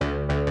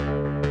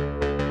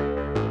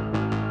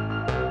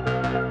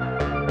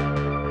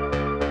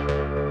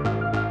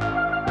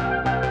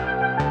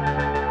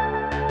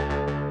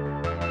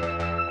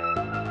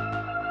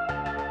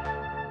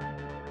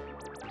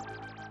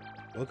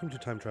Welcome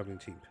to Time Traveling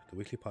Team, the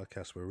weekly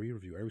podcast where we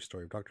review every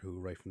story of Doctor Who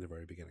right from the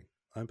very beginning.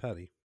 I'm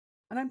Paddy.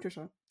 And I'm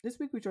Trisha. This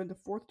week we join the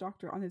Fourth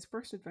Doctor on his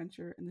first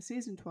adventure in the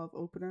Season 12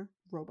 opener,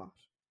 Robot.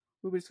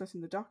 We'll be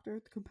discussing the Doctor,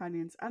 the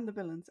companions, and the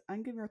villains,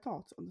 and giving our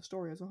thoughts on the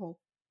story as a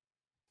whole.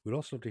 We'd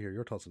also love to hear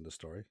your thoughts on this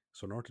story,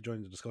 so in order to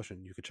join the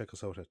discussion, you can check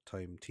us out at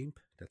Time Teamp,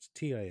 that's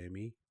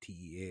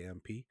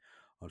TIMETEAMP,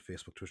 on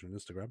Facebook, Twitter, and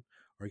Instagram,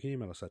 or you can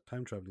email us at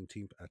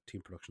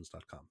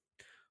timetravelingteam@teamproductions.com.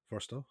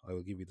 First though, I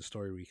will give you the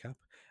story recap,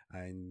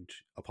 and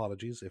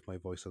apologies if my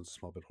voice sounds a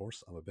small bit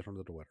hoarse. I'm a bit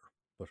under the weather,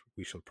 but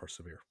we shall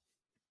persevere.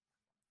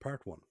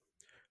 Part 1.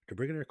 The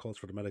Brigadier calls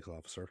for the medical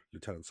officer,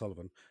 Lieutenant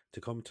Sullivan,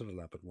 to come to the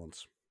lab at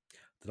once.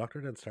 The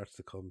Doctor then starts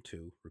to come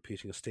to,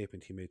 repeating a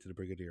statement he made to the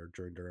Brigadier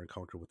during their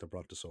encounter with the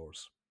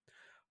Brontosaurus.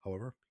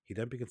 However, he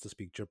then begins to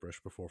speak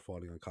gibberish before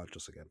falling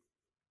unconscious again.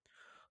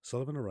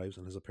 Sullivan arrives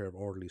and has a pair of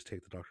orderlies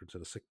take the Doctor to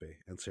the sickbay,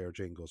 and Sarah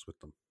Jane goes with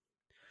them.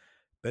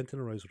 Benton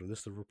arrives with a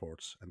list of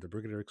reports, and the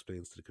Brigadier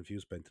explains to the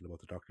confused Benton about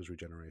the Doctor's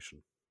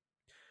regeneration.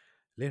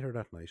 Later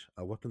that night,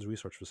 a weapons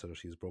research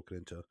facility is broken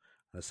into,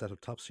 and a set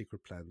of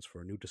top-secret plans for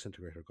a new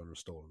disintegrator gun are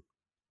stolen.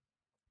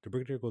 The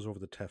Brigadier goes over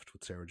the theft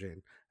with Sarah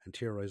Jane and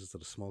theorizes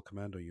that a small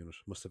commando unit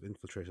must have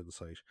infiltrated the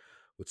site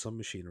with some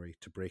machinery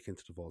to break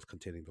into the vault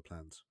containing the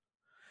plans.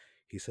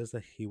 He says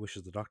that he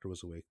wishes the Doctor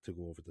was awake to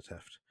go over the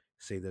theft,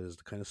 saying that it is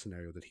the kind of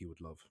scenario that he would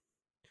love.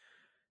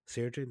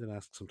 Sarah Jane then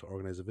asks him to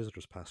organise a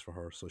visitor's pass for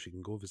her so she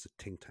can go visit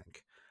Think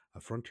Tank, a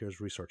Frontiers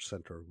research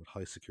centre with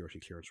high security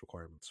clearance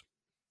requirements.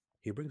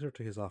 He brings her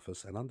to his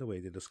office, and on the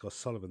way they discuss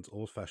Sullivan's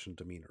old-fashioned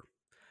demeanour.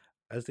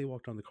 As they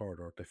walk down the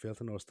corridor, they fail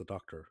to notice the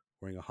Doctor,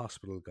 wearing a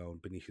hospital gown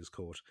beneath his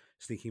coat,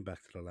 sneaking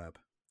back to the lab.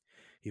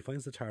 He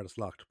finds the TARDIS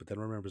locked, but then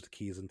remembers the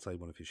key is inside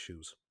one of his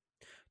shoes.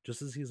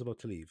 Just as he is about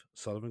to leave,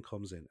 Sullivan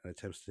comes in and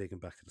attempts to take him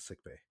back to the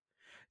sickbay.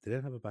 They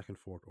then have a back and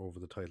forth over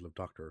the title of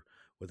Doctor,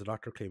 with the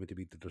Doctor claiming to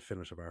be the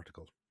definitive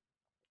article.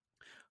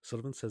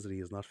 Sullivan says that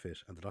he is not fit,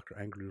 and the Doctor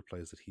angrily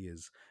replies that he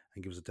is,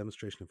 and gives a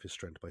demonstration of his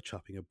strength by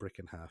chopping a brick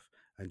in half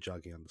and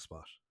jogging on the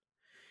spot.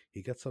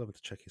 He gets Sullivan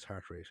to check his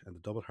heart rate, and the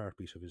double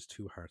heartbeat of his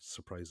two hearts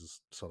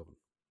surprises Sullivan.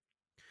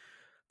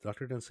 The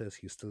Doctor then says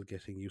he is still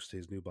getting used to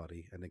his new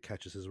body, and then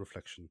catches his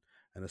reflection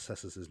and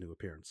assesses his new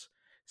appearance,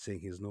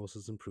 saying his nose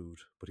has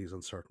improved, but he's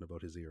uncertain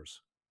about his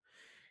ears.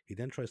 He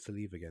then tries to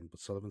leave again, but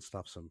Sullivan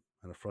stops him,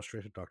 and a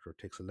frustrated Doctor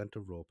takes a length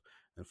of rope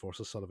and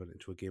forces Sullivan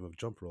into a game of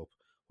jump rope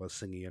while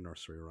singing a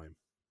nursery rhyme.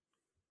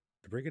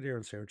 The Brigadier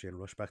and Sarah Jane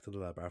rush back to the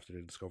lab after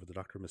they discover the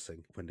Doctor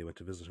missing when they went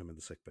to visit him in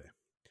the sickbay.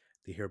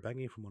 They hear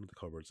banging from one of the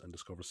cupboards and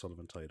discover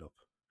Sullivan tied up.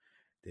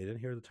 They then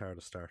hear the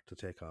TARDIS start to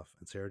take off,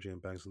 and Sarah Jane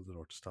bangs on the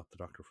door to stop the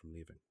Doctor from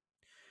leaving.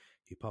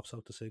 He pops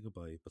out to say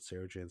goodbye, but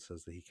Sarah Jane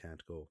says that he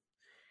can't go.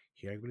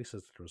 He angrily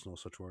says that there is no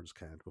such word as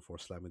can't before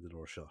slamming the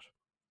door shut.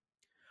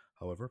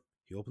 However,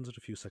 he opens it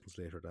a few seconds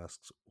later and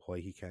asks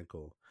why he can't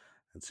go,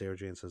 and Sarah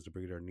Jane says the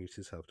Brigadier needs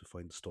his help to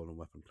find the stolen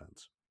weapon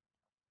plans.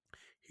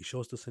 He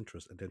shows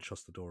disinterest and then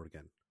shuts the door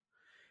again.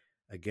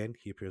 Again,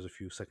 he appears a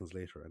few seconds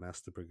later and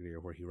asks the Brigadier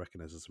where he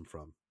recognises him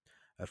from,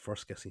 at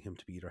first guessing him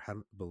to be either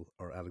Hannibal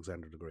or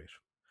Alexander the Great,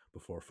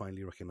 before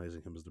finally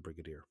recognising him as the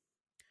Brigadier.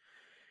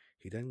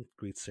 He then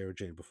greets Sarah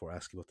Jane before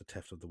asking about the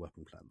theft of the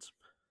weapon plans.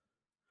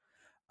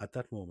 At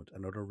that moment,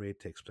 another raid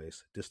takes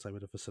place, this time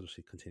at a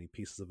facility containing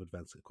pieces of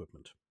advanced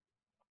equipment.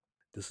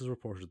 This is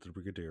reported to the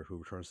Brigadier, who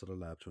returns to the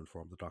lab to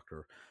inform the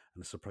Doctor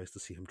and is surprised to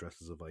see him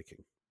dressed as a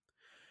Viking.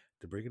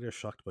 The Brigadier is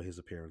shocked by his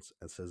appearance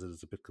and says it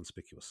is a bit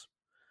conspicuous.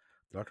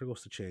 The Doctor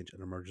goes to change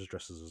and emerges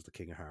dressed as the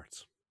King of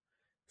Hearts.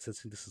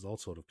 Sensing this is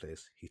also out of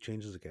place, he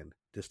changes again,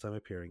 this time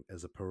appearing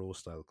as a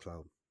Perrault-style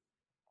clown.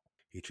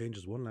 He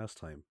changes one last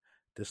time,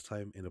 this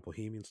time in a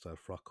bohemian-style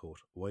frock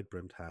coat,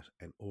 wide-brimmed hat,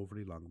 and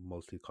overly long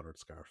multi-coloured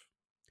scarf.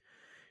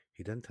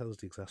 He then tells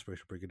the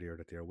exasperated Brigadier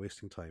that they are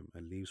wasting time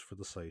and leaves for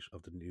the site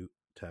of the new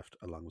theft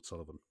along with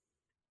Sullivan.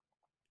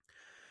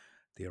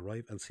 They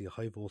arrive and see a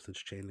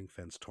high-voltage chain-link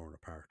fence torn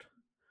apart.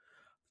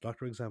 The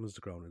Doctor examines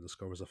the ground and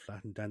discovers a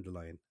flattened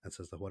dandelion and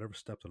says that whatever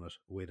stepped on it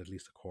weighed at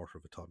least a quarter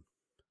of a ton.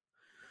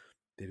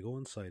 They go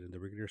inside and the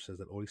Brigadier says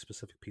that only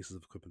specific pieces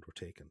of equipment were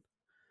taken.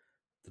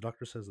 The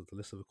Doctor says that the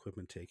list of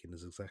equipment taken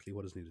is exactly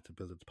what is needed to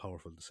build a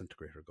powerful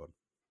disintegrator gun.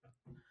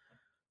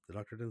 The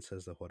Doctor then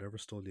says that whatever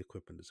stole the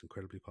equipment is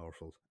incredibly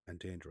powerful and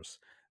dangerous,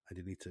 and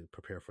they need to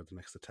prepare for the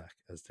next attack,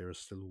 as there is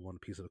still one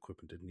piece of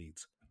equipment it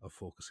needs, a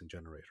focusing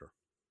generator.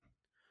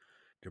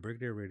 The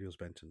Brigadier radios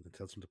Benton and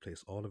tells him to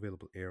place all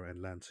available air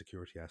and land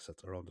security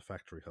assets around the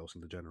factory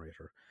housing the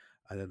generator,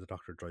 and then the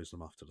Doctor drives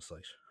them off to the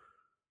site.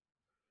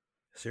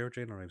 Sarah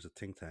Jane arrives at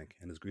Think Tank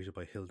and is greeted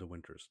by Hilda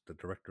Winters, the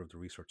director of the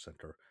research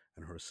centre,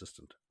 and her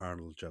assistant,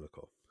 Arnold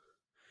Jellicoe.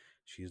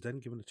 She is then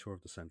given a tour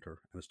of the centre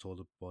and is told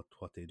about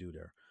what they do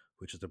there,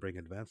 which is to bring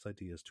advanced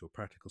ideas to a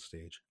practical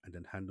stage and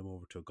then hand them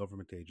over to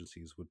government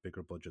agencies with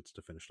bigger budgets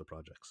to finish the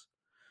projects.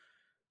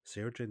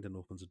 Sarah Jane then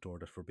opens a door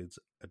that forbids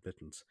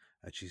admittance,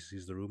 and she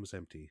sees the room is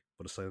empty,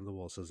 but a sign on the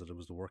wall says that it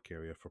was the work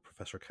area for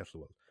Professor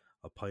Kettlewell,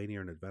 a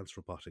pioneer in advanced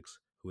robotics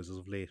who has as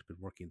of late been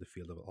working in the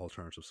field of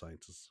alternative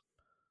sciences.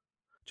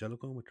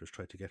 Jellicoe and Winters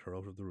try to get her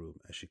out of the room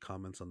as she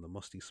comments on the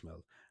musty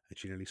smell, and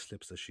she nearly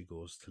slips as she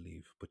goes to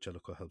leave, but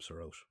Jellicoe helps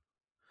her out.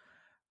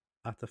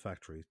 At the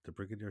factory, the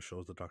Brigadier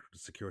shows the Doctor the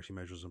security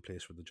measures in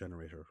place for the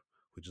generator,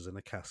 which is in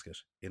a casket,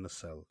 in a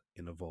cell,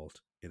 in a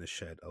vault, in a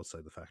shed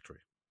outside the factory.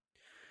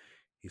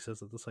 He says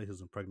that the site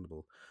is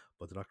impregnable,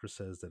 but the Doctor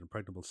says that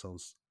impregnable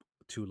sounds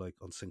too like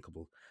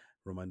unsinkable,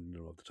 reminding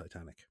him of the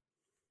Titanic.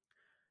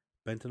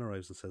 Benton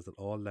arrives and says that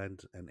all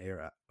land and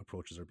air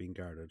approaches are being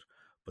guarded,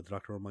 but the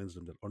Doctor reminds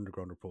them that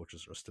underground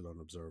approaches are still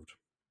unobserved.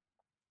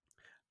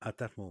 At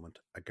that moment,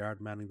 a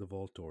guard manning the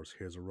vault doors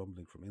hears a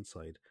rumbling from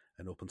inside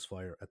and opens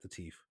fire at the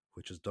thief,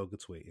 which has dug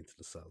its way into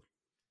the cell.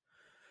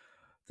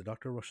 The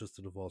Doctor rushes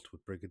to the vault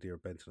with Brigadier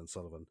Benton and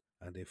Sullivan,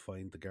 and they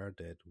find the guard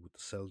dead with the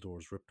cell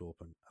doors ripped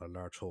open and a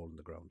large hole in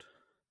the ground.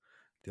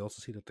 They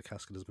also see that the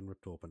casket has been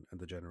ripped open and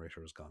the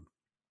generator is gone.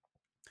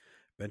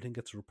 Benton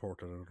gets a report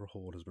that another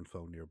hole has been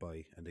found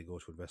nearby, and they go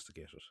to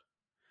investigate it.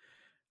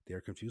 They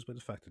are confused by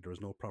the fact that there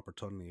is no proper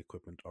tunneling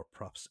equipment or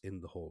props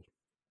in the hole.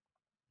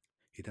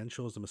 He then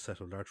shows them a set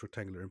of large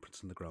rectangular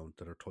imprints in the ground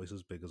that are twice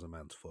as big as a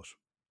man's foot.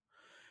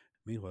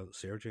 Meanwhile,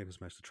 Sarah Jane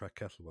has managed to track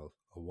Kettlewell,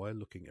 a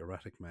wild-looking,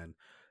 erratic man,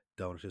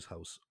 down at his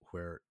house,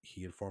 where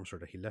he informs her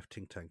that he left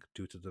Think Tank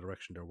due to the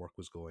direction their work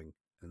was going,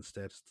 and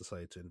instead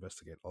decided to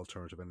investigate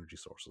alternative energy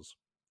sources.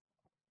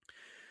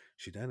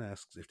 She then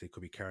asks if they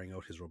could be carrying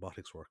out his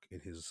robotics work in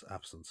his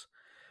absence,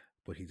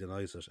 but he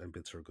denies it and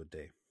bids her a good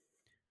day.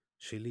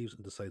 She leaves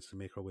and decides to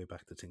make her way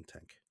back to Think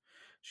Tank.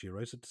 She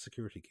arrives at the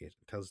security gate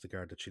and tells the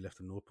guard that she left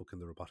a notebook in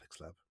the robotics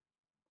lab.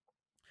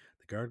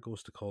 The guard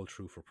goes to call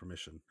through for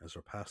permission, as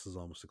her pass is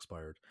almost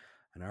expired,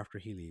 and after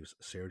he leaves,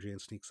 Sarah Jane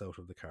sneaks out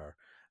of the car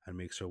and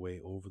makes her way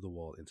over the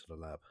wall into the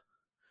lab.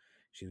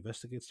 She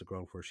investigates the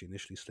ground where she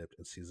initially slipped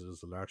and sees it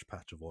as a large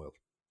patch of oil.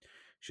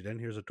 She then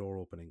hears a door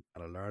opening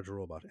and a large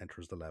robot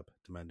enters the lab,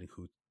 demanding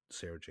who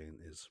Sarah Jane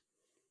is.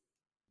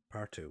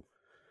 Part 2.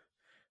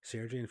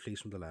 Sarah Jane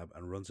flees from the lab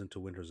and runs into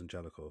Winters and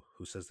Jellicoe,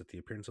 who says that the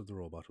appearance of the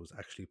robot was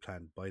actually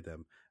planned by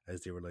them,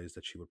 as they realize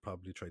that she would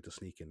probably try to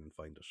sneak in and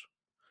find it.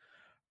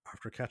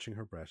 After catching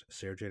her breath,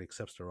 Sarah Jane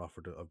accepts their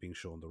offer of being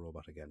shown the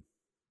robot again.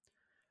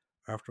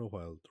 After a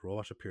while, the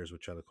robot appears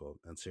with Jellicoe,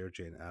 and Sarah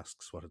Jane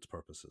asks what its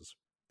purpose is.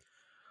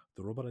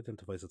 The robot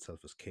identifies itself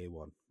as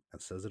K1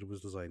 and says that it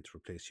was designed to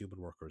replace human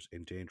workers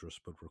in dangerous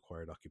but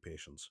required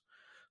occupations,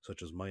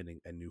 such as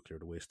mining and nuclear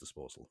waste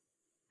disposal.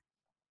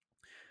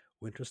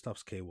 Winter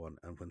stops K1,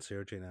 and when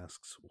Sarah Jane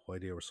asks why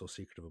they were so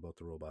secretive about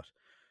the robot,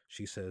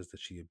 she says that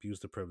she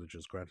abused the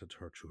privileges granted to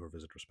her through her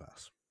visitor's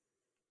pass.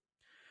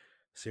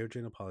 Sarah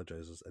Jane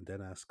apologizes and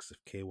then asks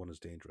if K1 is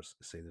dangerous,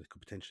 saying that it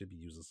could potentially be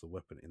used as a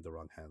weapon in the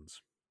wrong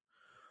hands.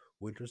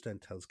 Winters then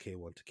tells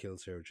K1 to kill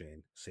Sarah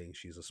Jane, saying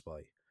she's a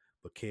spy,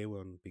 but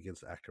K1 begins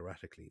to act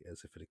erratically,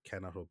 as if it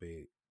cannot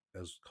obey,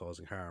 as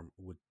causing harm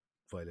would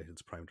violate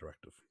its prime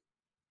directive.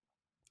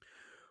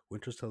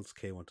 Winters tells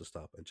K1 to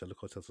stop, and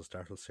Jellicoe tells the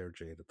startled Sarah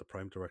Jane that the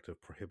Prime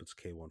Directive prohibits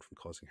K1 from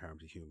causing harm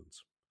to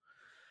humans.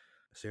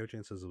 Sarah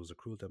Jane says it was a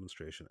cruel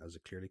demonstration as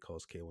it clearly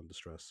caused K1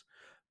 distress,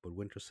 but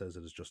Winters says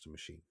it is just a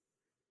machine.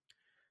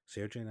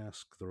 Sarah Jane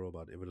asks the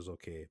robot if it is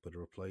okay, but it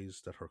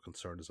replies that her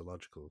concern is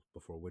illogical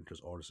before Winters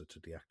orders it to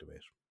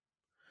deactivate.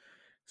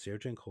 Sarah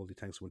Jane coldly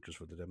thanks Winters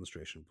for the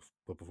demonstration,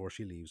 but before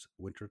she leaves,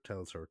 Winters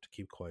tells her to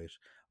keep quiet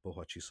about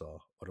what she saw,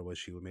 otherwise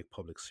she will make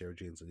public Sarah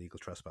Jane's illegal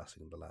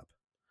trespassing in the lab.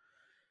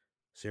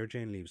 Sarah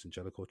Jane leaves and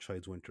Jellicoe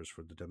chides Winters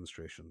for the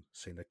demonstration,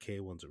 saying that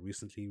K1's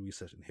recently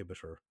reset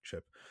inhibitor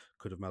chip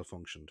could have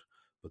malfunctioned,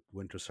 but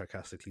Winters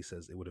sarcastically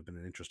says it would have been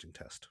an interesting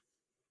test.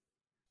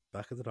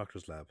 Back at the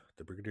Doctor's lab,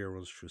 the Brigadier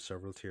runs through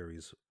several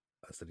theories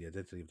as to the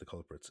identity of the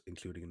culprits,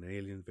 including an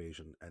alien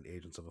invasion and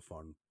agents of a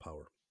foreign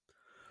power.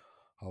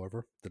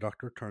 However, the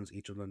Doctor turns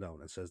each of them down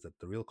and says that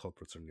the real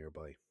culprits are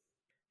nearby.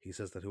 He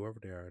says that whoever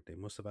they are, they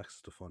must have access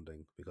to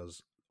funding,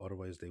 because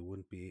otherwise they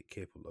wouldn't be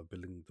capable of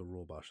building the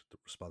robot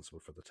responsible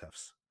for the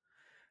thefts.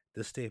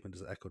 This statement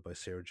is echoed by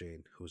Sarah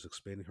Jane, who is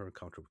explaining her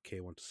encounter with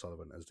K1 to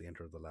Sullivan as they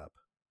enter the lab.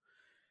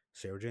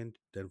 Sarah Jane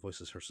then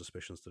voices her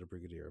suspicions to the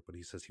Brigadier, but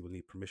he says he will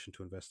need permission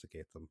to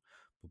investigate them,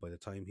 but by the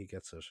time he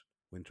gets it,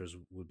 Winters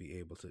will be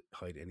able to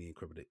hide any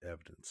incriminating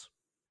evidence.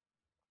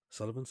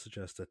 Sullivan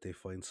suggests that they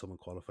find someone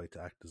qualified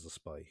to act as a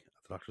spy, and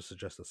the Doctor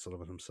suggests that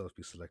Sullivan himself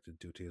be selected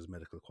due to his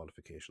medical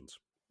qualifications.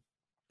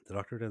 The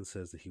Doctor then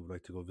says that he would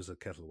like to go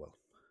visit Kettlewell.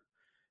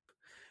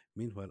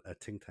 Meanwhile,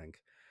 at Think Tank,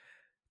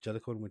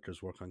 Jellicoe and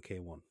Winters work on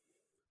K1.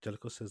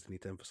 Jellicoe says they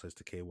need to emphasize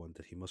to K1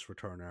 that he must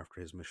return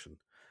after his mission,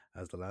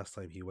 as the last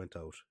time he went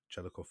out,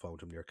 Jellicoe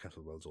found him near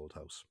Kettlewell's old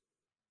house.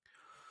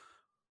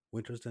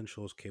 Winters then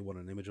shows K1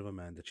 an image of a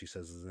man that she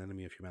says is an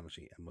enemy of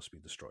humanity and must be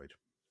destroyed.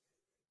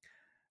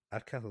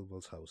 At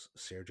Kettlewell's house,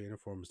 Sarah Jane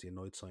informs the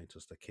annoyed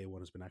scientist that K1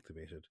 has been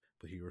activated,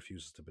 but he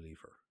refuses to believe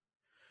her.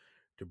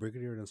 The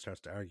Brigadier then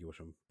starts to argue with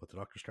him, but the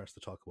Doctor starts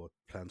to talk about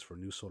plans for a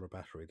new solar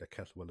battery that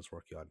Kettlewell is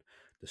working on,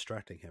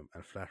 distracting him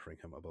and flattering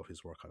him about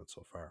his work on it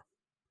so far.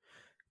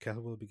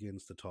 Kettlewell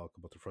begins to talk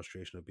about the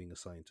frustration of being a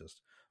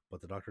scientist,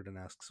 but the Doctor then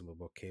asks him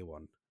about K1,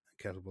 and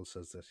Kettlewell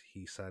says that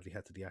he sadly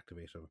had to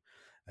deactivate him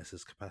as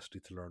his capacity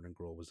to learn and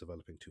grow was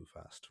developing too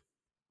fast.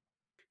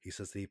 He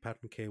says that he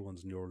patterned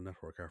K1's neural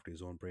network after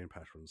his own brain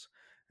patterns,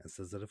 and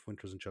says that if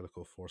Winters and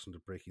Jellicoe force him to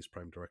break his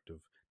prime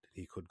directive, then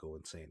he could go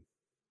insane.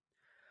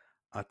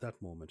 At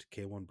that moment,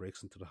 K1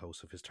 breaks into the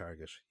house of his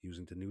target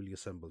using the newly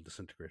assembled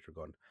disintegrator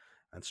gun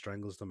and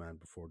strangles the man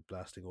before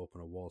blasting open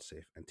a wall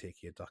safe and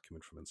taking a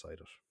document from inside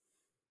it.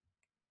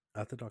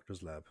 At the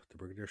doctor's lab, the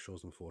Brigadier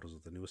shows them photos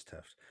of the newest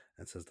theft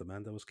and says the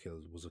man that was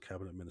killed was a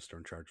cabinet minister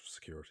in charge of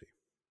security.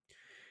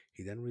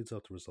 He then reads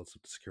out the results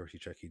of the security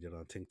check he did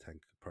on think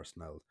tank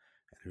personnel,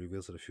 and he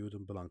reveals that a few of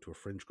them belong to a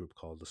fringe group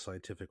called the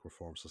Scientific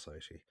Reform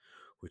Society,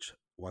 which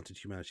wanted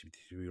humanity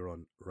to be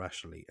run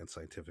rationally and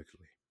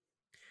scientifically.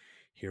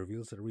 He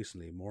reveals that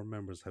recently more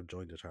members have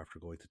joined it after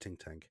going to think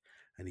tank,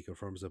 and he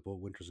confirms that both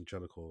Winters and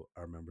Jellicoe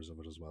are members of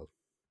it as well.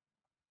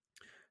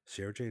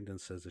 Sarah Jane then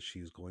says that she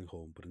is going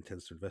home but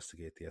intends to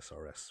investigate the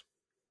SRS.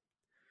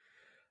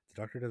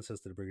 The doctor then says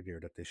to the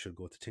Brigadier that they should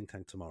go to think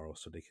tank tomorrow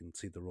so they can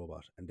see the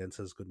robot, and then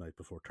says goodnight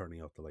before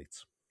turning out the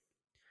lights.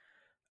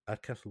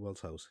 At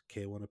Kettlewell's house,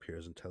 K1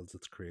 appears and tells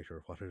its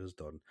creator what it has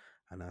done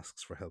and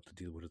asks for help to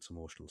deal with its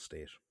emotional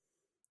state.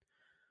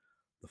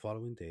 The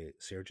following day,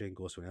 Sarah Jane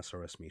goes to an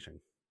SRS meeting.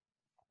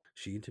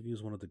 She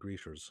interviews one of the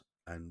greeters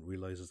and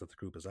realizes that the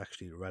group is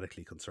actually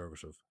radically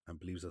conservative and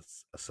believes that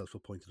a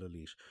self-appointed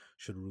elite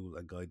should rule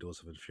and guide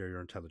those of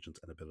inferior intelligence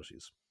and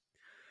abilities.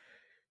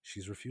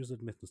 She's refused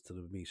admittance to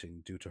the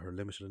meeting due to her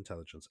limited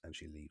intelligence, and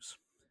she leaves.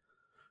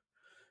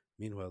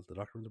 Meanwhile, the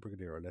Doctor and the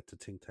Brigadier are led to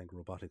think tank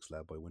robotics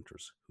lab by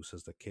Winters, who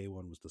says that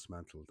K1 was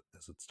dismantled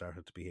as it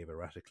started to behave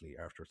erratically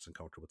after its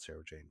encounter with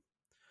Sarah Jane.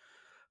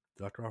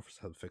 The Doctor offers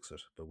to help fix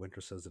it, but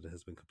Winters says that it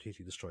has been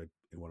completely destroyed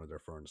in one of their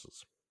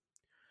furnaces.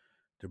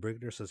 The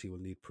Brigadier says he will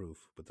need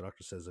proof, but the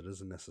Doctor says it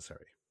isn't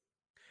necessary.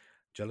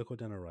 Jellicoe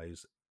then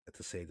arrives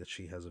to say that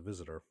she has a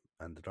visitor,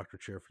 and the Doctor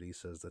cheerfully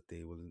says that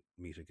they will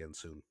meet again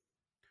soon.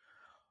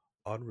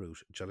 En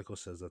route, Jellicoe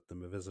says that the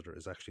visitor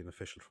is actually an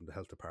official from the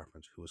health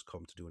department who has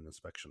come to do an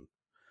inspection.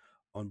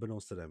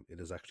 Unbeknownst to them, it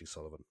is actually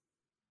Sullivan.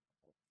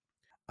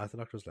 At the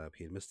Doctor's lab,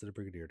 he admits to the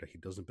Brigadier that he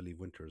doesn't believe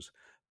Winters,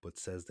 but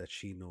says that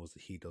she knows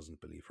that he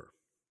doesn't believe her.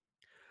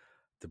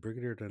 The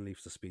Brigadier then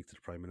leaves to speak to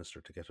the Prime Minister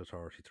to get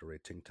authority to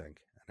raid think tank,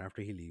 and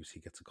after he leaves,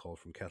 he gets a call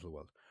from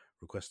Kettlewell,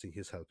 requesting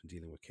his help in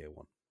dealing with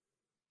K1.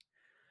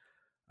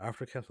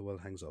 After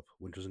Kettlewell hangs up,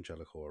 Winters and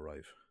Jellicoe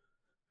arrive.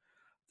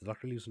 The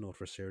Doctor leaves a note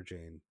for Sarah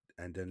Jane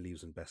and then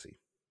leaves in Bessie.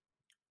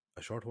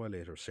 A short while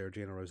later, Sarah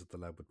Jane arrives at the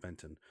lab with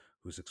Benton,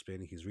 who is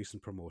explaining his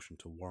recent promotion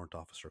to Warrant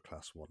Officer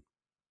Class 1.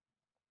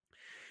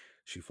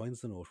 She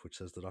finds the note which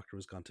says the Doctor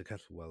has gone to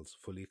Kettlewell's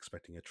fully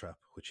expecting a trap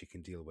which he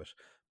can deal with,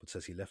 but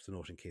says he left the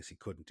note in case he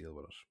couldn't deal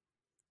with it.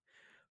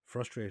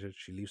 Frustrated,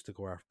 she leaves to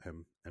go after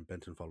him, and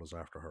Benton follows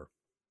after her.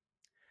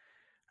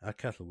 At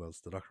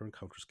Kettlewell's, the Doctor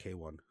encounters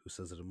K1, who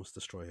says that it must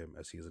destroy him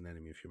as he is an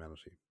enemy of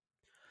humanity.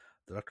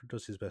 The Doctor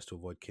does his best to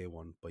avoid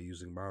K1 by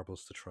using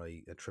marbles to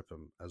try and trip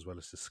him, as well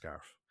as his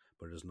scarf,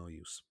 but it is no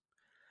use.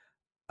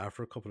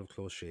 After a couple of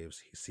close shaves,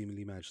 he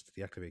seemingly manages to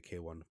deactivate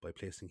K1 by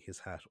placing his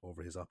hat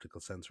over his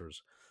optical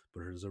sensors,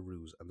 but it is a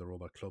ruse and the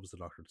robot clubs the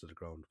Doctor to the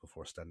ground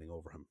before standing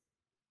over him.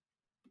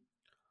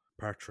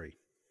 Part 3.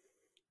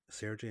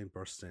 Sarah Jane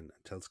bursts in and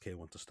tells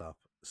K1 to stop,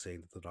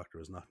 saying that the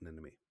Doctor is not an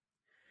enemy.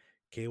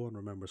 K1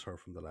 remembers her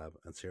from the lab,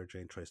 and Sarah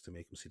Jane tries to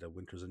make him see that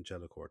Winters and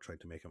Jellicoe are trying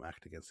to make him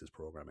act against his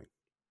programming.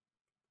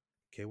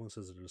 K1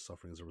 says that it is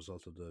suffering as a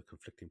result of the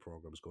conflicting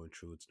programs going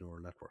through its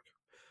neural network.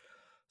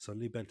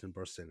 Suddenly Benton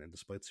bursts in, and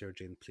despite Sarah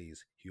Jane's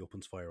pleas, he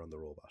opens fire on the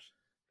robot.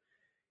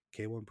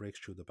 K1 breaks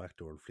through the back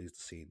door and flees the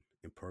scene,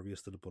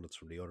 impervious to the bullets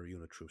from the other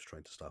unit troops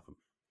trying to stop him.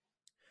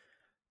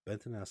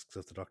 Benton asks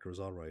if the Doctor is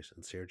alright,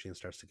 and Sarah Jane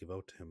starts to give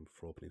out to him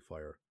for opening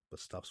fire, but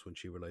stops when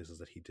she realizes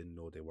that he didn't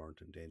know they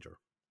weren't in danger.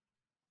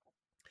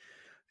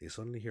 They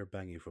suddenly hear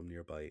banging from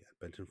nearby, and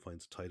Benton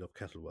finds a tied up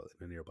Kettlewell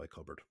in a nearby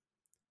cupboard.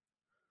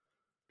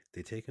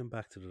 They take him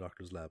back to the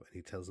Doctor's lab, and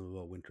he tells them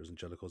about Winters and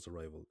Jellicoe's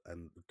arrival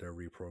and their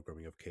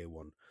reprogramming of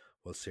K1,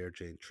 while Sarah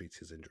Jane treats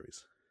his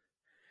injuries.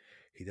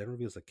 He then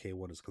reveals that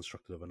K1 is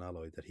constructed of an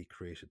alloy that he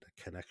created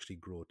that can actually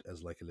grow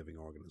as like a living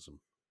organism.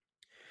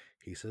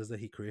 He says that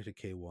he created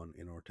K1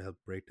 in order to help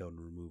break down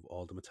and remove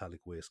all the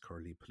metallic waste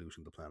currently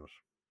polluting the planet.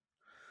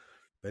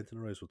 Benton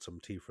arrives with some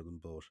tea for them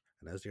both,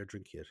 and as they are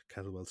drinking it,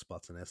 Kettlewell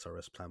spots an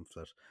SRS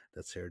pamphlet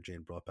that Sarah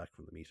Jane brought back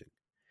from the meeting.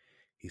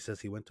 He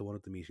says he went to one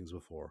of the meetings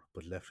before,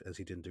 but left as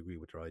he didn't agree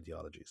with their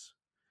ideologies.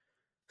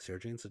 Sarah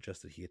Jane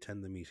suggested he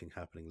attend the meeting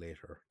happening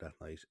later that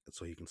night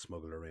so he can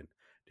smuggle her in,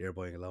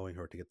 thereby allowing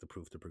her to get the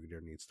proof the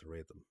Brigadier needs to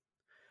raid them.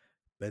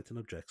 Benton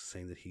objects,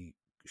 saying that he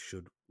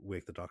should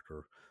wake the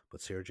Doctor,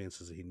 but Sarah Jane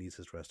says that he needs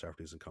his rest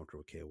after his encounter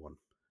with K1.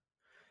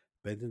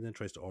 Benton then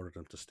tries to order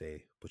them to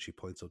stay, but she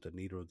points out that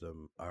neither of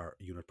them are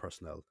unit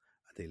personnel,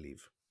 and they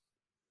leave.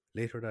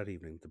 Later that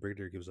evening, the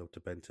Brigadier gives out to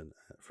Benton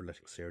for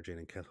letting Sarah Jane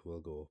and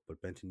Kettlewell go,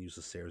 but Benton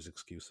uses Sarah's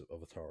excuse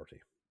of authority.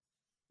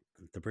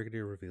 The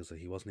Brigadier reveals that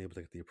he wasn't able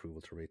to get the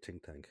approval to raid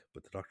think tank,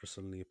 but the Doctor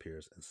suddenly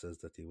appears and says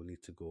that they will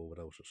need to go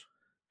without it.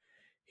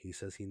 He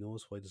says he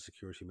knows why the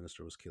security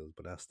minister was killed,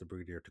 but asks the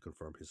Brigadier to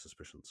confirm his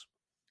suspicions.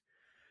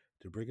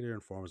 The Brigadier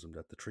informs him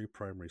that the three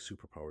primary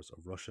superpowers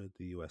of Russia,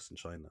 the US, and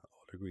China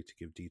all agreed to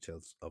give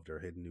details of their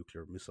hidden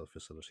nuclear missile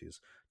facilities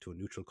to a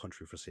neutral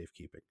country for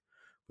safekeeping,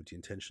 with the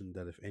intention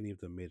that if any of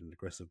them made an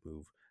aggressive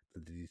move,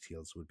 then the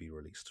details would be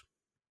released.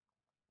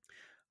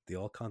 They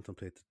all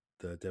contemplate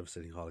the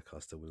devastating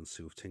holocaust that would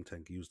ensue if Think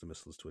Tank used the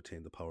missiles to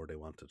attain the power they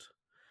wanted.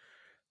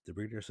 The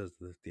Brigadier says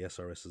that the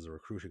SRS is a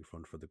recruiting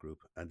fund for the group,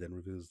 and then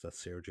reveals that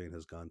Sarah Jane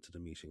has gone to the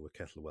meeting with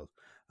Kettlewell,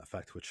 a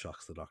fact which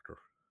shocks the Doctor.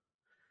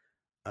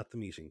 At the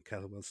meeting,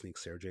 Kettlewell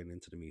sneaks Sarah Jane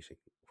into the meeting,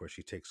 where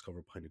she takes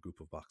cover behind a group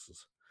of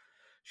boxes.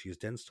 She is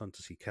then stunned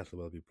to see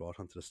Kettlewell be brought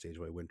onto the stage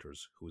by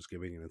Winters, who is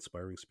giving an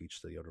inspiring speech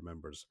to the other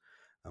members,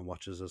 and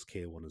watches as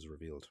K1 is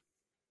revealed.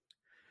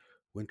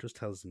 Winters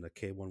tells them that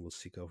K1 will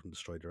seek out and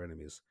destroy their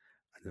enemies,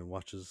 and then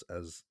watches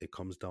as it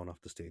comes down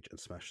off the stage and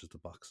smashes the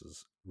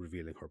boxes,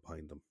 revealing her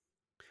behind them.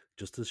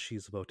 Just as she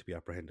is about to be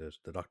apprehended,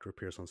 the Doctor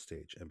appears on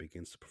stage and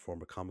begins to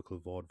perform a comical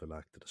vaudeville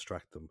act to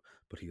distract them,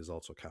 but he is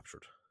also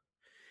captured.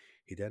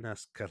 He then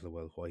asks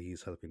Kettlewell why he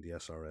is helping the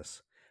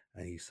SRS,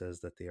 and he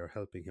says that they are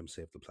helping him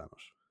save the planet.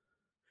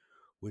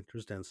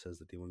 Winters then says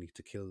that they will need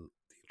to kill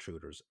the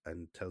intruders,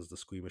 and tells the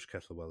squeamish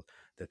Kettlewell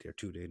that they are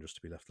too dangerous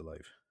to be left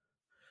alive.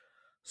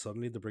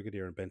 Suddenly, the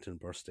Brigadier and Benton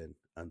burst in,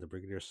 and the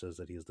Brigadier says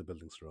that he has the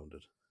building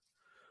surrounded.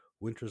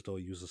 Winters, though,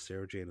 uses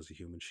Sarah Jane as a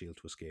human shield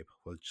to escape,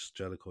 while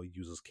Jellicoe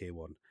uses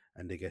K1,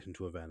 and they get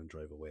into a van and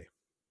drive away.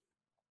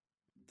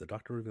 The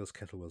Doctor reveals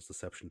Kettlewell's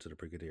deception to the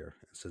Brigadier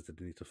and says that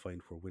they need to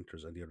find where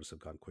Winters and the others have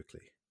gone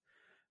quickly.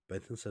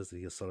 Benton says that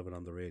he has Sullivan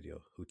on the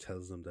radio, who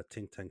tells them that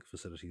Think Tank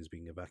facility is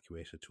being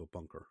evacuated to a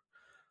bunker.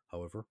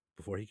 However,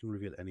 before he can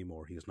reveal any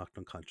more, he is knocked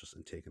unconscious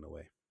and taken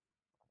away.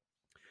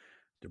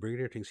 The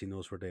Brigadier thinks he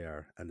knows where they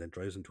are, and then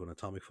drives into an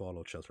atomic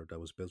fallout shelter that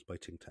was built by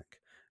Think Tank,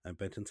 and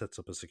Benton sets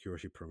up a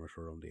security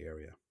perimeter around the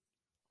area.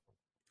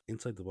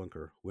 Inside the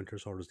bunker,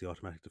 Winters orders the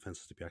automatic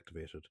defenses to be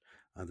activated,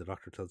 and the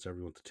Doctor tells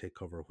everyone to take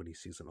cover when he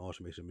sees an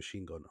automated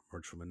machine gun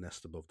emerge from a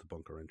nest above the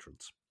bunker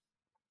entrance.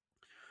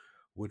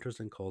 Winters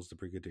then calls the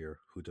Brigadier,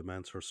 who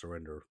demands her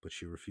surrender, but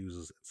she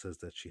refuses and says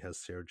that she has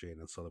Sarah Jane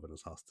and Sullivan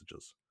as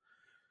hostages.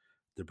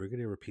 The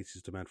Brigadier repeats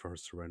his demand for her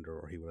surrender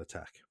or he will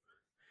attack.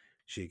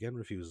 She again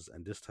refuses,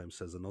 and this time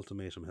says an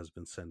ultimatum has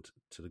been sent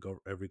to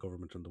every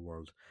government in the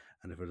world,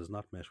 and if it is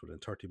not met within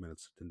 30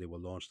 minutes, then they will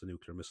launch the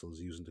nuclear missiles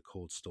using the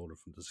code stolen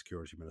from the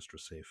security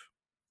minister's safe.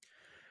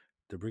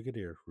 The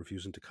Brigadier,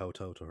 refusing to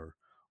kowtow to her,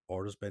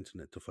 orders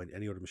Benton to find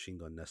any other machine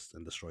gun nests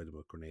and destroy them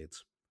with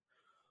grenades.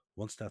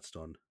 Once that's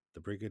done, the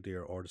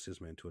Brigadier orders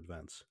his men to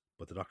advance,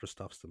 but the Doctor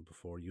stops them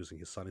before using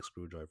his sonic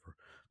screwdriver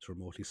to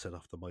remotely set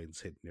off the mines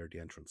hidden near the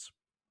entrance.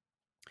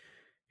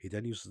 He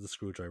then uses the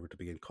screwdriver to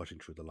begin cutting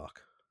through the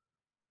lock.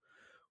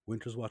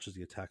 Winters watches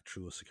the attack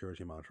through a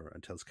security monitor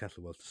and tells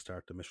Kettlewell to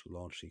start the missile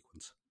launch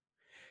sequence.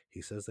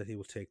 He says that he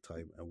will take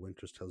time, and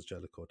Winters tells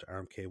Jellicoe to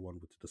arm K1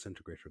 with the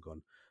disintegrator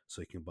gun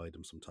so he can buy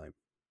them some time.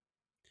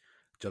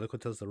 Jellicoe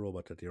tells the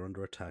robot that they are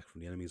under attack from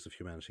the enemies of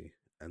humanity,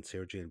 and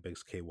Sarah Jane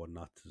begs K1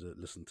 not to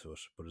listen to it,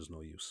 but is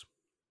no use.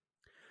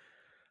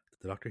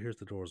 The Doctor hears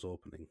the doors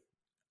opening,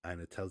 and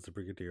it tells the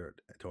Brigadier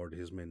to order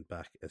his men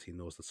back as he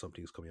knows that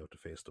something is coming out to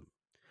face them.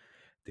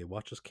 They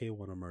watch as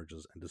K1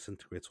 emerges and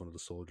disintegrates one of the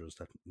soldiers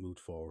that moved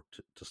forward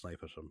to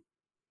snipe at him.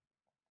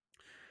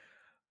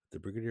 The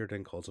Brigadier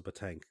then calls up a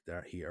tank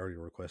that he earlier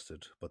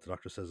requested, but the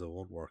Doctor says it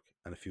won't work,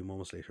 and a few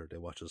moments later they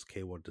watch as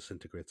K1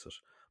 disintegrates it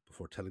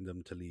before telling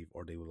them to leave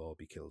or they will all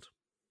be killed.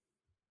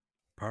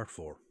 Part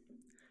 4.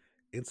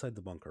 Inside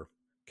the bunker,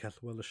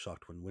 Kettlewell is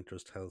shocked when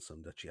Winters tells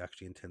him that she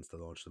actually intends to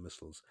launch the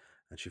missiles,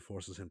 and she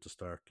forces him to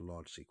start the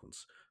launch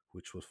sequence,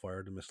 which will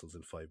fire the missiles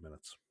in 5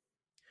 minutes.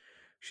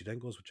 She then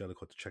goes with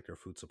Jellicoe to check their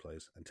food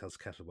supplies and tells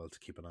Kettlewell to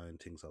keep an eye on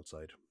things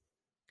outside.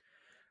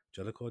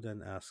 Jellicoe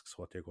then asks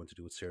what they're going to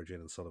do with Sarah Jane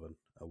and Sullivan,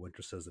 and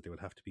Winters says that they will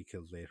have to be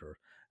killed later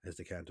as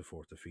they can't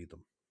afford to feed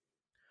them.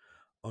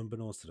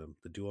 Unbeknownst to them,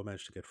 the duo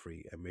manage to get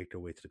free and make their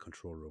way to the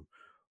control room,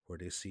 where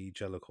they see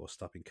Jellicoe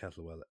stopping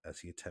Kettlewell as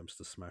he attempts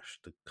to smash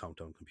the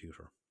countdown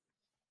computer.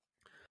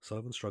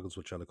 Sullivan struggles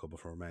with Jellicoe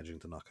before managing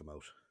to knock him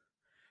out.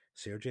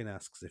 Sarah Jane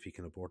asks if he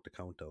can abort the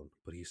countdown,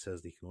 but he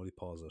says that he can only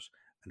pause it,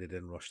 and they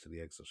then rush to the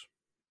exit.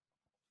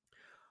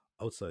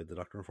 Outside, the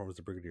Doctor informs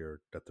the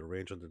Brigadier that the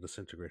range on the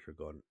disintegrator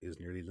gun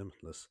is nearly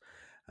limitless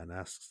and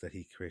asks that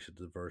he create a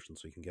diversion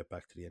so he can get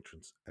back to the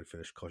entrance and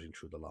finish cutting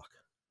through the lock.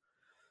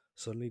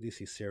 Suddenly, they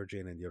see Sarah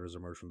Jane and the others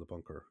emerge from the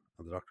bunker,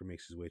 and the Doctor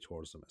makes his way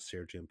towards them as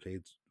Sarah Jane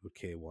pleads with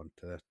K1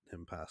 to let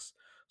him pass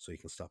so he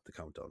can stop the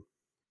countdown.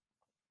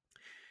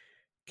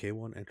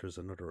 K1 enters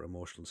another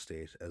emotional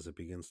state as it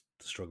begins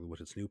to struggle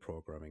with its new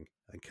programming,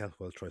 and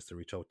Kettlewell tries to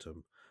reach out to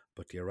him,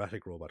 but the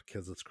erratic robot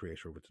kills its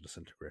creator with the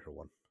disintegrator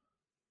one.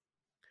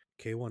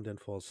 K1 then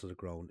falls to the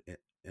ground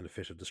in a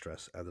fit of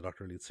distress, and the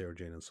Doctor leads Sarah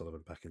Jane and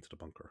Sullivan back into the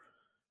bunker.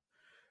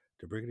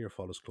 The Brigadier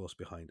follows close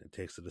behind and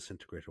takes the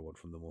disintegrator one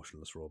from the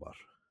motionless robot.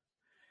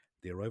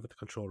 They arrive at the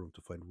control room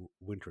to find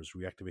Winters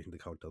reactivating the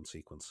countdown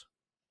sequence.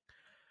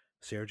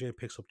 Sarah Jane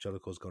picks up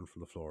Jellicoe's gun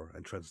from the floor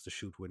and threatens to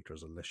shoot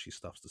Winters unless she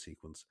stops the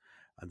sequence,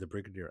 and the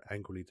Brigadier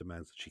angrily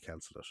demands that she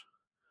cancel it.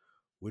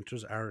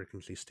 Winters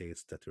arrogantly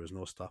states that there is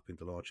no stopping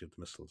the launching of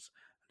the missiles,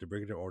 and the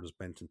Brigadier orders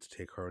Benton to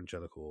take her and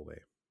Jellicoe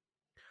away.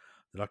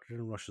 The Doctor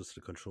then rushes to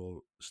the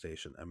control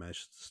station and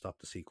manages to stop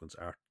the sequence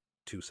after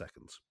 2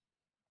 seconds.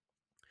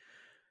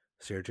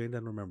 Sarah Jane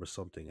then remembers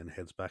something and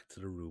heads back to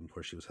the room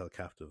where she was held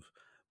captive,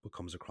 but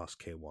comes across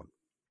K1.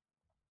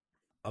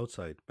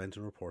 Outside,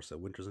 Benton reports that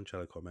Winters and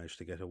Jellicoe managed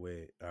to get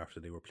away after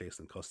they were placed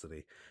in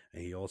custody,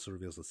 and he also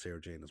reveals that Sarah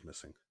Jane is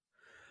missing.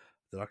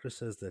 The Doctor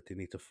says that they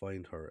need to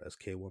find her, as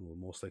K1 will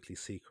most likely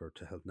seek her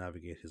to help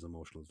navigate his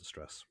emotional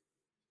distress.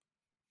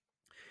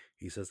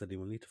 He says that he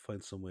will need to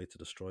find some way to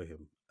destroy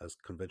him, as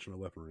conventional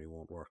weaponry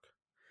won't work.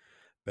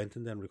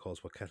 Benton then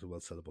recalls what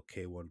Kettlewell said about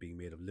K1 being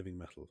made of living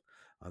metal,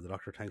 and the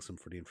Doctor thanks him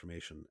for the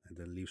information and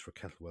then leaves for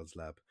Kettlewell's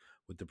lab,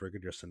 with the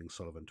Brigadier sending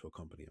Sullivan to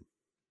accompany him.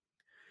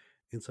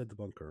 Inside the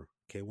bunker,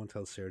 K1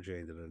 tells Sarah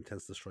Jane that it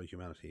intends to destroy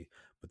humanity,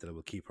 but that it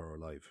will keep her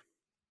alive.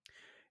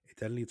 It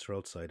then leads her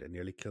outside and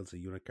nearly kills a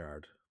unit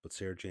guard, but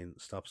Sarah Jane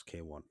stops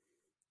K1.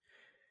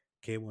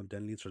 K1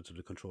 then leads her to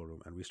the control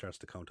room and restarts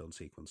the countdown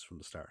sequence from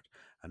the start,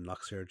 and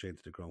knocks Sarah Jane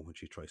to the ground when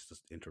she tries to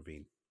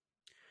intervene.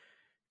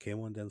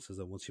 K1 then says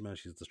that once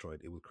humanity is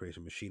destroyed, it will create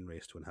a machine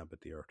race to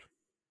inhabit the Earth.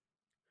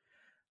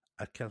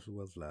 At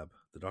Kettlewell's lab,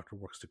 the Doctor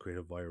works to create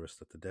a virus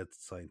that the dead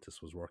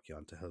scientist was working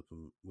on to help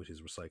him with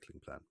his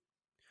recycling plan.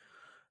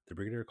 The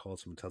Brigadier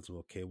calls him and tells him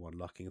about K1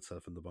 locking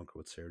itself in the bunker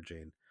with Sarah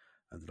Jane,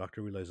 and the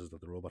Doctor realizes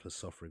that the robot is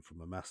suffering from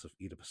a massive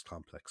Oedipus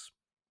complex.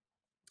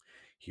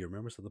 He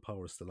remembers that the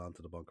power is still on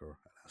to the bunker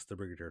and asks the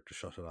Brigadier to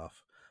shut it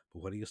off,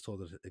 but when he is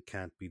told that it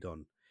can't be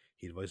done,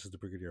 he advises the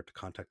Brigadier to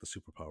contact the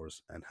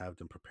superpowers and have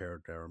them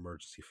prepare their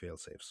emergency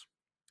failsafes.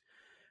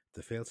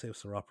 The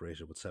failsafes are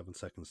operated with 7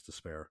 seconds to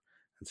spare,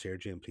 and Sarah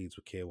Jane pleads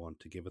with K1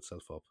 to give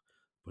itself up,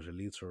 but it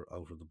leads her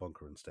out of the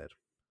bunker instead.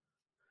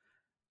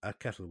 At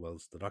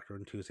Kettlewell's, the Doctor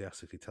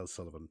enthusiastically tells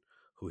Sullivan,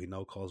 who he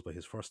now calls by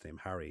his first name,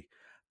 Harry,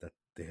 that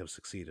they have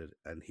succeeded,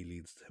 and he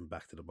leads him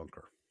back to the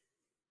bunker.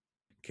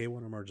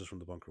 K1 emerges from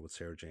the bunker with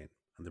Sarah Jane,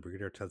 and the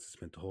Brigadier tells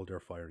his men to hold their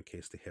fire in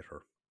case they hit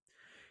her.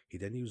 He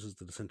then uses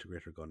the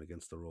disintegrator gun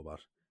against the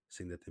robot,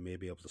 saying that they may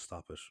be able to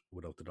stop it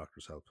without the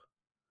Doctor's help.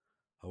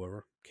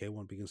 However,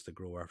 K1 begins to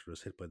grow after it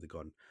is hit by the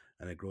gun,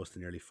 and it grows to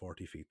nearly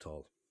 40 feet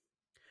tall.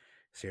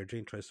 Sarah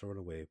Jane tries to run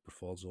away, but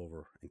falls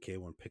over, and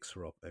K1 picks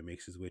her up and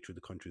makes his way through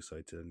the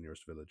countryside to the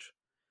nearest village.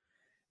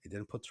 He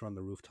then puts her on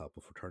the rooftop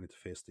before turning to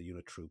face the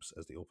unit troops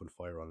as they open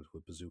fire on it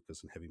with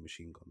bazookas and heavy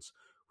machine guns,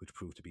 which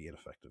prove to be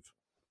ineffective.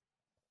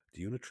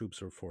 The unit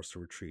troops are forced to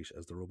retreat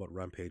as the robot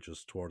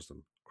rampages towards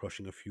them,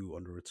 crushing a few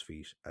under its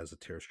feet as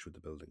it tears through the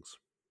buildings.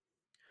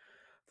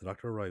 The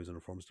Doctor arrives and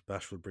informs the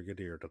bashful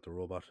Brigadier that the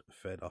robot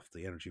fed off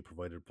the energy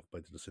provided by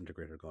the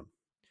disintegrator gun.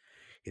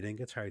 He then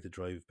gets Harry to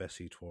drive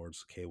Bessie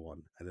towards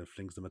K1 and then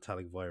flings the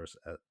metallic virus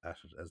at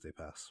it as they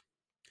pass.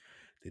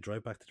 They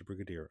drive back to the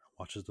Brigadier and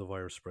watch as the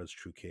virus spreads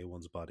through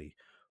K1's body,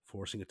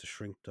 forcing it to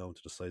shrink down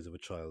to the size of a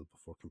child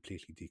before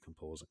completely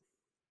decomposing.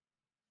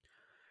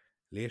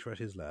 Later at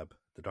his lab,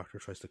 the Doctor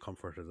tries to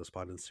comfort a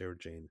despondent Sarah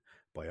Jane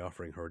by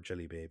offering her a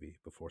jelly baby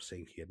before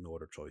saying he had no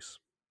other choice.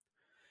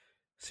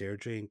 Sarah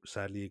Jane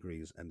sadly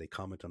agrees, and they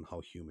comment on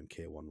how human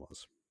K1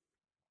 was.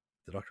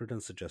 The Doctor then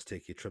suggests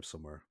taking a trip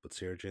somewhere, but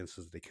Sarah Jane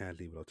says that they can't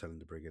leave without telling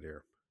the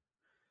Brigadier.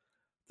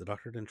 The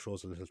Doctor then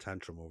throws a little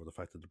tantrum over the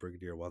fact that the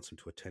Brigadier wants him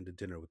to attend a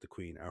dinner with the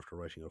Queen after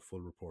writing a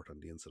full report on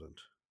the incident.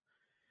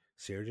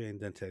 Sarah Jane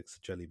then takes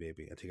the jelly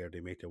baby, and together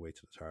they make their way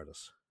to the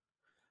TARDIS.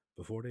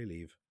 Before they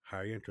leave,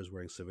 Harry enters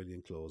wearing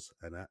civilian clothes,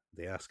 and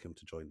they ask him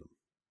to join them.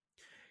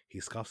 He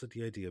scoffs at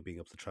the idea of being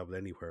able to travel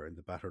anywhere in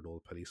the battered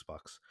old police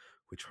box,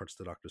 which hurts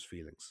the Doctor's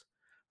feelings,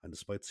 and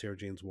despite Sarah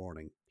Jane's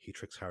warning, he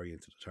tricks Harry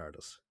into the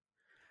TARDIS.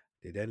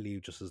 They then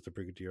leave just as the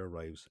Brigadier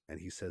arrives, and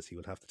he says he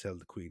will have to tell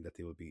the Queen that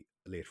they will be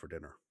late for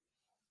dinner.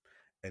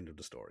 End of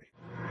the story.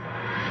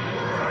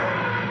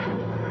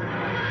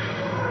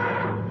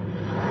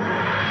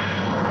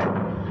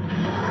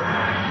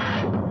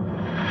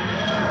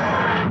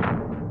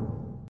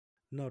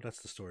 Now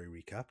that's the story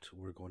recapped.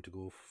 We're going to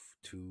go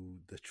to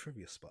the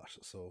trivia spot.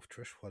 So,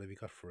 Trish, what have you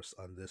got for us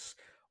on this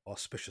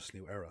auspicious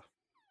new era?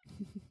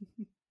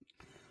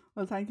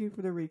 Well, thank you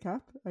for the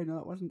recap. I know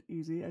it wasn't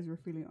easy as you were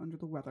feeling under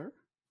the weather.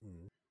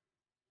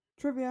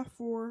 Trivia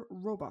for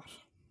Robot.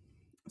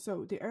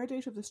 So, the air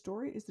date of the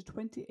story is the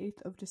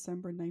 28th of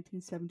December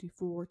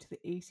 1974 to the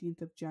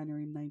 18th of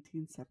January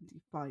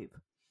 1975.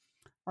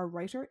 Our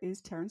writer is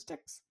Terrance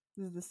Dicks.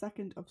 This is the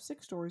second of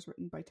 6 stories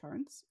written by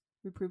Terrance.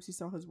 We previously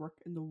saw his work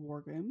in the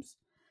War Games,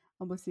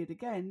 and we'll see it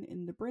again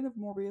in The Brain of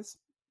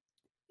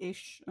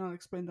Morbius-ish, and I'll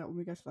explain that when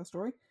we get to that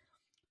story,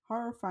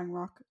 Horror Fang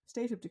Rock,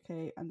 State of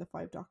Decay, and The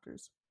Five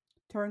Doctors.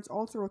 Terrance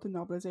also wrote the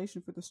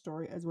novelization for the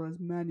story, as well as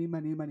many,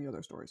 many, many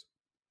other stories.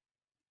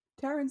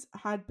 Terrance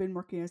had been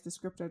working as the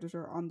script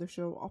editor on the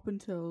show up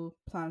until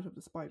Planet of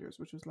the Spiders,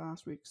 which was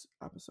last week's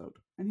episode,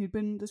 and he'd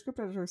been the script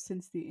editor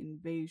since the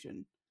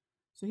invasion.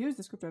 So he was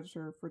the script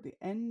editor for the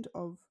end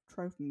of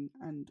Troughton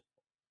and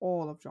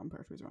all of Jon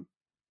Pertwee's run,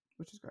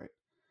 which is great.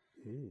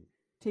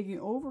 Taking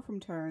over from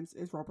Terrence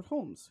is Robert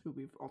Holmes, who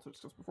we've also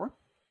discussed before.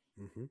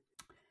 Mm-hmm.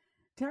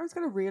 Terrence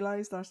kind of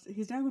realised that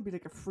he's now going to be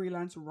like a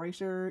freelance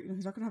writer. You know,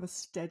 he's not going to have a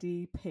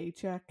steady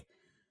paycheck.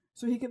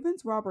 So he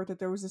convinced Robert that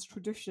there was this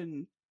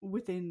tradition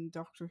within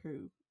Doctor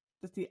Who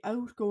that the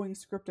outgoing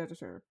script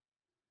editor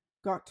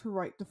got to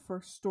write the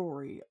first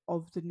story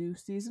of the new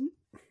season,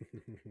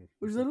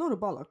 which is a load of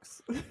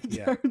bollocks.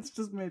 Yeah. Terrence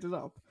just made it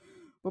up.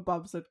 But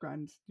Bob said,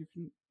 "Grand,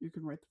 you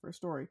can write the first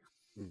story."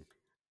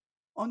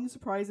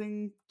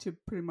 Unsurprising to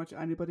pretty much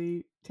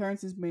anybody,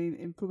 Terrence's main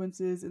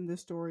influences in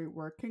this story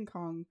were King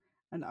Kong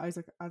and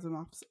Isaac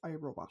Asimov's I,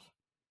 Robot.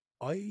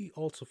 I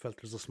also felt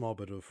there's a small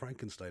bit of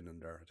Frankenstein in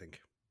there, I think.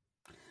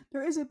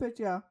 There is a bit,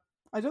 yeah.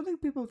 I don't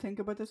think people think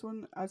about this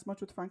one as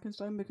much with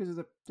Frankenstein because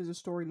there's a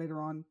story later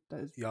on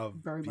that is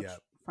very much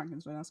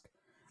Frankenstein-esque.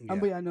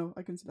 But yeah, no,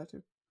 I can see that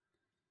too.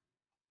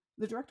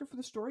 The director for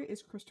the story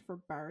is Christopher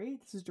Barry.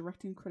 This is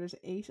directing credit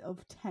 8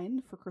 of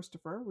 10 for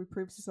Christopher. We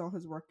previously saw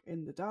his work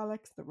in The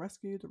Daleks, The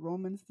Rescue, The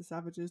Romans, The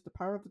Savages, The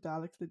Power of the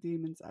Daleks, The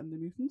Demons, and The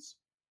Mutants.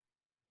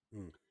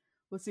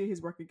 We'll see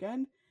his work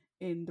again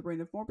in The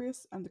Brain of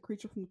Morbius and The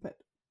Creature from the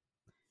Pit.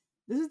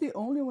 This is the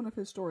only one of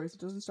his stories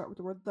that doesn't start with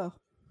the word "the."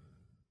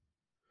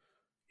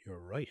 You're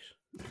right.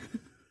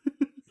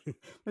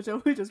 Which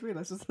I just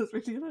realised is that's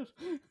really it.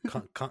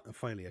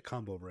 Finally, a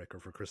combo breaker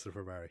for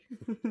Christopher Barry.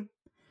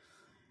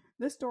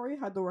 This story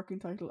had the working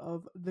title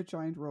of The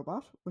Giant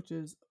Robot, which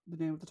is the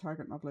name of the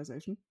target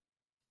novelization.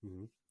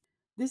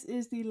 This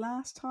is the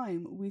last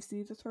time we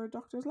see the Third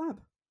Doctor's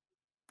lab.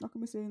 Not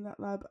going to be seeing that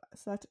lab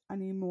set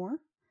anymore.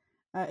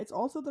 It's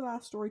also the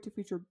last story to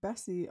feature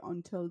Bessie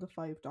until the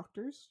 5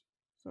 Doctors.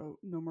 So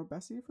no more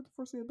Bessie for the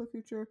foreseeable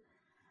future.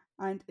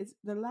 And it's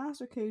the last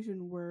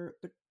occasion where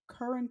the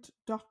current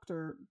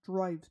Doctor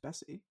drives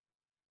Bessie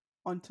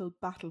until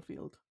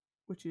Battlefield,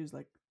 which is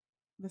like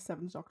the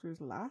 7th Doctor's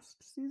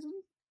last season.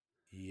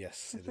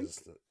 Yes, it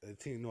is. I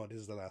think, no, it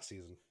is the last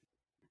season.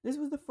 This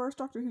was the first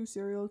Doctor Who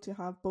serial to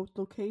have both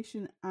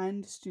location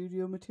and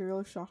studio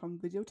material shot on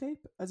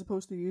videotape, as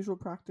opposed to the usual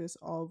practice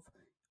of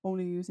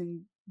only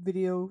using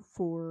video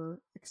for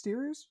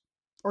exteriors,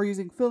 or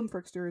using film for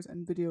exteriors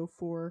and video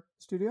for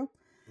studio.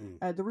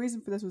 The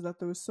reason for this was that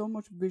there was so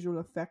much visual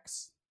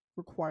effects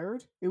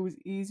required. It was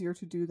easier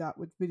to do that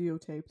with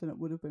videotape than it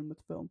would have been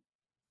with film.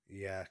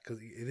 Yeah, because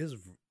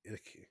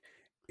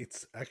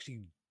it's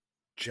actually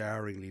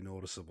jarringly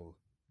noticeable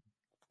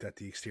that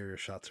the exterior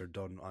shots are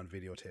done on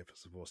videotape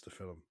as opposed to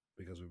film,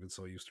 because we've been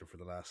so used to it for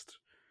the last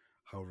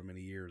however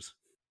many years.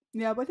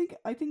 Yeah, but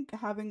I think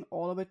having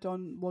all of it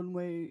done one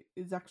way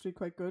is actually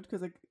quite good,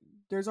 because like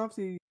there's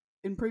obviously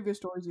in previous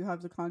stories you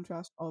have the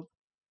contrast of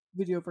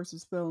video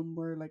versus film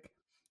where like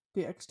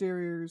the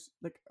exteriors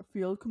like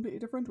feel completely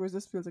different, whereas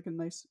this feels like a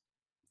nice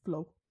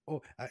flow.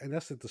 Oh, and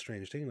that's the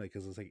strange thing, like,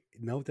 because it's like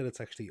now that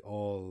it's actually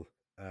all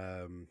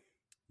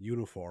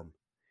uniform,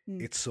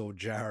 it's so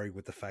jarring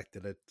with the fact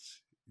that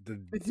it's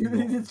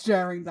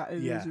jarring that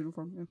it is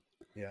uniform.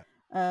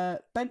 Yeah.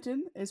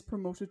 Benton is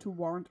promoted to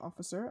warrant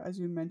officer, as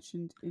you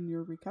mentioned in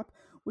your recap,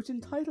 which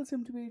entitles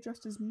him to be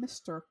addressed as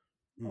Mr.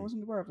 I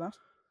wasn't aware of that.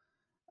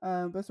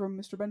 But that's where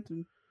Mr.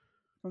 Benton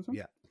comes from.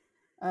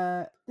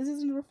 Yeah. This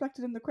isn't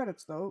reflected in the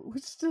credits, though,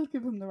 which still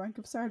give him the rank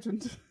of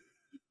sergeant.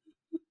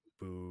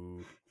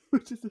 Boo.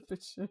 Which is a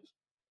bit shit.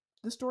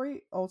 The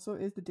story also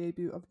is the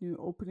debut of new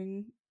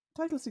opening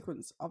title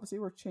sequence. Obviously,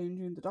 we're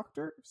changing the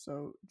Doctor,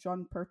 so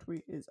John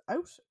Pertwee is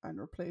out and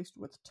replaced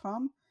with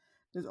Tom.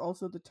 There's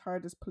also the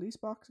TARDIS police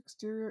box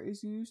exterior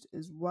is used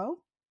as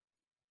well.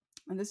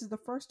 And this is the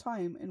first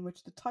time in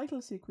which the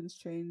title sequence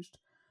changed,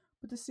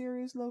 but the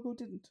series logo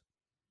didn't.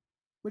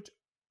 Which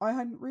I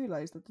hadn't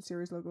realised that the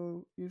series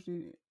logo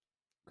usually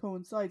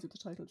coincides with the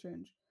title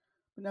change.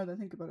 But now that I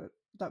think about it,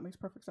 that makes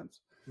perfect sense.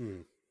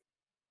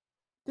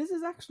 This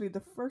is actually the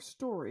first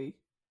story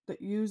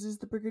that uses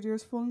the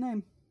Brigadier's full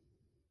name.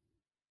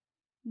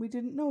 We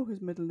didn't know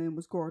his middle name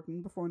was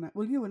Gordon before now.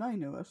 Well, you and I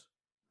knew it.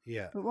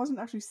 Yeah. But it wasn't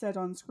actually said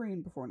on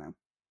screen before now.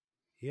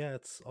 Yeah,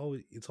 it's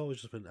always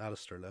just been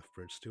Alistair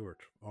Lethbridge Stewart,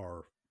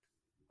 or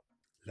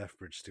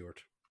Lethbridge Stewart.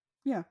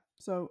 Yeah,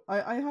 so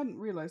I hadn't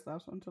realised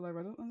that until I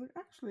read it. I was like,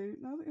 actually,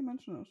 now that you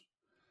mention it,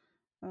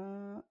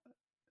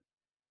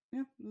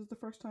 yeah, this is the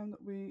first time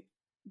that we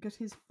get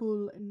his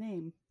full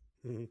name.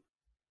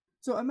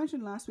 So I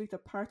mentioned last week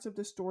that parts of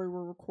this story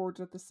were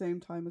recorded at the same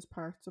time as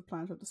parts of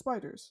Planet of the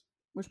Spiders,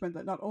 which meant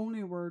that not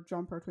only were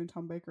John Pertwee and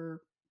Tom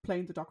Baker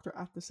playing the Doctor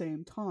at the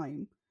same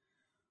time,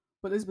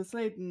 but Elizabeth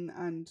Sladen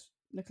and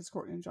Nicholas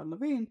Courtney and John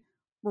Levine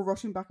were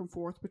rushing back and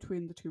forth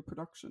between the two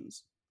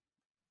productions.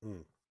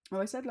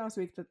 Now, I said last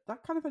week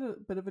that kind of had a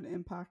bit of an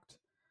impact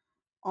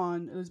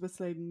on Elizabeth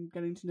Sladen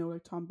getting to know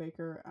like Tom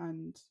Baker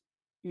and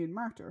Ian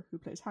Marter, who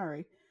plays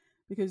Harry,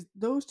 because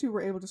those two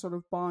were able to sort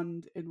of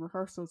bond in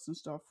rehearsals and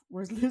stuff,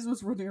 whereas Liz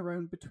was running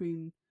around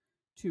between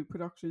two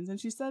productions.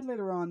 And she said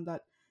later on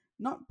that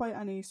not by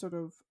any sort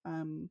of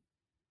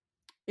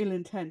ill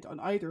intent on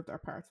either of their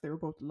parts, they were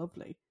both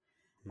lovely.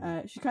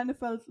 She kind of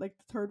felt like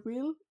the third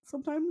wheel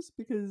sometimes,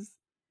 because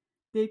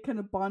they kind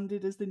of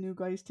bonded as the new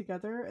guys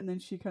together, and then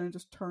she kind of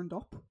just turned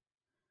up.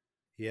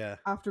 Yeah.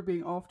 After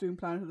being off doing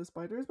Planet of the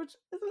Spiders, which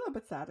is a little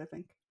bit sad, I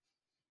think.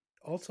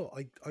 Also,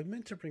 I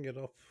meant to bring it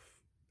up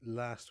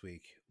last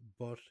week,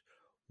 but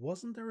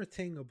wasn't there a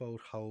thing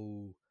about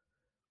how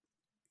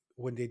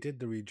when they did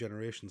the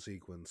regeneration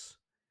sequence,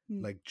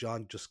 like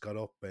John just got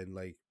up and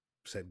like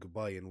said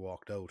goodbye and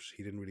walked out.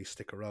 He didn't really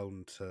stick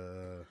around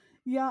to...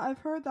 Yeah, I've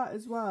heard that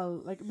as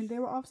well. Like, I mean, they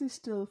were obviously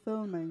still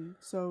filming,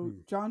 so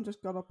John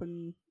just got up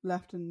and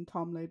left, and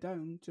Tom lay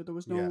down. So there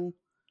was no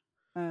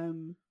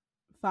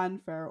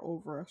fanfare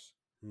over it.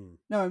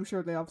 No, I'm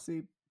sure they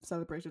obviously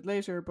celebrated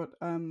later, but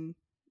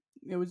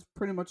it was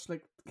pretty much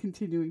like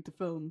continuing to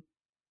film.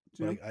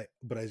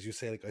 But as you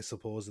say, like, I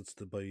suppose it's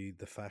by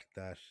the fact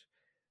that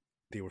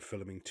they were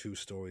filming two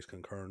stories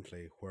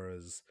concurrently,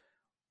 whereas,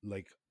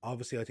 like,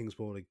 obviously I think it's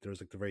more like there's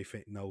like the very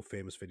now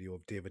famous video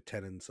of David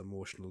Tennant's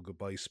emotional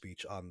goodbye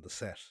speech on the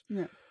set.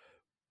 Yeah.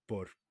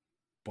 But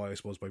I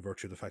suppose by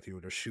virtue of the fact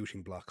that they're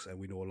shooting blocks and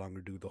we no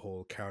longer do the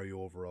whole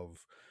carryover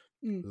of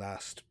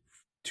last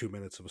 2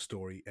 minutes of a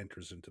story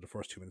enters into the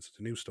first 2 minutes of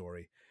the new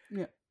story.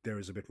 Yeah. There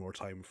is a bit more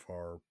time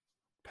for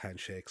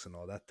handshakes and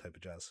all that type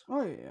of jazz.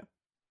 Oh yeah.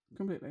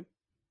 Completely.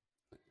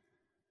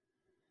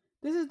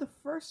 This is the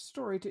first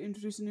story to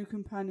introduce a new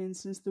companion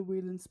since The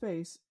Wheel in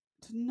Space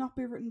to not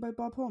be written by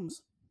Bob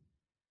Holmes.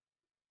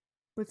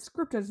 But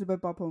script edited by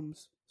Bob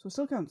Holmes, so it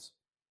still counts.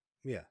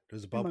 Yeah,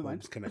 there's a Bob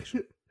Holmes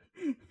connection.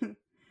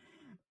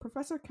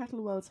 Professor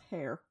Kettlewell's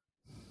hair.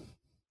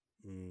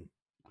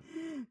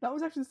 That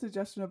was actually a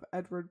suggestion of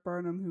Edward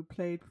Burnham, who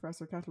played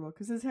Professor Kettlewell,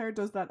 because his hair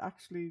does that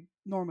actually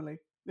normally.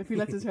 If he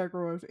lets his hair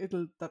grow out,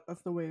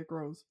 that's the way it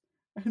grows.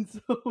 And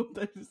so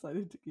they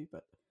decided to keep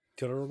it.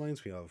 Do you know what it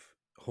reminds me of?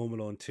 Home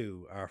Alone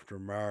 2, after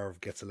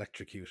Marv gets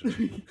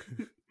electrocuted.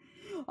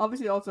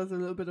 Obviously, it also has a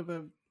little bit of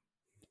a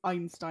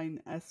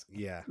Einstein-esque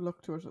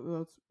look to it,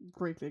 although it's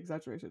greatly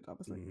exaggerated,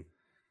 obviously.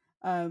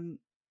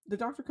 The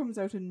Doctor comes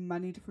out in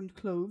many different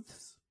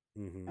clothes.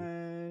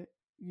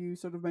 You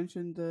sort of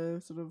mentioned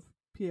the sort of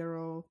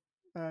Pierrot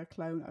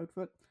clown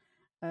outfit.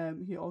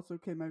 He also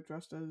came out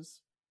dressed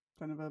as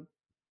kind of a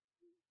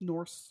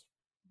Norse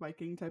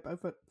Viking type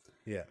outfit.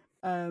 Yeah.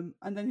 And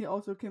then he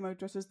also came out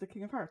dressed as the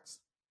King of Hearts.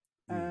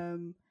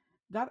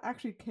 That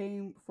actually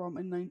came from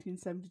a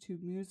 1972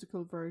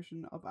 musical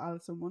version of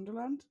Alice in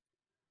Wonderland.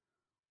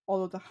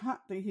 Although the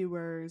hat that he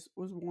wears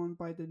was worn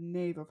by the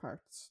Knave of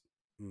Hearts.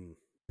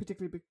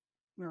 Particularly,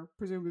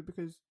 presumably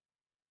because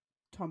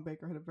Tom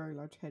Baker had a very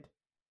large head.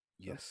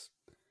 Yes.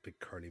 Big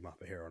curly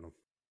mop of hair on him.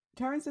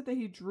 Terence said that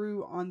he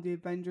drew on the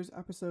Avengers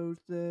episode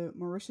The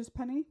Mauritius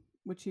Penny,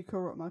 which he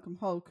co-wrote Malcolm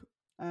Hulke,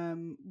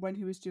 when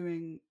he was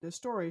doing the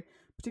story,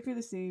 particularly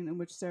the scene in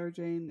which Sarah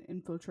Jane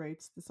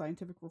infiltrates the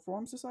Scientific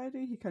Reform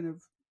Society. He kind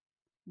of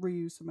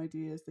reused some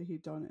ideas that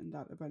he'd done in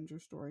that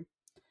Avengers story.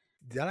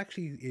 That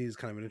actually is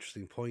kind of an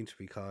interesting point,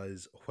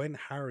 because when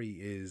Harry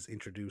is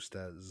introduced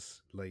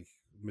as like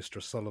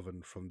Mr.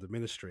 Sullivan from the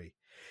Ministry,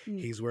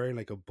 he's wearing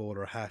like a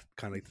bowler hat,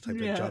 kind of like the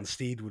type that John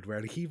Steed would wear.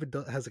 Like, he even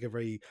has like a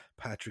very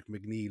Patrick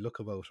McNee look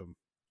about him.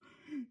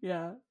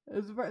 Yeah,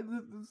 there's a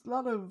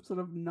lot of sort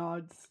of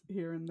nods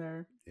here and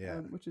there,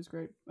 which is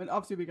great. And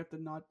obviously we get the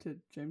nod to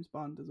James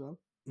Bond as well,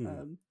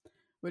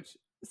 which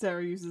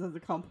Sarah uses as a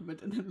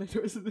compliment and then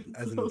later as an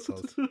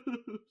insult.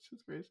 Which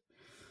is great.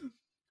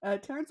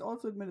 Terence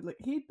also admitted like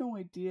he had no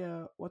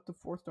idea what the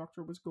Fourth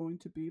Doctor was going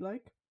to be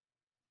like.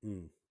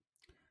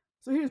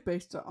 So he was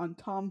based on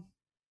Tom.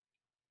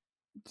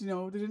 You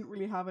know, they didn't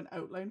really have an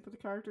outline for the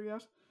character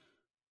yet.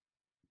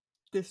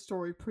 This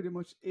story pretty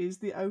much is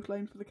the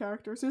outline for the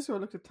character. So I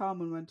looked at Tom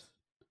and went,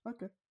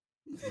 okay.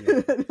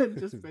 And then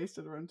just based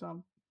it around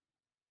Tom.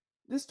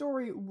 This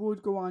story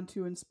would go on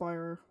to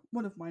inspire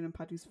one of mine and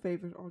Patty's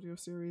favourite audio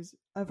series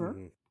ever,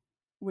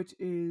 which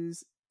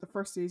is the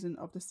first season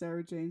of the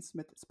Sarah Jane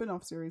Smith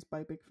spin-off series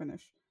by Big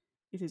Finish.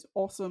 It is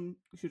awesome.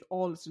 You should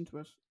all listen to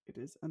it. It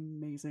is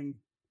amazing.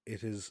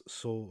 It is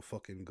so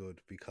fucking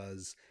good,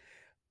 because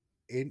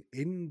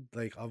in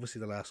like obviously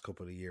the last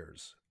couple of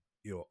years,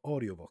 you know,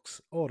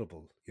 audiobooks,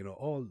 Audible, you know,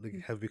 all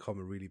like have become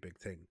a really big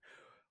thing.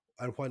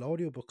 And while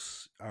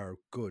audiobooks are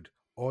good,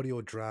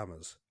 audio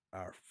dramas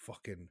are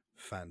fucking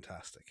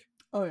fantastic.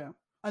 Oh yeah.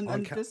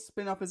 And this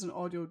spin-off is an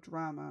audio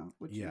drama,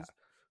 which is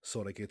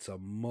so like it's a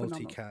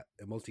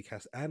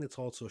multicast, and it's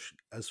also,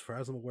 as far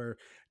as I'm aware,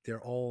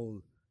 they're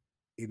all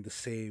in the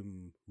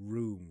same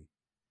room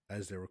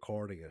as they're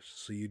recording it,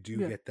 so you do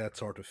get that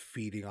sort of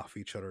feeding off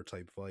each other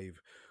type vibe,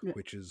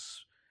 which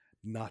is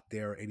not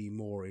there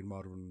anymore in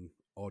modern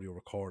audio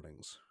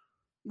recordings.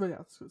 Well, yeah,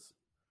 it's because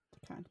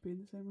they can't be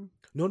in the same room.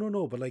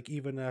 No, but like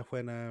even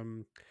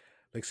when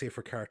like say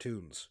for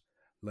cartoons,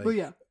 like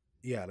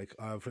like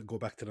go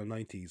back to the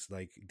 90s,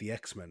 like the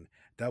X-Men,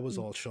 that was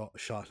all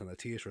shot on a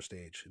theatre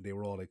stage. They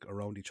were all like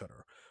around each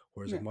other.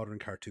 Whereas like modern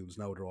cartoons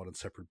now, they're all in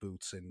separate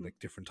booths in like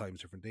different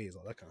times, different days,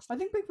 all that kind of stuff. I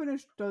think Big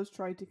Finish does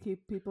try to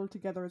keep people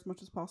together as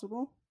much as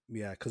possible.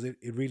 Yeah, because it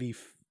really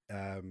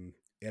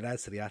it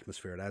adds to the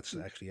atmosphere. It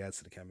actually adds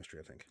to the chemistry,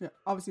 I think. Yeah,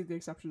 obviously the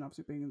exception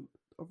being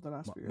over the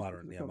last few years.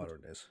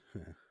 Modern days.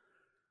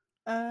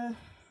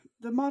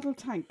 The model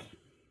tank.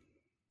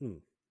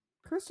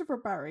 Christopher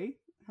Barry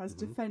has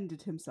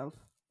defended himself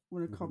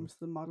when it comes to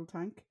the model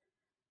tank,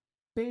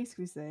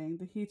 basically saying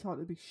that he thought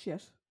it'd be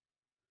shit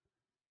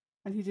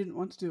and he didn't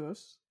want to do it,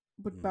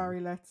 but Barry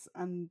Letts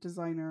and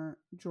designer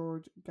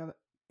George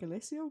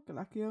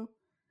Galacchio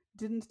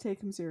didn't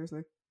take him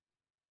seriously.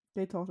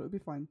 They thought it would be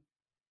fine.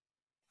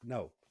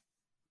 Now,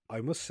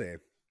 I must say,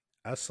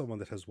 as someone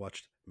that has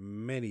watched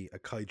many a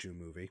kaiju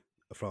movie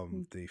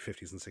from the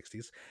 50s and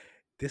 60s,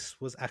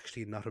 this was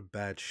actually not a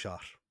bad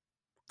shot.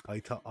 I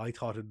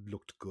thought it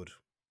looked good.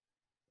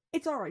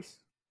 It's alright.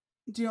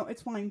 Do you know,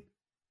 it's fine.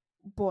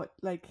 But,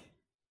 like,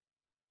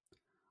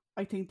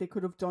 I think they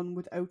could have done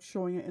without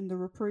showing it in the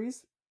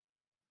reprise.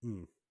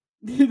 You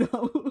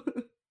know?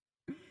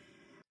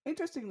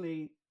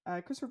 Interestingly,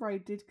 Christopher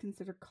Wright did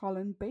consider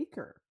Colin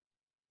Baker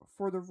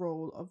for the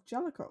role of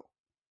Jellicoe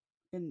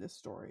in this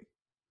story.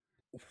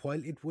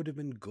 While it would have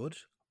been good,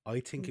 I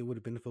think it would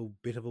have been a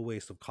bit of a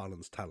waste of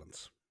Colin's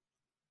talents.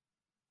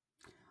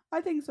 I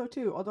think so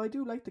too, although I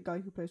do like the guy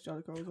who plays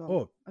Jellicoe as well.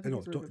 Oh, I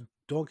know,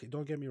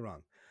 don't get me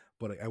wrong,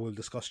 but I will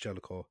discuss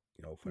Jellicoe,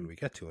 when we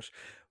get to it.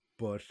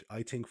 But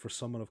I think for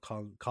someone of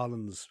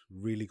Colin's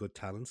really good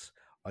talents,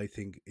 I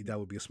think that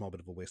would be a small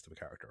bit of a waste of a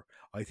character.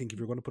 I think if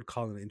you're going to put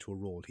Colin into a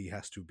role, he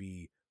has to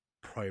be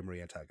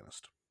primary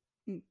antagonist.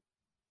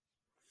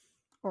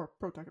 Or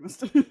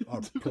protagonist.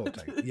 Or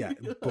protagonist, yeah,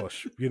 but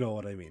you know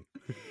what I mean.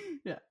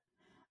 Yeah.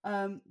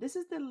 This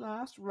is the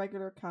last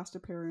regular cast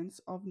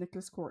appearance of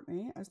Nicholas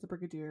Courtney as the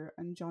Brigadier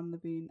and John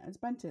Levine as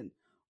Benton.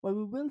 While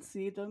we will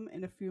see them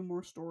in a few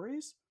more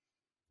stories,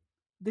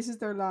 this is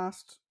their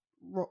last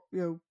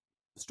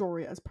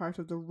story as part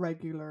of the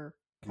regular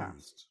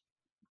cast.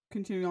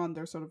 Continuing on,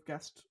 their sort of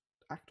guest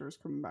actors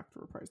coming back to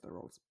reprise their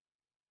roles.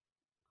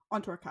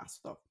 Onto our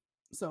cast, though.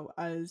 So,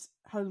 as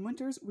Helen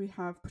Winters, we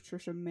have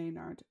Patricia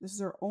Maynard. This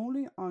is her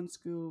only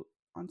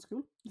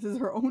This is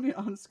her only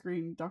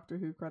on-screen Doctor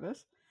Who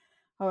credit.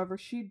 However,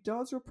 she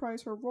does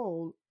reprise her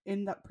role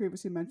in that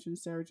previously mentioned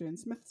Sarah Jane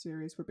Smith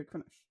series for Big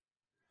Finish.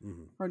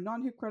 Her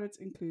non-Who credits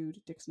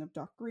include Dixon of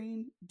Dock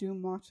Green,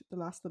 Doomwatch, The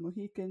Last of the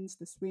Mohicans,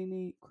 The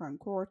Sweeney, Crown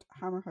Court,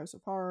 Hammer House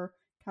of Horror,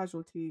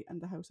 Casualty, and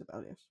The House of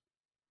Elliot.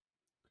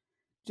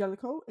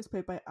 Jellicoe is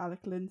played by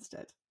Alec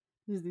Linstead.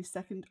 This is the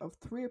second of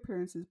 3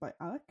 appearances by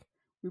Alec.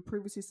 We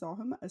previously saw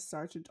him as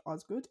Sergeant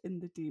Osgood in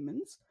The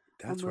Demons.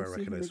 That's where I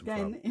recognize him from.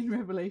 Again in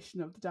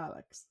Revelation of the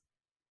Daleks.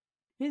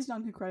 His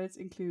non-Who credits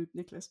include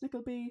Nicholas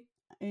Nickleby,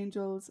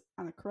 Angels,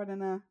 Anna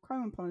Karenina,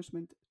 Crime and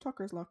Punishment,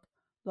 Tucker's Luck,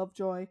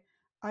 Lovejoy,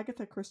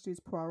 Agatha Christie's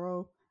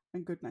Poirot,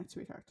 and Goodnight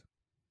Sweetheart.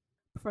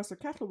 Professor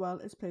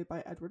Kettlewell is played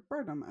by Edward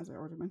Burnham, as I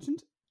already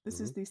mentioned. This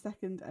is the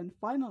second and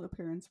final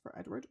appearance for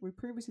Edward. We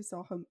previously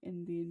saw him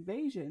in The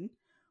Invasion,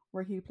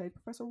 where he played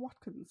Professor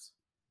Watkins.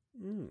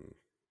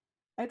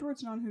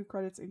 Edward's non-Who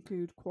credits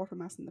include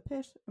Quartermass in the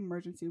Pit,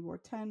 Emergency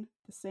Ward 10,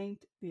 The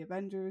Saint, The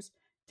Avengers,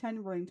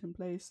 10 Wellington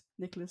Place,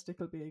 Nicholas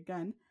Nickleby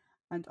again,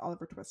 and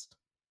Oliver Twist.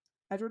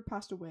 Edward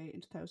passed away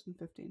in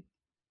 2015.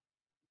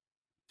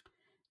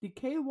 The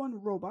K1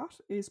 robot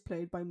is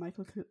played by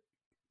Michael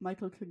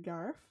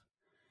Kilgareth.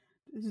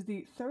 This is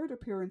the 3rd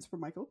appearance for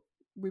Michael.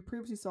 We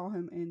previously saw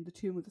him in The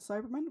Tomb of the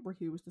Cybermen, where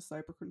he was the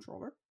cyber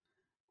controller,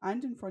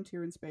 and in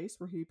Frontier in Space,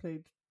 where he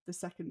played the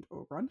second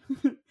Ogron.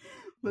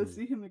 We'll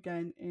see him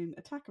again in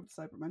Attack of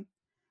the Cybermen,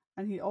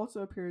 and he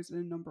also appears in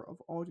a number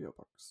of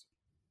audiobooks.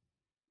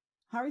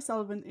 Harry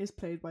Sullivan is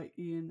played by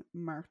Ian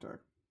Marter.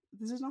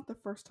 This is not the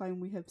first time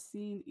we have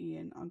seen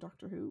Ian on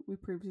Doctor Who. We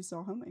previously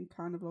saw him in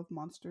Carnival of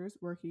Monsters,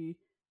 where he,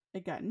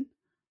 again,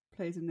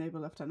 plays a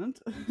naval lieutenant.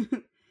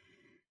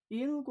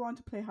 Ian will go on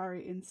to play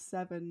Harry in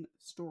 7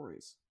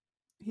 stories.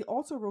 He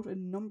also wrote a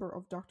number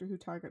of Doctor Who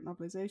Target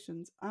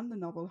novelizations and the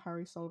novel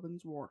Harry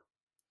Sullivan's War.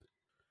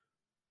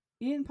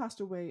 Ian passed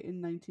away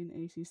in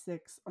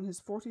 1986 on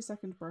his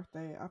 42nd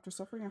birthday after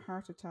suffering a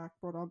heart attack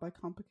brought on by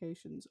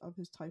complications of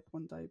his type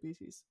 1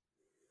 diabetes.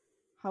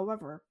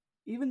 However,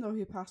 even though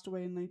he passed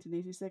away in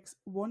 1986,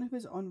 one of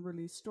his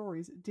unreleased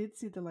stories did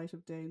see the light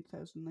of day in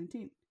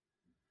 2019.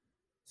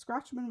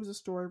 Scratchman was a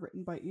story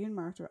written by Ian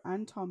Marter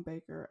and Tom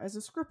Baker as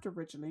a script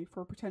originally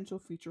for a potential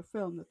feature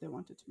film that they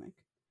wanted to make.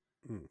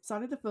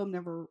 Sadly, the film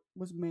never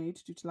was made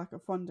due to lack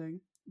of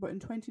funding, but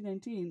in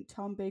 2019,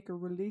 Tom Baker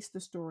released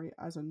the story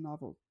as a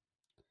novel.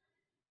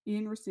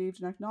 Ian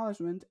received an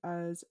acknowledgement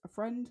as a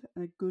friend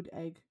and a good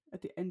egg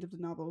at the end of the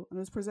novel, and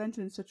is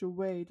presented in such a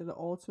way that it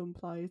also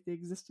implies the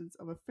existence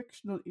of a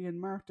fictional Ian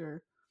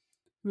Marter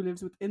who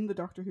lives within the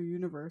Doctor Who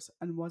universe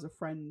and was a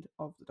friend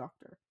of the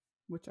Doctor,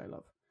 which I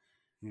love.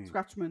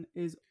 Scratchman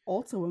is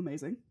also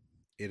amazing.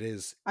 It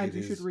is. And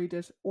you should read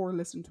it or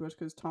listen to it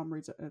because Tom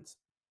reads it and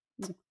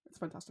it's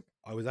fantastic.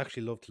 I would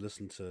actually love to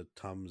listen to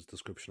Tom's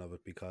description of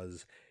it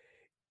because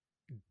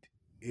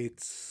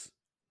it's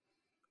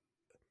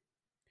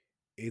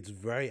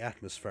very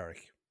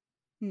atmospheric.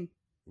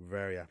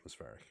 Very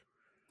atmospheric.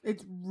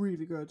 It's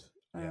really good.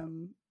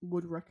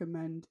 Would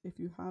recommend if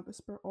you have a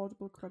spare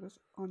Audible credit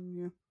on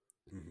you.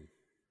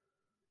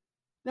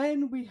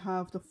 Then we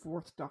have the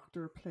 4th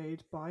Doctor,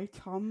 played by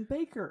Tom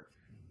Baker.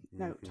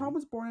 Now, Tom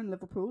was born in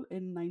Liverpool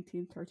in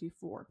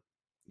 1934.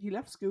 He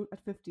left school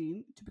at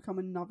 15 to become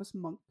a novice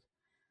monk,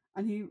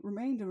 and he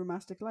remained in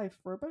monastic life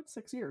for about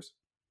 6 years.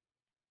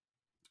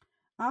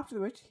 After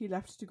which, he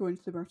left to go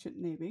into the Merchant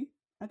Navy.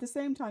 At the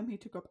same time, he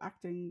took up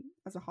acting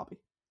as a hobby.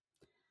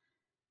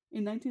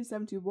 In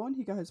 1971,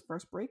 he got his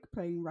first break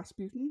playing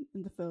Rasputin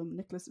in the film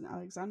Nicholas and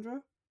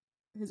Alexandra.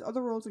 His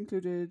other roles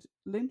included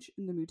Lynch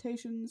in The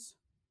Mutations,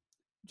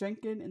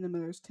 Jenkin in the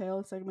Miller's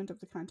Tale segment of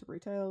the Canterbury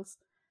Tales,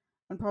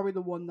 and probably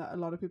the one that a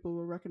lot of people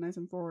will recognise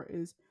him for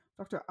is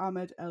Dr.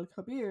 Ahmed El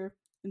Kabir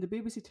in the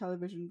BBC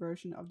television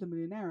version of The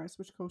Millionaires,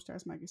 which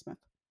co-stars Maggie Smith.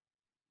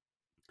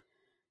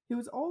 He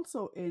was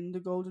also in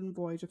The Golden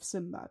Voyage of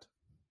Sinbad,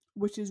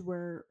 which is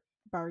where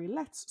Barry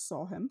Letts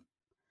saw him,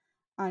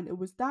 and it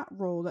was that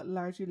role that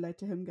largely led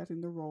to him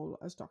getting the role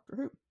as Doctor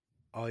Who.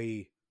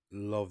 I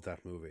love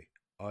that movie.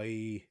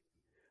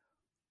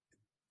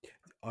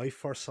 I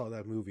first saw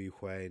that movie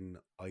when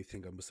I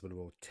think I must have been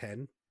about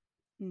 10.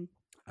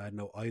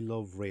 No, I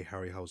love Ray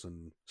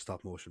Harryhausen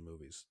stop motion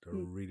movies. They're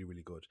really,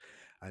 really good.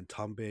 And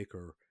Tom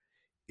Baker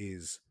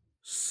is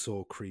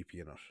so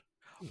creepy in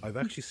it. I've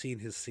actually seen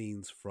his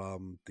scenes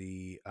from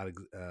the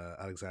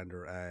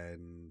Alexander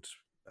and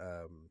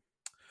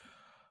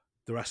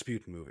the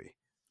Rasputin movie.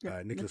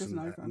 Nicholas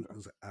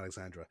and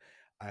Alexandra.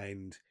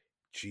 And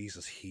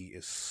Jesus, he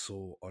is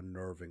so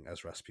unnerving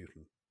as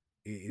Rasputin.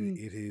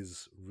 It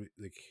is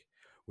like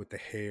with the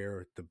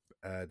hair,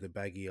 the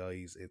baggy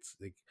eyes. It's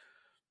like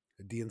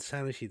the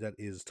insanity that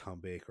is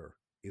Tom Baker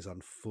is on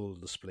full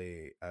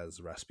display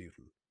as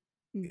Rasputin.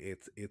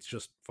 It's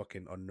just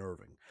fucking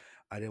unnerving.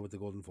 And then with the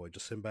Golden Voyage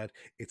of Sinbad,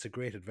 it's a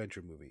great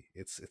adventure movie.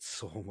 It's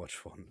so much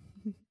fun.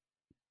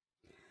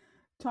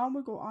 Tom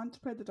would go on to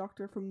play the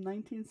Doctor from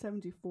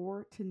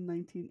 1974 to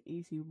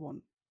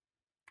 1981.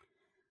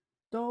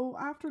 Though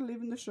after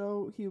leaving the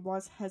show, he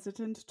was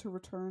hesitant to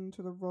return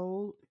to the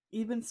role,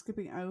 even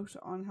skipping out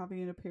on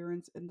having an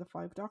appearance in The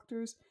Five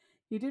Doctors.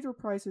 He did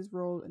reprise his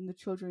role in The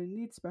Children in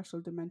Need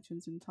Special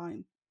Dimensions in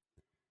Time.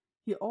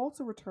 He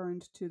also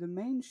returned to the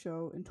main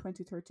show in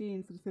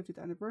 2013 for the 50th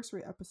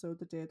anniversary episode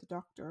The Day of the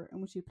Doctor,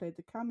 in which he played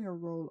the cameo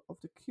role of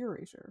the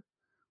Curator,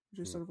 which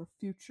is sort of a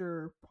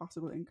future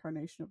possible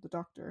incarnation of the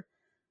Doctor,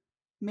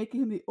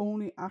 making him the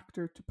only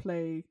actor to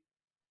play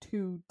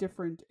two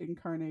different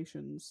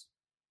incarnations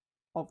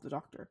of the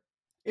Doctor,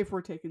 if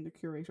we're taking the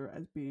Curator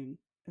as being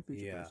a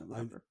future person of the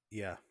Doctor.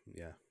 Yeah.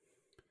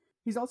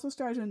 He's also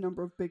starred in a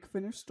number of Big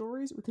Finish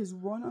stories, with his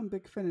run on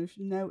Big Finish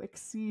now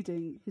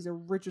exceeding his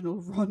original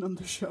run on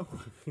the show.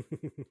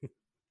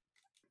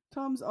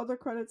 Tom's other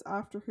credits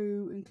after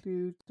Who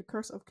include The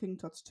Curse of King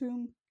Tut's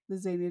Tomb, The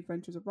Zany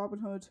Adventures of Robin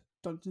Hood,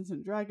 Dungeons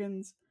and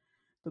Dragons,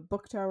 The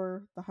Book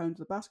Tower, The Hound of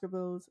the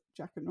Baskervilles,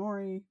 Jack and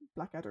Nori,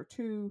 Blackadder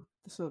 2,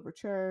 The Silver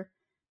Chair,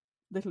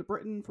 Little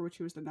Britain, for which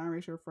he was the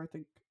narrator for, I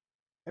think,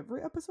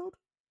 every episode,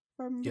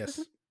 if I remember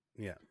correctly.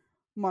 Yeah.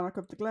 Monarch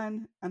of the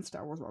Glen, and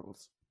Star Wars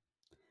Rebels.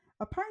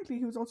 Apparently,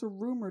 he was also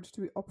rumoured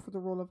to be up for the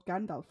role of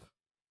Gandalf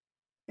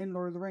in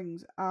Lord of the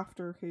Rings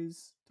after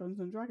his Dungeons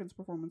and Dragons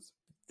performance.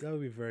 That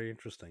would be very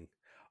interesting.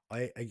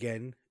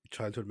 Again,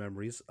 childhood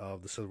memories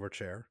of The Silver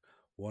Chair.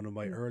 One of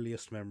my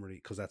earliest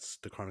memories, because that's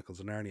the Chronicles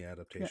of Narnia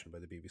adaptation by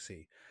the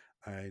BBC.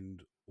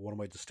 And one of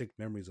my distinct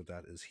memories of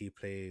that is he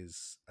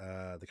plays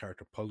the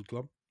character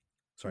Puddleglum.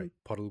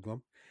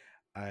 Puddleglum.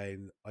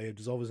 And I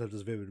just always have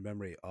this vivid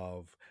memory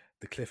of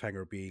the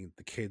cliffhanger being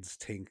the kids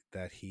think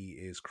that he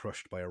is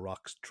crushed by a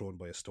rock thrown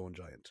by a stone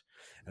giant.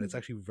 And it's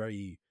actually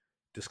very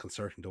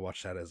disconcerting to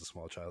watch that as a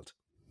small child.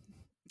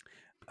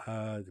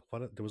 There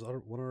was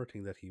one other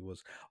thing that he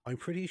was. I'm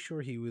pretty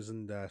sure he was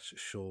in that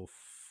show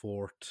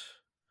Fort.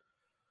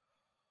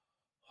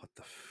 What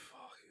the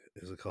fuck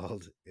is it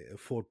called?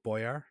 Fort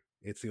Boyard.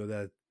 It's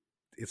that.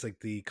 It's like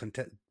the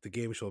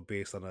game show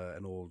based on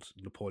an old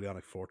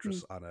Napoleonic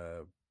fortress on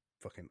a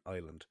fucking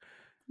island.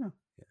 Yeah.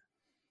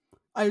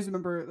 I just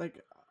remember, like,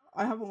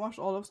 I haven't watched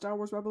all of Star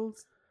Wars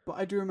Rebels, but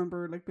I do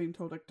remember, like, being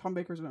told, like, Tom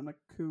Baker's in it. I'm like,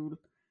 cool.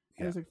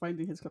 I was like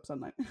finding his clips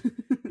online.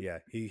 Yeah,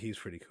 he's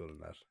pretty cool in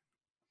that.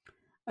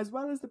 As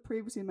well as the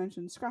previously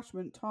mentioned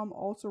Scratchman, Tom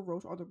also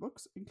wrote other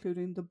books,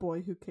 including The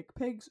Boy Who Kicked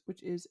Pigs,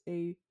 which is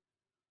a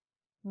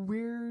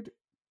weird,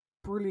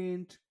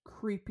 brilliant,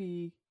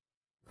 creepy,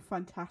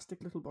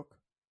 fantastic little book.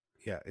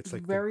 Yeah, it's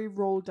like very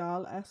Roald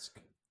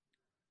Dahl-esque.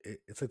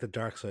 It's like the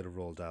dark side of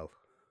Roald Dahl.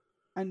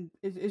 And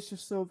it's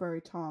just so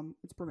very Tom.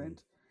 It's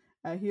brilliant.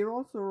 He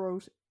also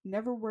wrote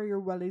Never Wear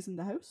Your Wellies in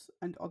the House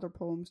and other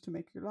poems to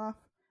make you laugh.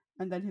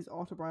 And then his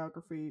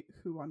autobiography,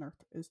 Who on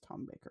Earth is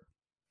Tom Baker?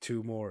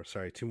 Two more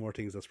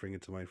things that spring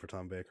into mind for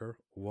Tom Baker.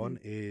 One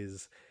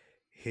is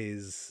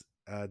his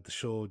the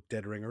show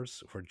Dead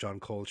Ringers, where John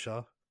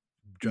Coleshaw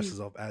dresses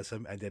up as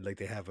him, and then like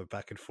they have a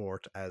back and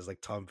forth as like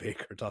Tom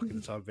Baker talking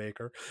to Tom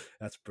Baker.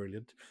 That's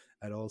brilliant.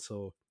 And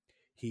also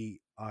he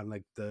on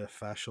like the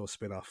Fast Show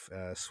spin-off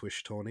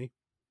Swish Tony,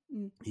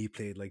 he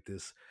played like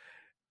this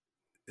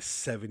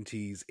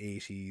 70s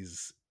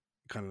 80s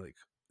kind of like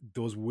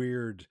those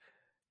weird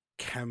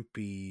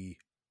campy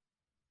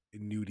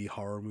nudie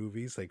horror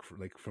movies, like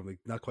from like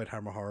not quite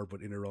Hammer horror,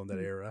 but in around that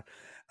era.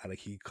 And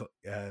like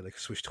like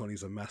Swish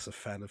Tony's a massive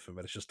fan of him,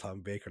 and it's just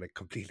Tom Baker like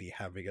completely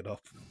hamming it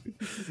up.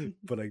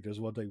 But like, there's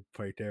one thing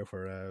right there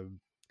where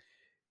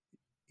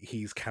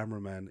his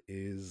cameraman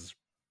is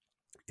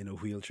in a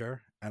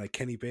wheelchair, and like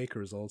Kenny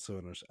Baker is also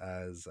in it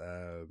as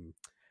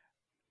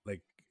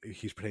like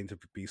he's pretending to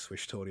be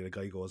Swish Tony. And the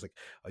guy goes like,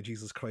 "Oh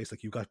Jesus Christ!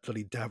 Like you got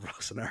bloody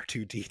Davros and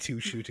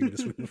R2D2 shooting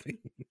this movie."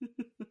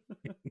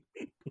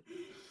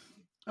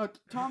 Oh,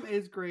 Tom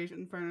is great.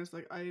 In fairness,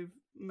 like I've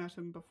met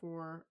him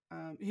before.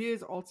 He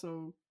is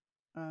also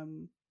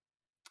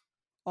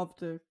of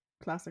the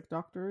classic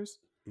Doctors.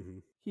 Mm-hmm.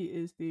 He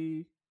is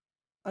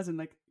as in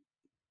like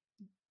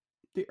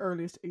the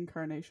earliest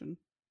incarnation.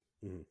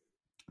 Mm-hmm.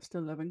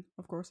 Still living,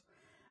 of course.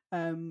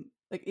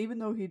 Like even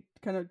though he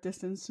kind of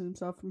distanced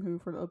himself from Who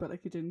for a little bit,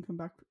 like he didn't come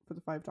back for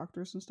the Five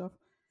Doctors and stuff.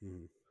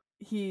 Mm-hmm.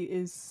 He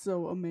is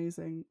so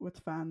amazing with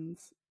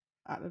fans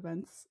at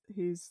events.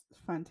 He's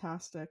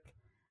fantastic.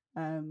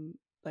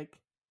 Like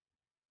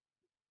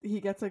he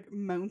gets like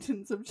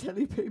mountains of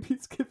jelly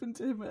babies given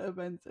to him at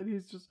events, and he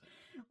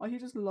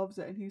just loves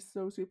it, and he's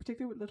so sweet,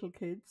 particularly with little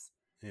kids.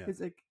 Yeah, it's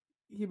like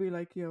he'd be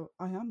like, "Yo,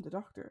 I am the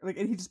Doctor," like,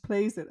 and he just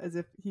plays it as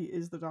if he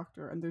is the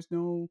Doctor, and there's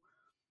no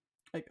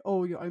like,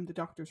 "Oh, yo, I'm the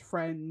Doctor's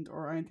friend"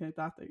 or anything like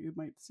that you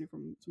might see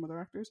from some other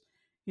actors.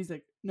 He's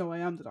like, "No, I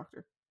am the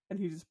Doctor," and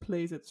he just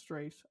plays it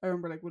straight. I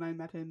remember like when I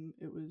met him,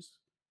 it was,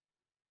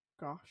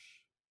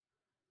 gosh,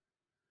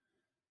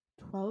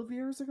 12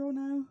 years ago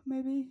now,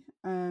 maybe.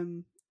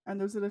 And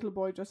there was a little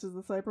boy dressed as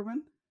the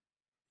Cyberman.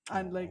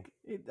 And like,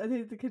 I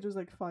think the kid was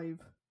like 5.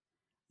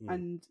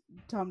 And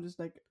Tom just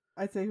like,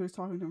 I'd say he was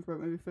talking to him for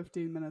about maybe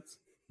 15 minutes.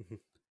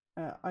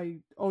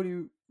 I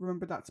only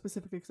remember that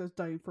specifically because I was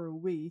dying for a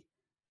wee.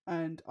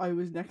 And I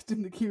was next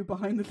in the queue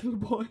behind the little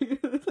boy.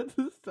 I had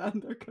to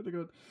stand there kind of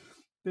going,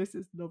 "This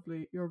is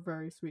lovely. You're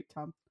very sweet,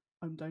 Tom.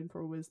 I'm dying for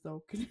a whiz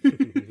though. Can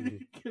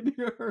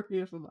you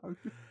hurry it along?"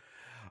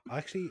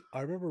 Actually,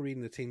 I remember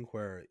reading the thing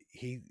where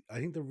I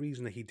think the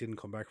reason that he didn't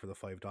come back for the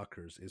Five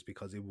Doctors is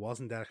because it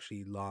wasn't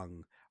actually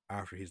long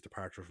after his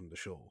departure from the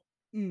show.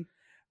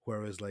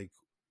 Whereas, like,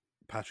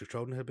 Patrick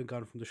Troughton had been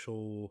gone from the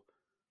show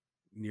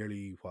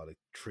nearly, like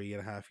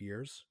 3.5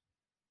 years.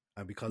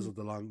 And because of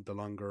the longer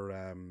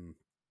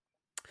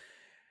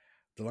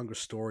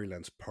story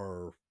lengths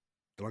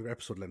the longer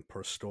episode length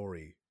per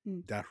story,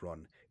 that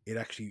run,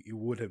 it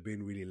would have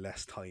been really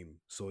less time.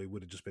 So it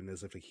would have just been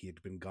as if like he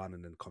had been gone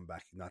and then come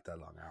back not that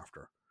long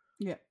after.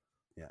 Yeah.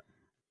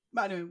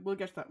 But anyway, we'll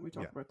get to that when we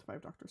talk about the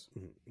Five Doctors.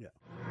 Yeah.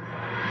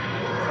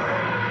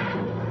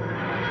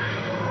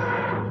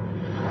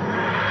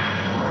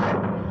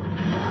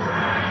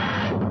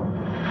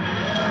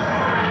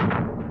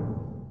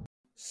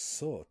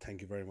 So,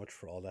 thank you very much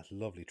for all that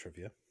lovely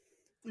trivia.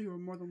 You are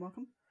more than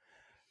welcome.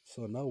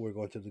 So now we're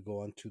going to go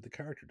on to the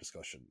character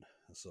discussion.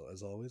 So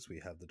as always, we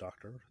have the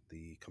Doctor,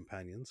 the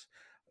companions,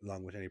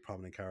 along with any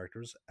prominent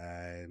characters,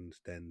 and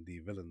then the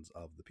villains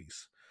of the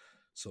piece.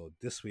 So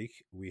this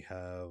week we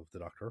have the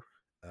Doctor,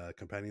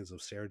 companions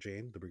of Sarah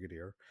Jane, the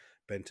Brigadier,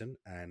 Benton,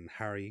 and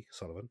Harry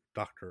Sullivan,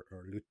 Doctor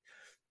or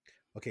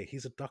Okay,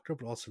 he's a doctor,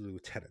 but also a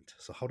lieutenant.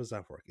 So how does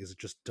that work? Is it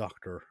just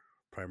Doctor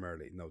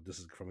primarily? No, this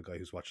is from a guy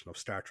who's watching enough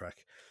Star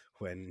Trek.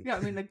 I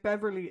mean, like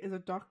Beverly is a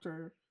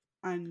doctor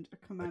and a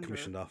commander, a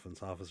commissioned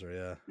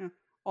officer. Yeah.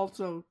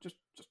 Also, just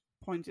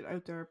pointed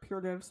out there,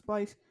 purely out of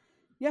spite.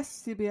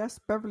 Yes, CBS,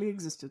 Beverly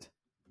existed.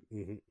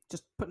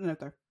 Just putting it out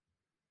there.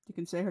 You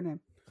can say her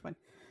name. It's fine.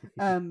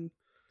 I'm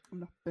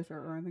not bitter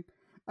or anything.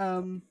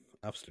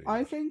 Absolutely.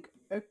 I think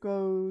it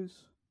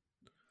goes.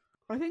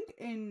 I think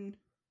in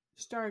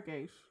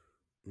Stargate,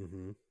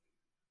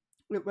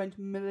 it went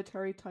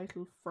military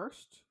title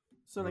first.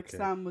 So, like,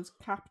 Sam was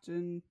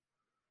Captain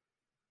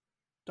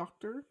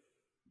Doctor.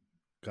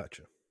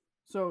 Gotcha.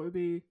 So it would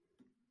be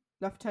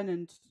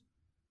Lieutenant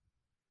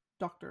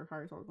Dr.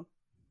 Harry Sullivan.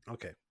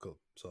 Okay, cool.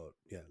 So,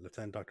 yeah,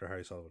 Lieutenant Dr.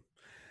 Harry Sullivan.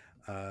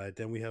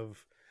 Then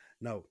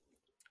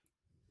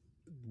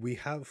we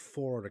have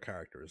 4 other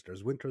characters.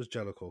 There's Winters,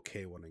 Jellicoe,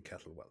 K1, and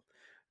Kettlewell.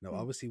 Now,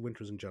 obviously,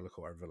 Winters and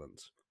Jellicoe are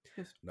villains.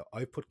 Yes. Now,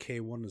 I put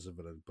K1 as a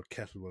villain, but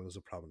Kettlewell is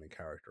a prominent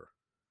character.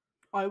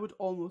 I would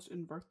almost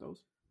invert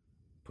those.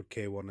 Put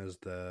K1 as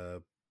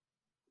the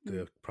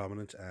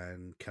prominent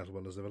and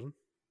Kettlewell as the villain?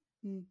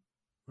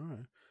 All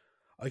right.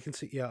 I can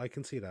see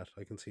that.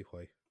 I can see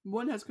why.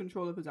 One has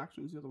control of his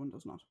actions, the other one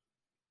does not.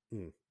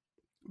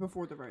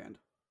 Before the very end.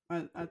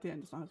 At the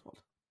end, it's not his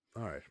fault.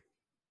 All right.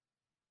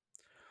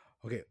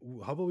 Okay,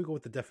 how about we go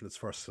with the definites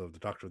first, so the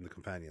Doctor and the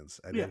companions,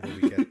 and then when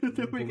we get,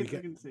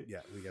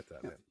 we get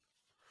that. Then.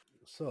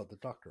 So the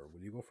Doctor,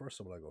 will you go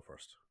first, or will I go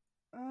first?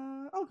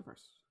 I'll go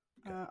first.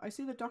 Okay. I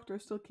see the Doctor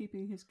is still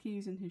keeping his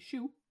keys in his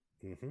shoe.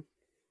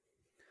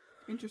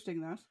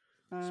 Interesting that.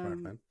 Smart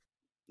man.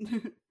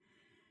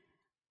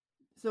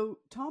 So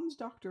Tom's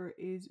Doctor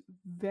is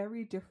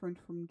very different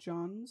from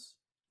John's,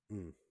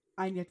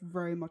 and yet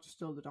very much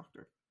still the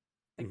Doctor.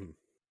 Like,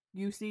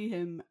 you see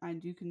him,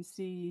 and you can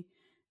see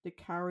the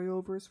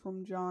carryovers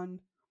from John,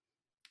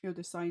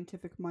 the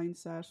scientific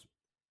mindset,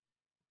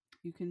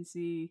 You can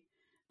see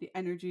the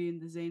energy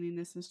and the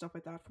zaniness and stuff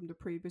like that from the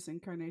previous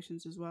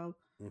incarnations as well.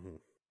 Mm-hmm.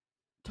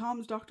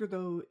 Tom's Doctor,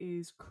 though,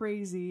 is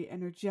crazy,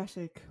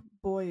 energetic,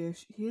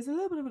 boyish. He has a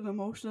little bit of an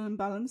emotional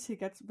imbalance. He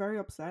gets very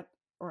upset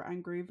or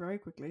angry very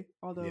quickly,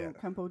 although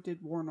Kempo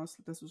did warn us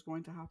that this was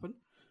going to happen.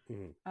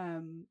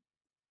 Mm-hmm.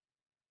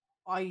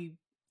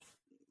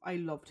 I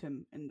loved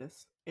him in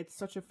this. It's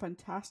such a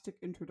fantastic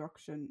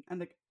introduction. And,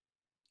 like,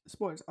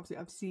 spoilers, obviously,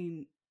 I've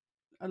seen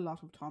a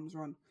lot of Tom's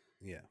run.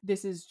 Yeah.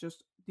 This is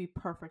just the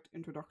perfect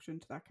introduction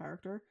to that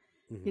character.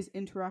 Mm-hmm. His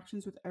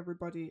interactions with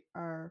everybody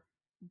are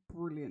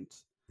brilliant.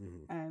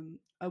 Mm-hmm.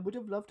 I would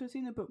have loved to have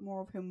seen a bit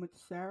more of him with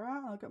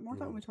Sarah. I'll get more to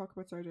that when we talk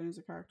about Sarah Jane as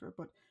a character,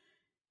 but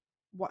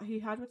what he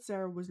had with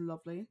Sarah was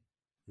lovely.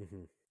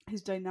 Mm-hmm.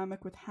 His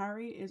dynamic with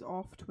Harry is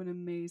off to an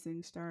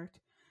amazing start.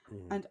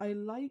 Mm-hmm. And I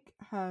like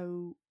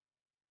how,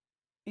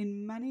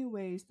 in many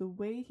ways, the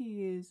way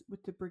he is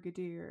with the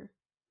Brigadier,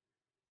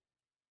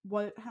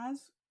 while it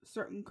has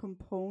certain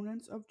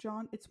components of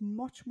John, it's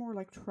much more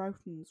like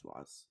Troughton's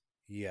was.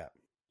 Yeah.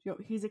 You know,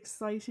 he's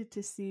excited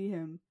to see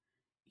him.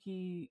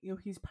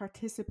 He's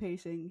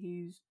participating.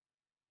 He's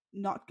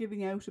not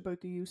giving out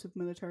about the use of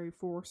military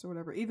force or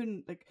whatever.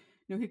 Even, like,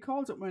 he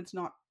calls it when it's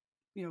not,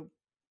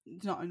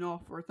 it's not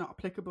enough or it's not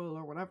applicable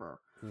or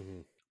whatever. Mm-hmm.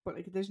 But,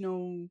 like, there's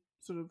no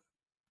sort of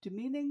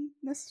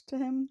demeaningness to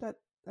him that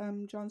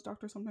John's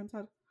Doctor sometimes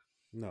had.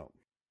 No.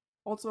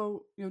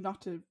 Also,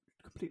 not to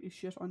completely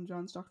shit on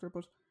John's Doctor,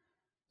 but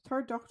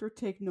Third Doctor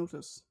take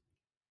notice.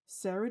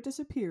 Sarah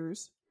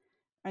disappears,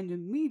 and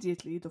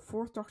immediately the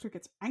Fourth Doctor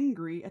gets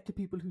angry at the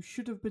people who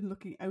should have been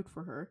looking out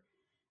for her,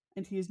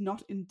 and he is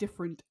not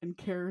indifferent and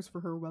cares for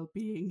her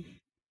well-being.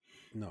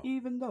 No.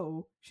 Even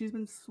though she's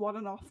been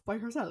swatted off by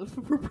herself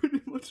for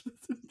pretty much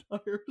this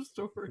entire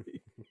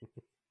story.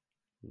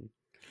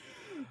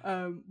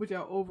 But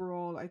yeah,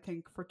 overall, I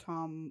think for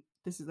Tom,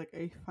 this is like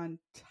a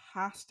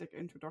fantastic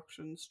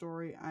introduction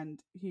story,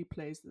 and he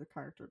plays the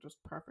character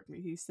just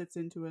perfectly. He sits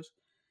into it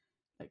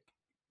like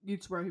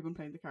you'd swear he'd been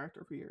playing the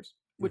character for years.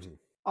 Which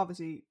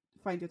obviously,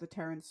 find out that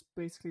Terrence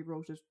basically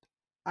wrote it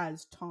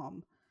as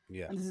Tom.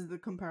 Yeah. And this is the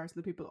comparison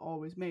that people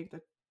always make,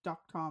 that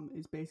Doc Tom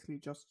is basically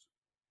just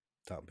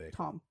Tom Baker.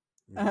 Tom.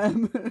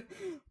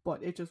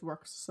 But it just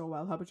works so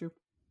well. How about you?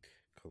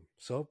 Cool.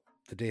 So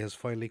the day has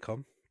finally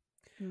come.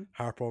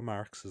 Harpo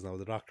Marx is now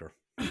the Doctor.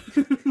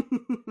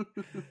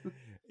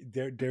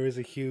 There is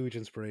a huge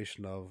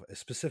inspiration of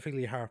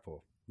specifically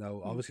Harpo.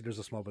 Now, obviously, there's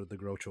a small bit of the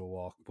Groucho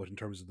walk, but in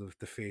terms of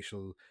the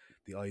facial,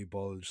 the eye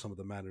bulge, some of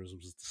the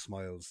mannerisms, the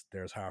smiles,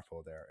 there's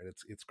Harpo there, and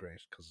it's great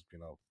because me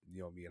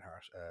and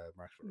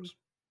Marx brothers.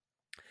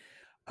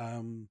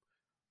 And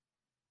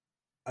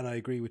I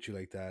agree with you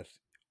like that.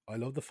 I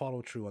love the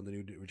follow through on the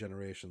new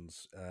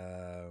regenerations.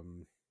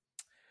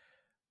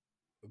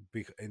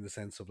 In the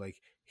sense of like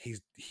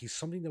he's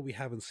something that we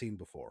haven't seen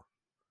before,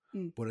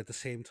 but at the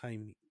same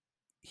time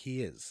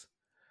he is,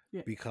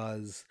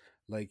 because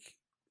like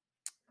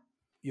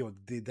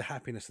the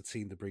happiness at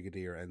seeing the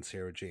Brigadier and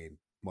Sarah Jane,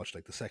 much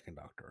like the second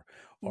Doctor,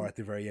 or at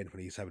the very end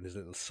when he's having his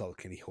little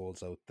sulk and he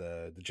holds out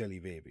the jelly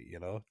baby,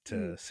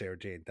 to Sarah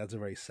Jane. That's a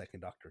very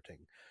second Doctor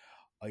thing.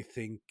 I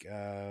think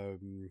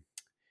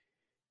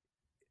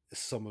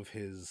some of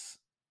his,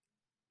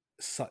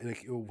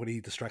 like when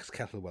he distracts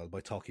Kettlewell by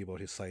talking about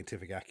his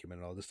scientific acumen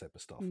and all this type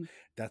of stuff,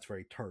 that's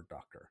very Third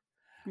Doctor.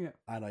 Yeah.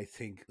 And I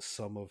think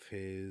some of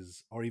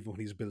his, or even when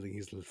he's building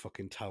his little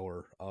fucking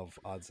tower of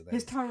odds and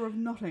ends. His Tower of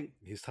Nothing.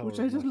 Which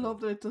I just love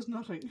that it does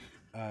nothing.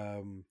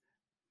 And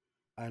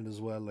as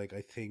well, like,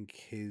 I think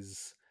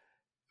his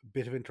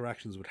bit of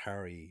interactions with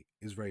Harry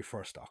is very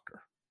First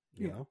Doctor,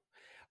 you know?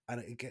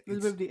 And again,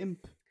 there's a bit of the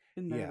imp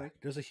in there. Yeah,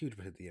 there's a huge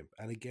bit of the imp.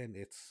 And again,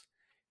 it's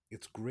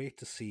great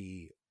to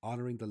see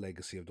honouring the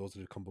legacy of those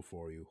that have come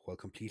before you while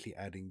completely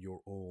adding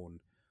your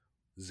own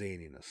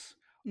zaniness.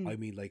 I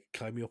mean, like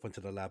climbing up onto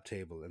the lab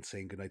table and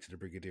saying goodnight to the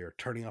Brigadier,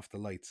 turning off the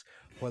lights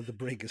while the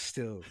brig is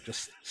still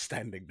just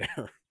standing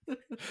there.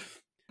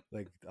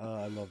 Like,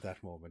 I love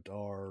that moment.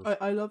 Or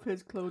I love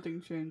his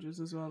clothing changes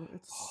as well.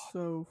 It's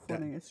so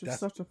funny. It's just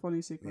such a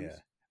funny sequence. Yeah.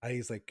 And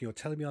he's like,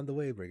 tell me on the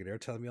way, Brigadier.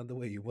 Tell me on the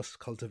way. You must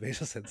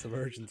cultivate a sense of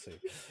urgency.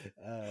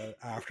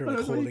 After like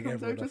holding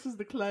everyone out just as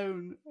the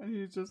clown, and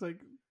he's just like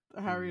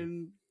Harry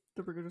and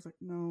the Brigadier's like,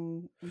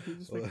 no, and he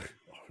just like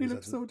he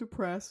looks so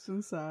depressed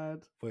and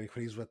sad. But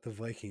when he's with the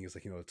Viking, he's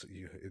like, do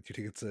you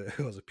think it's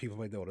people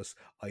might notice?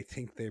 I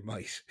think they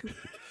might.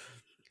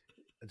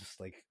 Just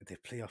like they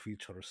play off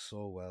each other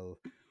so well.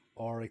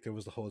 Or like there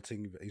was the whole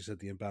thing. He said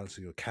the imbalance.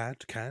 You go,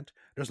 can't.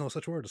 There's no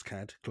such word as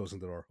can't. Closing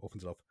the door,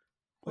 opens it up.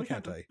 Why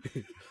can't I?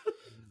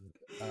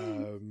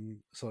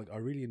 So like, I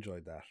really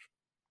enjoyed that.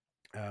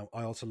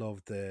 I also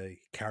love the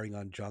carrying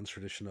on John's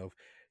tradition of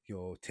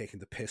taking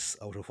the piss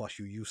out of what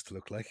you used to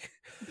look like,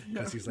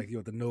 because he's like,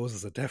 the nose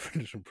is a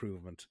definite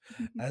improvement.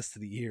 As to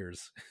the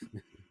ears.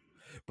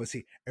 But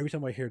see, every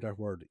time I hear that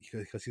word,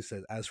 because he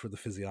said, as for the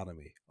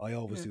physiognomy, I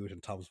always do it in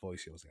Tom's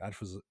voice. He was like,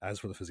 as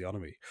for the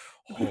physiognomy,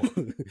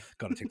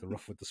 gotta take the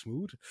rough with the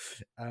smooth.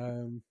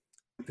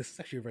 This is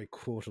actually a very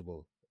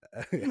quotable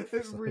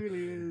it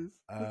really is.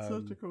 It's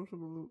such a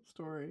quotable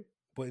story.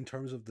 But in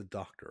terms of the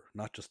Doctor,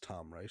 not just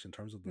Tom, right? In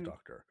terms of the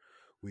Doctor,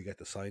 we get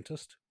the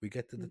scientist, we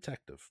get the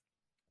detective.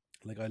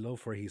 Like, I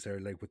love where he's there,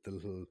 like, with the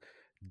little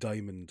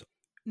diamond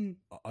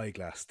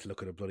eyeglass to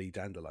look at a bloody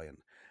dandelion,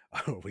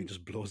 or he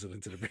just blows it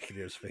into the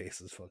Brigadier's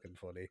face is fucking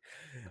funny.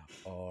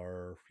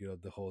 Or, you know,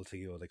 the whole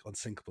thing, you know, like,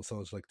 unsinkable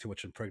sounds like too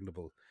much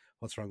impregnable.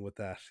 What's wrong with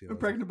that? You know,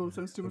 impregnable like,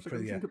 sounds too much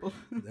like unsinkable.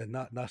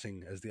 Not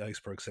nothing, as the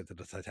iceberg said to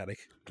the Titanic.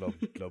 Glub,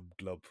 glub,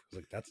 glub.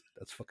 Like, that's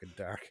fucking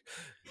dark.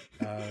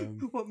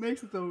 What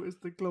makes it, though, is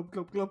the glub,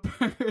 glub, glub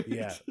part.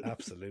 Yeah,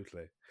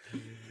 absolutely.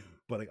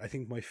 But like, I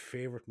think my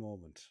favorite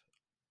moment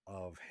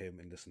of him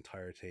in this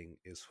entire thing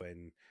is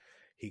when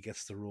he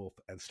gets the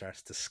rope and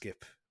starts to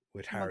skip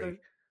with Harry.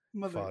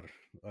 Mother,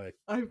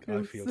 I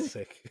feel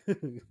sick.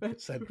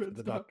 Send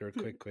the doctor,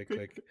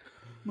 quick.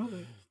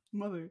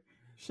 Mother,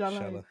 shall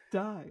I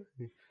die?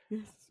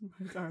 Yes,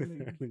 my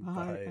darling.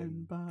 Bye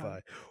and bye.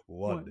 Bye.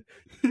 One,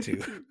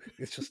 two.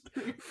 It's just,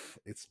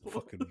 it's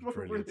fucking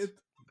brilliant.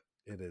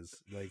 It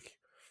is. Like,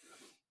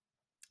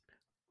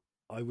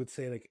 I would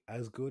say, like,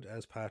 as good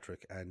as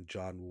Patrick and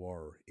John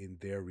were in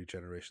their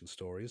regeneration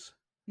stories,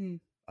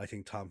 I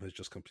think Tom has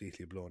just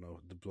completely blown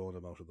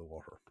them out of the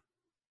water.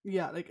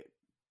 Yeah, like,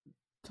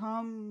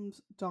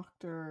 Tom's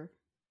Doctor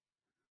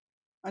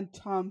and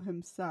Tom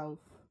himself,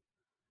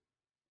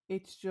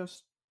 it's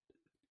just,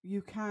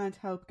 you can't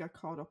help get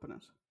caught up in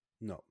it.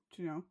 No.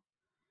 Do you know?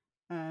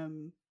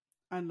 And,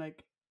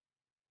 like,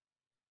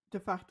 the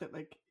fact that,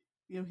 like,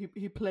 you know,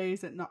 he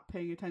plays at not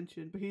paying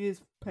attention, but he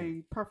is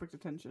paying perfect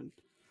attention.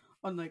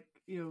 Unlike,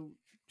 you know,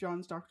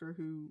 John's Doctor,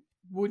 who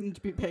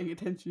wouldn't be paying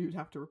attention, you'd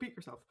have to repeat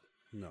yourself.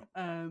 No.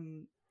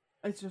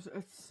 It's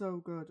so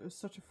good. It's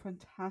such a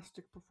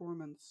fantastic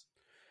performance.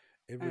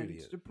 It really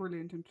is. A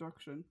brilliant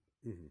introduction.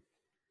 Mm-hmm.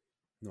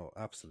 No,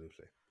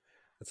 absolutely.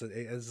 As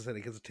I said,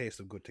 it gives a taste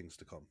of good things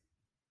to come.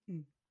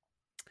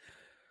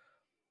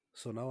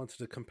 So now on to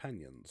the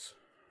companions.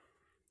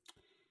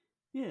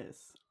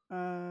 Yes.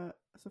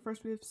 So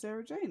first we have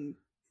Sarah Jane.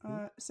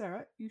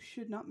 Sarah, you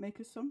should not make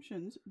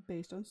assumptions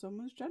based on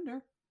someone's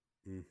gender.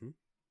 Mm-hmm.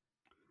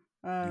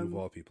 You of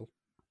all people.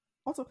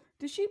 Also,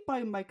 did she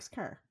buy Mike's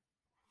car?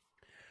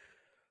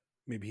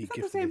 Maybe he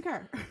gifted the same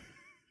car.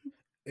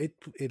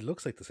 It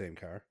looks like the same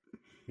car.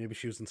 Maybe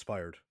she was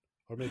inspired,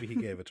 or maybe he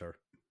gave it to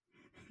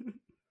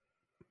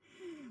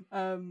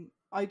her.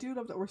 I do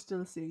love that we're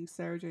still seeing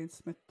Sarah Jane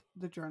Smith,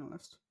 the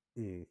journalist.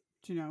 Do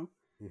you know?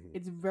 Mm-hmm.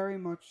 It's very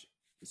much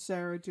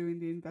Sarah doing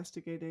the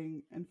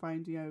investigating and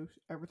finding out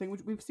everything,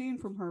 which we've seen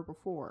from her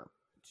before.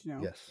 Do you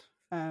know? Yes.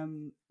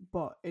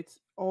 But it's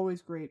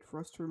always great for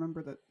us to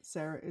remember that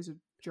Sarah is a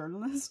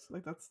journalist.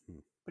 Like that's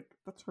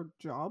her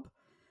job.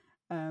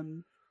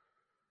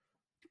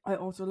 I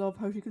also love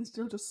how she can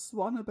still just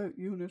swan about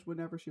UNIT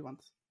whenever she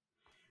wants.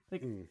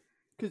 Like,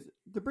 because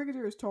the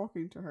Brigadier is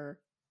talking to her.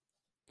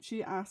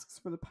 She asks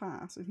for the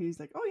pass, and he's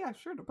like, "Oh yeah,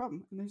 sure, no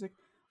problem." And he's like,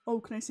 "Oh,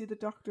 can I see the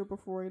doctor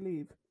before I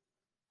leave?"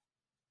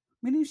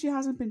 Meaning she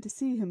hasn't been to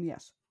see him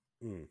yet.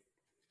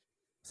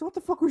 So what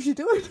the fuck was she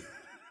doing?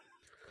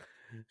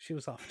 She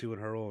was off doing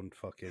her own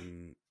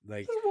fucking,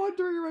 like, just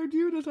wandering around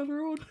UNIT on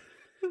her own.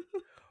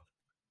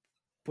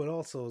 But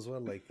also as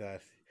well, like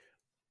that.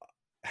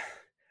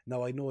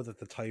 Now I know that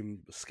the time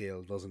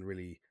scale doesn't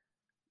really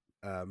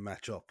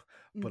match up,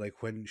 but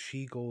like when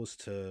she goes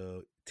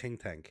to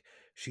Think Tank,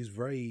 she's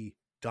very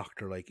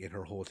Doctor-like in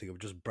her whole thing of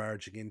just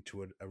barging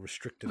into a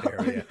restricted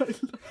area.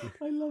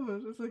 I love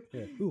it. It's like,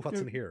 ooh, what's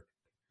in here?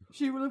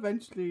 She will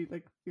eventually,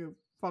 like, you know,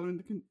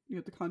 following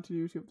the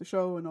continuity of the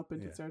show and up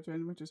into Sarah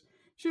Jane, which is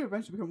she will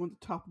eventually become one of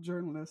the top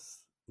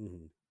journalists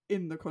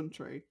in the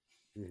country,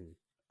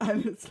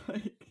 and it's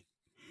like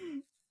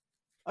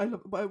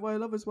what I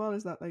love as well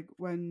is that, like,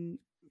 when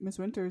Miss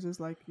Winters is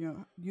like, you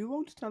know, you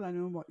won't tell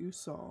anyone what you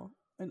saw,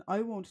 and I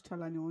won't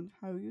tell anyone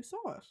how you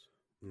saw it,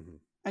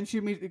 and she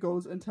immediately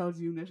goes and tells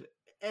UNIT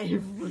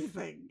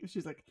everything.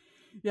 She's like,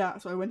 yeah,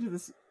 so I went to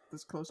this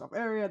closed off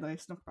area, and then I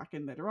snuck back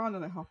in later on,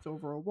 and I hopped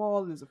over a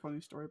wall. There's a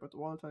funny story about the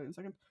wall. I'll tell you in a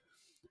second.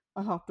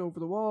 I hopped over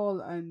the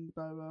wall and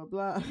blah blah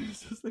blah. And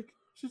it's just like,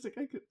 she's like,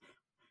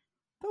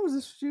 that was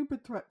a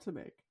stupid threat to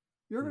make.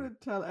 You're gonna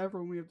tell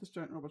everyone we have this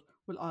giant robot.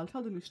 Well, I'll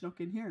tell them you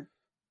snuck in here.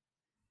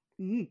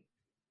 Yeah.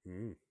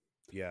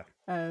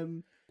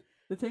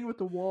 The thing with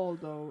the wall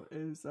though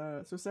is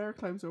so Sarah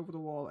climbs over the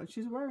wall, and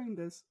she's wearing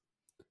an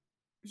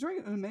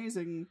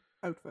amazing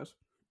outfit.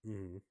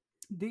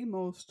 The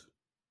most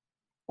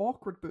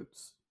awkward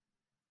boots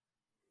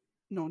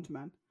known to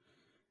man.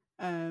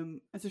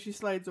 And so she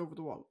slides over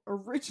the wall.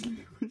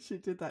 Originally, when she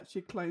did that,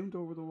 she climbed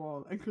over the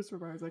wall, and Christopher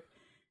Barr's like,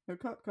 "No,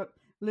 cut.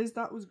 Liz,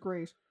 that was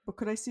great, but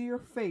could I see your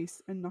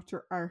face and not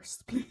your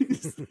arse,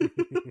 please?"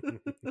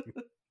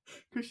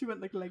 Because she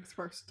went like legs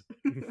first.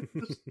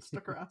 Just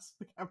stuck her ass to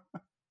the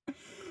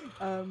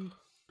camera.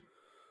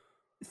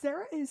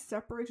 Sarah is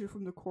separated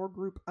from the core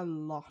group a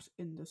lot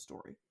in the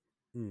story,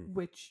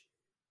 which,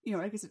 you know,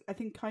 like I said, I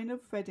think kind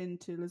of fed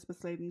into Elizabeth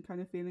Sladen kind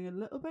of feeling a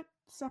little bit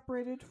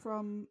separated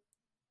from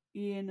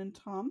Ian and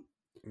Tom.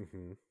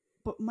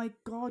 But my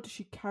God, does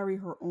she carry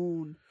her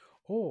own?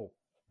 Oh,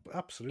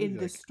 Absolutely, in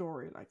this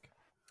story. like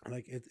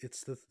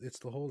it's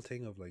the whole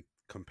thing of like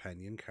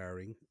companion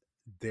caring.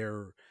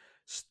 They're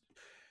st-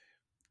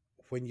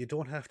 when you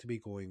don't have to be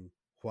going,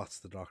 what's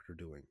the doctor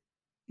doing?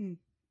 mm,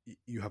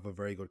 You have a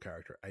very good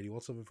character, and you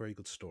also have a very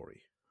good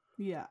story.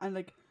 yeah, and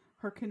like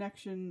her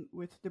connection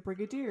with the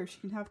brigadier, she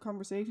can have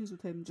conversations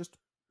with him just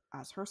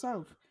as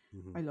herself.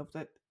 Mm-hmm. I love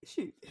that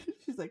she's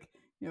like,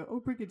 oh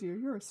brigadier,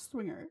 you're a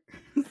swinger.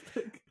 It's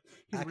like,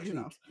 he's really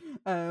Actually,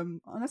 not.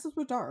 Unless it's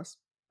with Doris.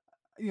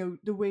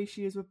 The way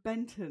she is with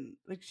Benton,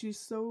 like she's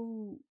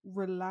so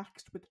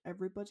relaxed with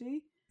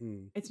everybody.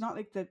 mm, It's not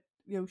like that,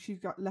 she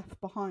got left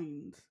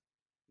behind.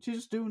 She's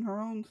just doing her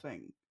own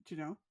thing,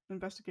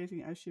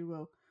 investigating as she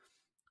will.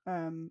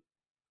 Um,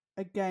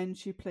 Again,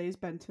 she plays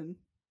Benton.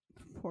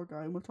 Poor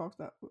guy, and we'll talk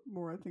that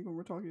more, I think, when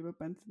we're talking about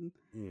Benton.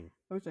 mm,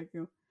 I was like,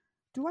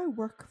 do I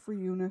work for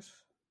UNIT?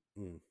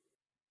 mm.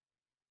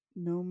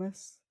 No,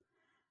 miss.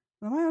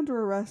 Am I under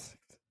arrest?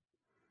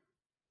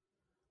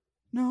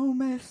 No,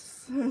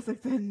 miss. I was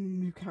like,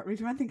 then you can't really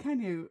do anything, can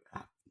you?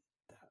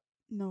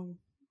 No.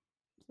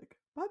 It's like,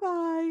 bye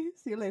bye.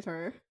 See you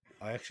later.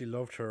 I actually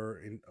loved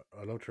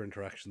I loved her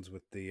interactions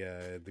with the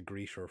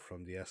greeter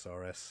from the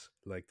SRS,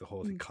 like the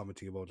whole thing Mm,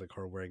 commenting about like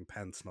her wearing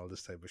pants and all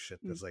this type of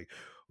shit. mm. That's like,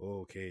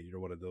 oh, okay, you're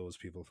one of those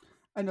people.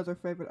 Another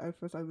favorite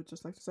outfit, I would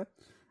just like to say.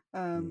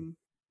 Mm. Um,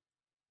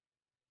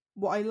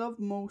 what I love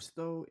most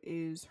though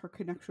is her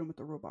connection with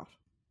the robot,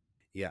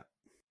 Yeah.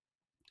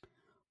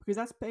 because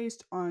that's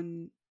based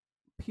on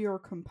pure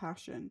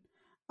compassion.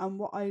 And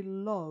what I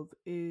love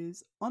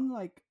is,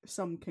 unlike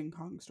some King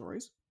Kong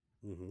stories,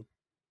 Mm-hmm.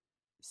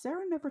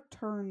 Sarah never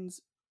turns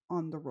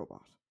on the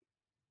robot.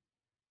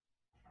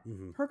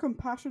 Mm-hmm. Her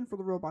compassion for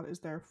the robot is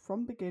there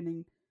from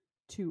beginning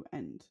to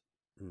end.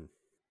 Mm.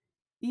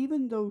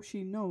 Even though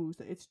she knows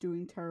that it's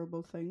doing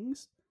terrible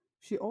things,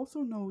 she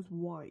also knows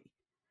why.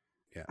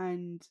 Yeah.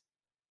 And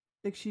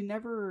like she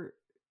never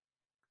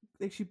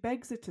like she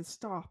begs it to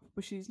stop,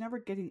 but she's never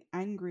getting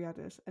angry at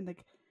it, and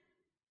like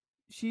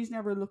she's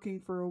never looking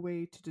for a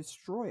way to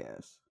destroy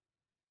it.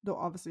 Though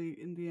obviously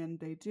in the end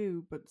they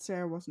do, but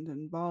Sarah wasn't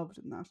involved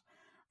in that.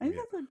 I think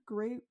Yeah. that's a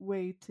great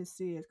way to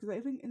see it, because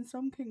I think in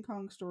some King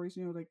Kong stories,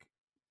 like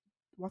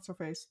what's her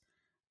face,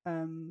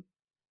 um,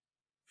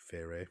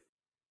 Fair.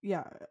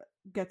 yeah,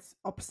 gets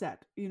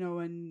upset,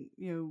 and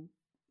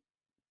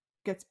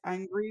gets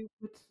angry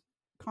with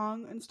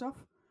Kong and stuff.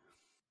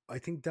 I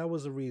think that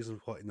was a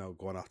reason why. Now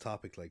going off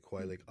topic, like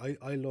why, Mm, like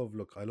I love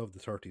the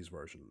 '30s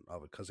version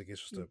of it because like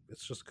mm,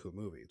 it's just a cool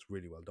movie. It's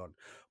really well done.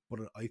 But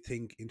I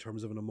think in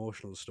terms of an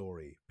emotional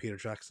story, Peter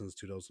Jackson's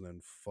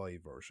 2005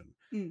 version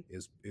mm,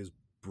 is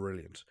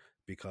brilliant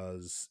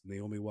because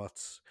Naomi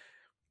Watts,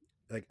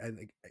 like, and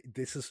like,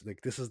 this is the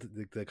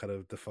kind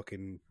of the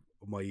fucking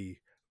my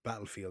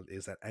battlefield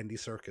is that Andy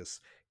Serkis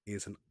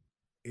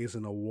is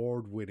an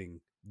award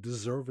winning,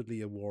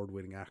 deservedly award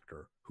winning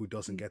actor who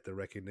doesn't mm, get the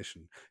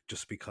recognition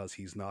just because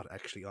he's not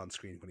actually on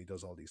screen when he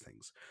does all these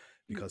things.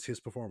 yeah, Because his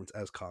performance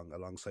as Kong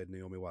alongside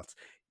Naomi Watts,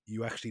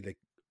 you actually like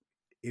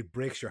it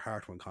breaks your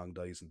heart when Kong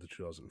dies in the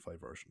 2005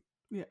 version.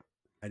 yeah.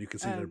 And you can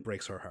see that it Um,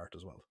 breaks her heart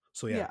as well.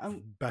 So yeah, yeah,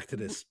 back to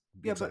this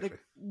yeah, but like exactly.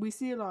 we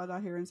see a lot of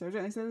that here in Sarah Jane.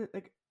 And I said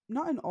like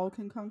not in all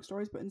King Kong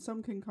stories, but in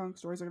some King Kong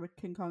stories, like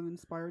King Kong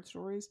inspired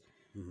stories,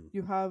 Mm-hmm.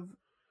 you have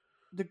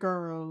the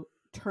girl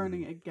Mm-hmm.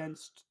 turning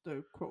against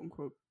the quote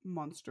unquote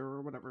monster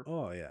or whatever.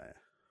 Oh yeah,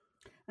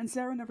 And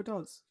Sarah never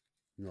does.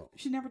 no.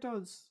 She never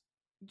does.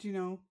 Do you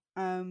know?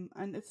 And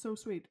it's so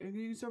sweet. And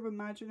you sort of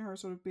imagine her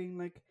sort of being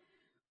like,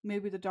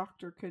 maybe the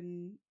doctor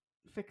can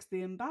fix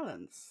the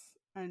imbalance.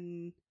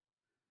 And,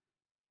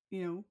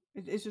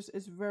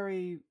 it's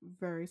very,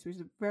 very sweet.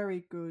 It's a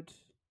very good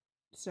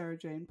Sarah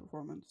Jane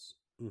performance.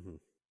 Mm-hmm.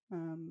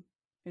 Um,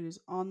 it is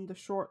on the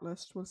short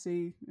list. We'll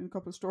see in a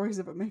couple of stories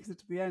if it makes it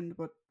to the end,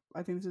 but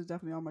I think this is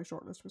definitely on my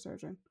short list for Sarah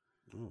Jane.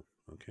 Oh,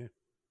 okay.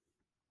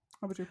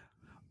 How about you?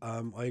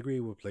 I agree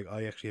with like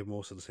I actually have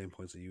most of the same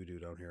points that you do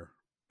down here.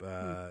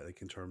 Mm,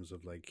 Like in terms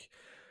of like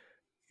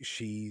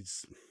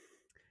she's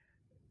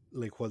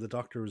like while the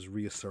doctor is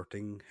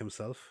reasserting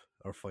himself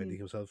or mm, finding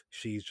himself,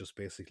 she's just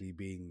basically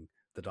being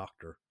the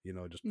doctor,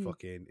 just mm,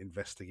 fucking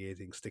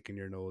investigating, sticking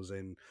your nose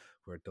in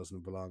where it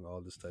doesn't belong,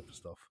 all this type of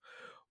stuff.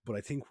 But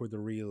I think where the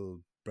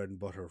real bread and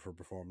butter of her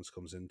performance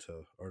comes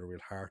into, or the real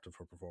heart of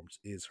her performance,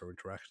 is her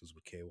interactions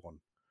with K1.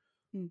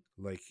 mm,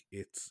 Like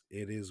it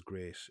is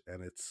great,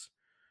 and it's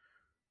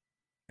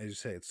as you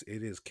say,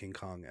 it is King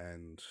Kong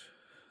and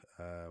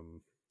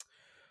um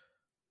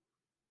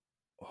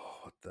oh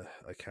what the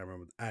I can't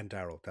remember, Anne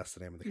Darrow. That's the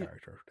name of the yeah.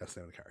 character. That's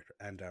the name of the character.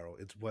 Anne Darrow.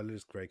 It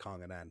is Grey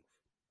Kong and Anne.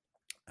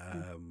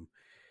 Mm, Um,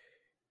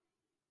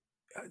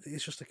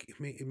 it's just like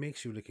it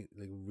makes you like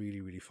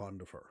really really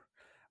fond of her,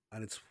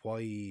 and it's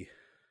why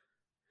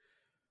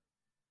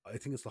I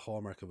think it's the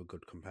hallmark of a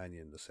good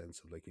companion in the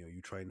sense of like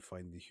you try and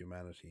find the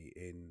humanity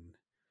in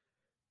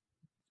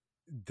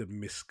the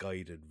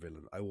misguided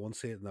villain. I won't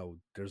say it now.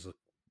 There's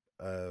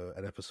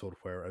an episode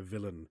where a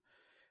villain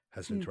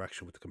has an mm,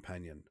 interaction with the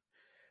companion,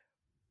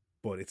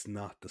 but it's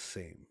not the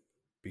same.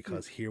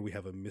 because here we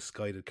have a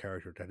misguided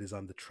character that is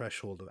on the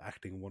threshold of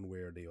acting one way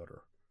or the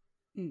other,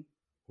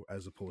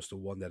 as opposed to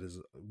one that is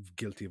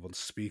guilty of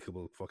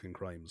unspeakable fucking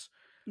crimes,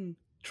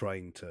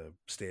 trying to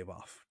stave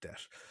off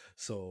death.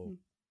 So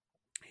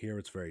here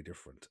it's very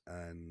different,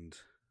 and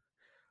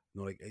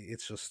like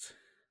it's just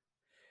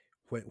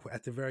when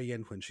at the very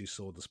end when she's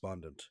so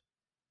despondent,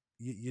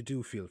 you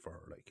do feel for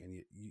her, like, and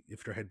you,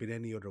 if there had been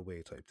any other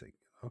way type thing,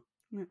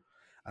 Yeah.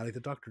 And like the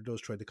doctor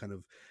does try to kind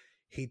of,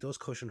 he does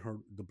cushion her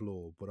the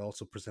blow, but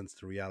also presents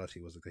the reality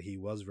was like that he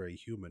was very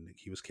human.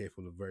 He was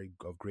capable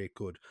of great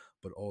good,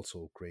 but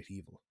also great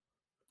evil.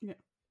 Yeah.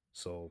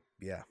 So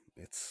yeah,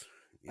 it's.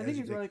 I think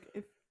it's like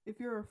if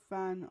you're a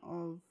fan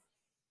of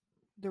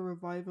the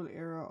revival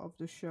era of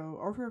the show,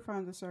 or if you're a fan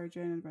of the Sarah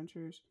Jane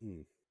Adventures,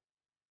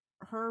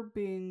 her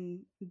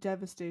being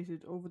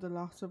devastated over the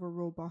loss of a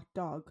robot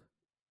dog,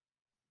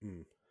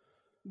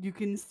 you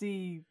can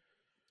see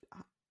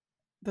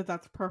that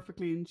that's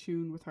perfectly in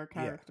tune with her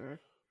character.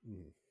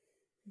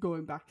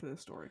 Going back to the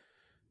story,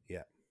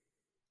 yeah,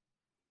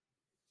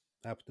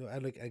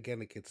 and like again,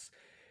 like it's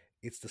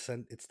the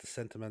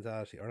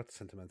sentimentality, or not the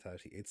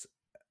sentimentality. It's,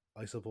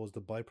 I suppose,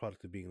 the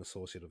byproduct of being an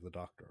associate of the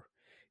Doctor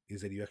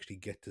is that you actually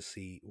get to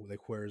see,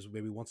 like, whereas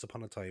maybe once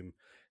upon a time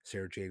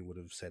Sarah Jane would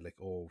have said like,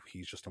 oh,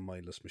 he's just a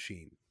mindless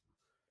machine.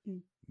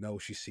 Now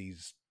she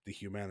sees the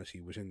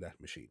humanity within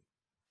that machine.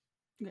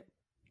 Yeah.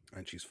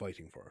 And she's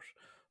fighting for it.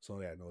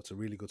 So yeah, no, it's a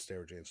really good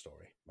Sarah Jane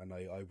story. And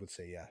I would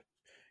say, yeah,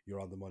 you're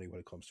on the money when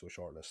it comes to a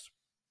shortlist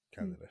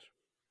candidate.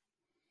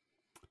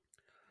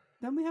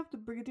 Then we have the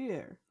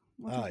Brigadier.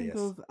 What do you think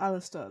of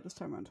Alistair this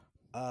time around?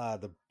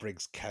 The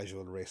Briggs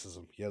casual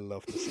racism. You'll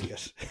love to see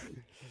it.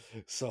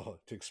 So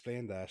to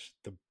explain that,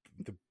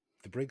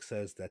 the Briggs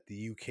says that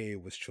the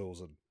UK was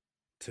chosen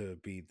to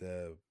be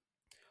the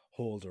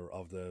holder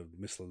of the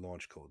missile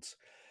launch codes,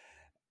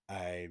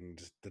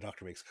 and the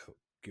Doctor makes,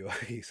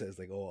 he says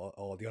like, oh,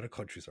 all the other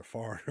countries are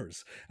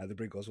foreigners, and the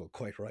Brig goes, well,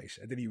 quite right,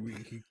 and then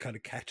he kind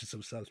of catches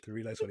himself to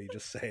realize what he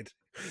just said,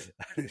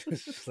 and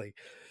it's just like,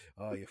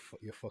 oh,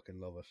 you fucking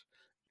love it.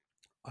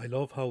 I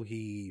love how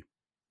he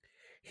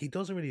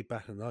doesn't really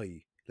bat an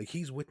eye. Like,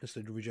 he's witnessed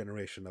the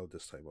regeneration now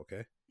this time,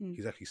 okay?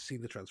 He's actually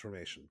seen the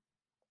transformation,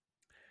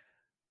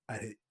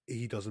 and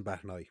he doesn't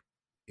bat an eye.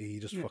 He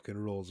just fucking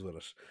rolls with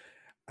it.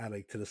 And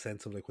like, to the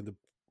sense of like when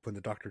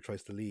the Doctor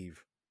tries to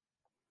leave,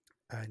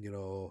 and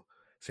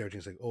Sarah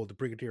Jane's like, oh, the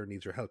Brigadier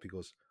needs your help. He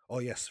goes, oh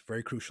yes,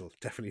 very crucial,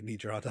 definitely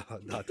need your on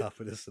top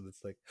of this. And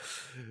it's like,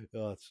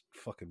 oh, it's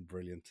fucking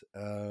brilliant.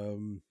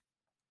 And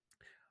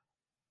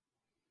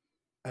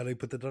like,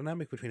 but the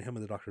dynamic between him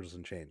and the Doctor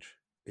doesn't change.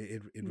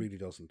 It really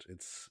doesn't.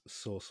 It's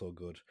so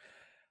good.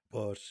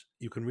 But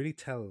you can really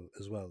tell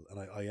as well, and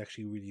I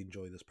actually really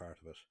enjoy this part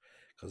of it,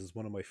 because it's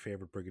one of my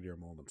favorite Brigadier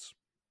moments.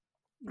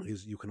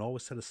 Is you can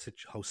always tell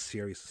how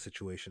serious the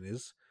situation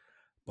is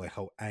by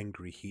how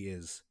angry he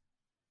is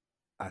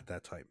at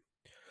that time.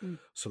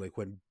 So like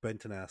when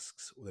Benton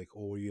asks like,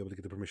 oh, were you able to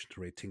get the permission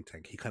to raid Think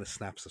Tank, he kind of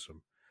snaps at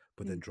him,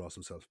 but then draws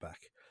himself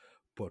back.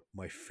 But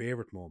my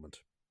favorite moment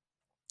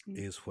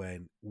is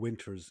when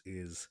Winters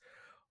is,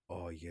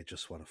 oh, you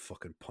just want to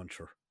fucking punch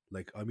her.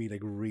 Like, I mean, like,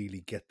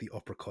 really get the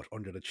uppercut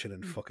under the chin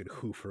and fucking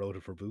hoof her out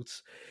of her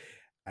boots.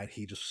 And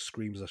he just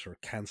screams at her,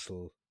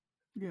 cancel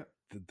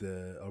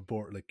the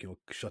abort, like,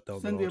 shut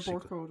down send the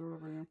abort code or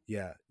whatever.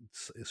 Yeah,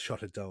 it's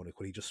shut it down. Like,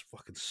 when he just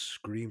fucking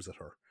screams at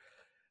her,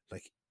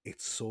 like,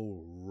 it's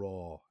so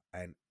raw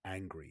and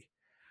angry.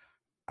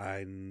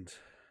 And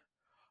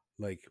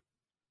like,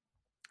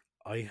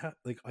 I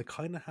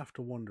kind of have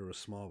to wonder a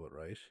small bit,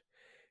 right?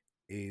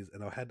 I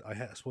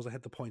suppose I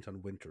had the point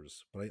on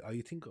Winters, but I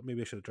think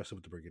maybe I should address it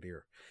with the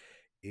Brigadier.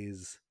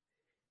 Is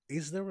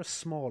there a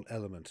small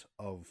element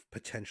of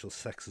potential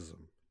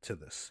sexism to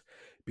this?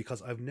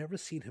 Because I've never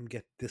seen him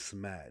get this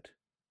mad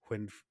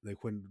when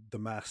the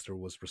Master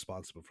was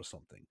responsible for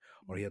something,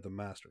 or he had the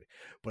mastery.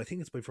 But I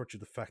think it's by virtue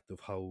of the fact of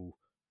how,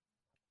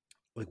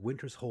 like,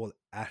 Winter's whole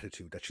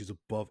attitude that she's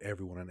above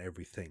everyone and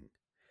everything.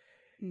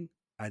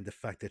 And the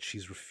fact that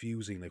she's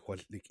refusing, like,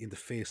 what, like, in the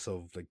face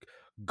of like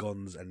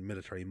guns and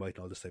military might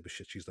and all this type of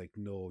shit, she's like,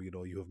 no,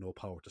 you have no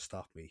power to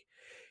stop me.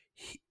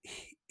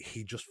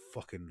 He just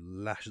fucking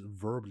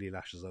verbally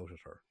lashes out at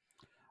her.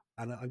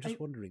 And I'm just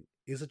wondering,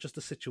 is it just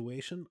a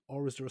situation,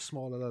 or is there a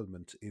small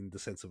element in the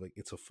sense of like,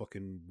 it's a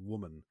fucking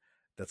woman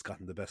that's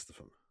gotten the best of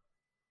him?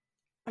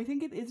 I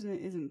think it is and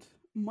it isn't.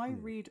 My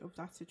read of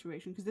that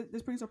situation, because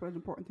this brings up an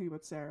important thing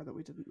about Sarah that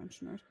we didn't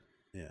mention, right?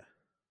 Yeah.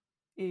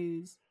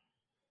 Is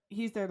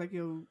he's there, like,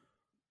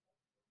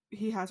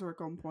 he has her at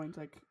gunpoint,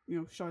 like,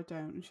 shut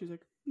down. And she's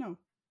like, no,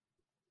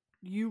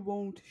 you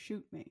won't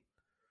shoot me.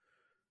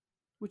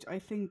 Which I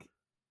think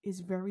is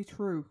very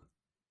true.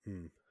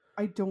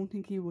 I don't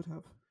think he would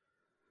have.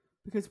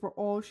 Because for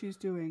all she's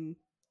doing,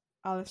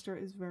 Alistair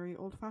is very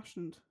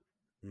old-fashioned.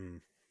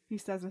 He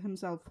says it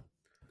himself.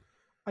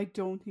 I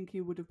don't think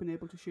he would have been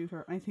able to shoot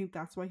her. I think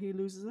that's why he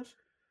loses it.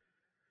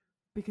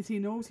 Because he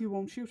knows he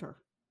won't shoot her.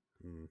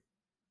 And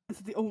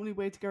so the only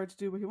way to get her to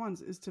do what he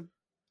wants is to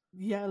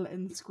yell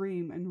and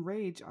scream and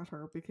rage at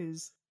her,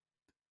 because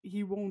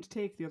he won't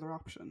take the other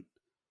option.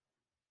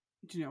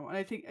 Do you know? And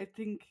I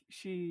think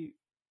she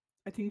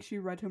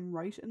read him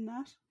right in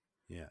that.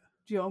 Yeah.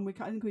 Do you know? And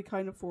I think we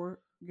kind of got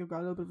a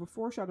little bit of a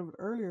foreshadow of it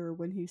earlier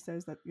when he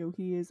says that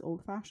he is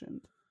old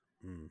fashioned.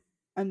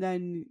 And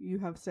then you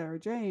have Sarah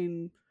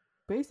Jane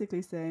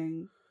basically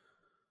saying,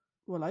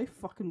 "Well, I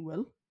fucking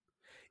will."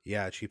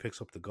 Yeah, she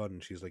picks up the gun.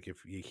 And she's like,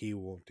 "If he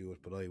won't do it,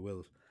 but I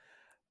will."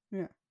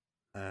 Yeah.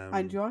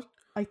 And you know what?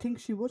 I think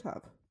she would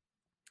have.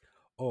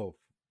 Oh.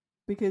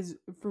 Because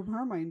from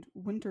her mind,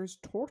 Winters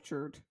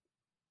tortured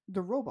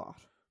the robot.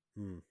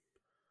 Do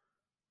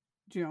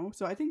you know?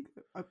 So I think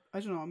I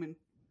don't know. I mean,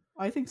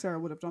 I think Sarah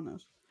would have done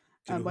it.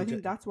 But I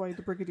think that's why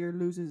the Brigadier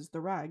loses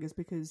the rag, is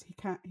because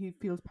he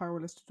feels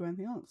powerless to do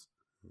anything else.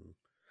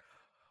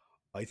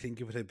 I think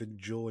if it had been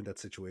Joe in that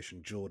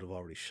situation, Joe would have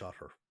already shot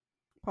her.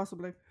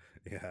 Possibly.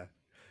 Yeah.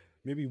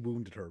 Maybe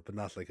wounded her, but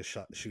not like a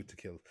shoot to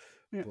kill.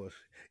 Yeah. But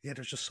yeah,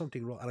 there's just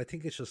something wrong. And I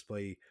think it's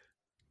by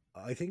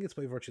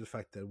virtue of the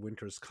fact that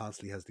Winters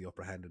constantly has the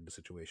upper hand in the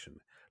situation.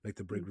 Like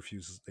the Brig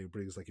refuses, the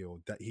Brig's like,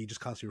 that he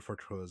just constantly referred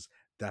to her as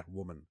that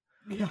woman.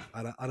 Yeah.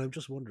 And I'm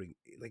just wondering,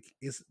 like,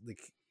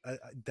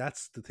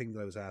 that's the thing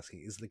that I was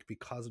asking, is like,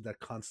 because of that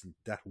constant,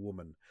 that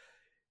woman,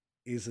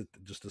 is it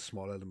just a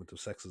small element of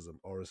sexism,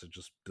 or is it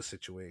just the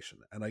situation?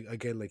 And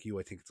again, like you,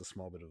 I think it's a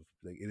small bit of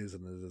like, it is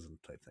and it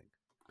isn't type thing.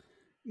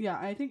 Yeah,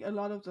 I think a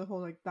lot of the whole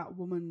like that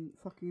woman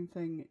fucking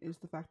thing is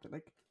the fact that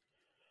like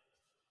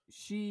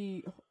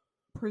she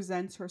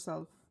presents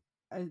herself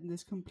in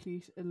this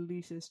complete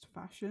elitist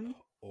fashion.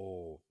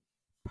 Oh,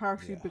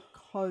 partially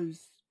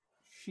because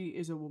she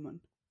is a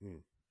woman.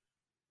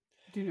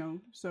 Do you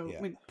know? So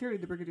I mean, clearly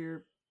the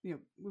Brigadier,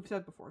 we've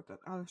said before that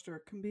Alistair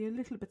can be a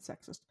little bit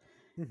sexist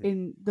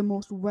in the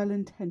most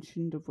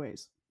well-intentioned of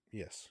ways.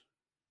 Yes.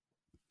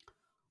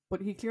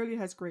 But he clearly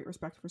has great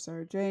respect for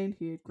Sarah Jane.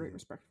 He had great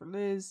respect for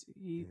Liz.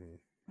 He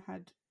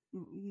had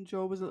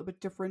Joe was a little bit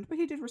different, but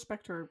he did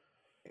respect her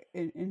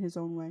in his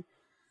own way.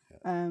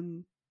 Yeah.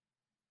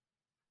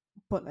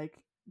 But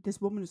like this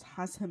woman just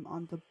has him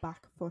on the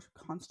back foot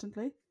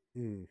constantly,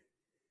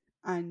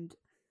 and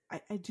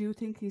I do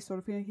think he's sort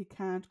of feeling he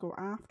can't go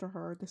after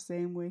her the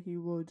same way he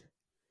would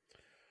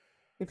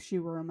if she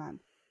were a man.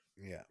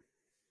 Yeah.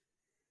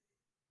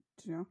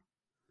 Do you know?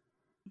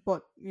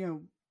 But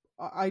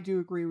I do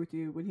agree with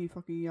you when he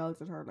fucking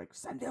yells at her like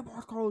 "send the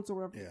abort codes" or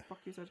whatever the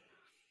fuck he said.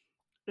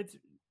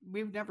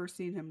 We've never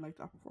seen him like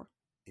that before.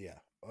 Yeah,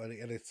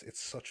 and it's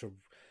such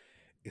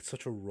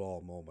a raw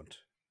moment.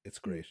 It's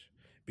great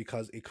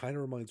because it kind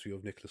of reminds me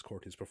of Nicholas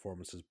Courtney's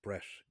performance as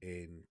Brett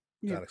in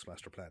Dalek's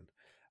Master Plan,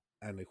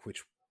 and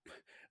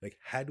like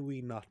had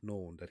we not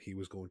known that he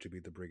was going to be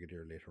the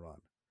Brigadier later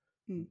on,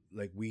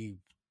 like we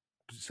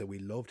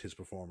loved his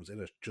performance in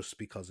it just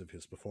because of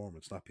his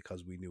performance, not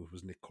because we knew it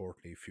was Nick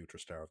Courtney, future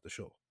star of the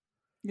show.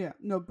 Yeah,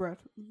 no, Brett.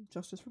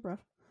 Justice for Brett.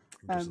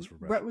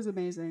 Brett was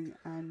amazing,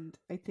 and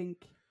I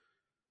think,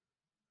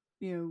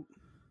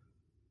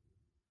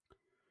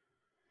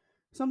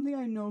 something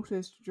I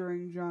noticed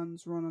during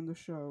John's run on the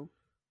show,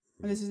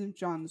 and this isn't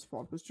John's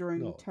fault, it was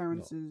during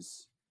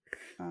Terrence's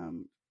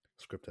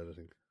script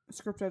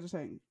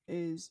editing,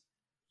 is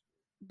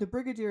the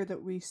Brigadier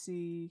that we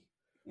see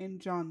in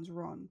John's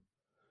run,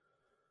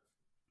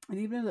 and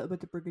even a little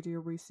bit the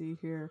Brigadier we see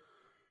here,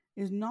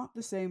 is not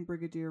the same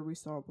Brigadier we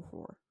saw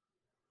before.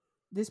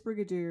 This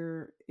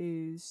Brigadier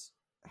is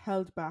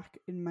held back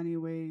in many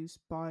ways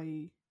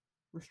by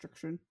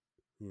restriction.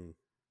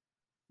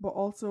 But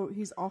also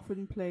he's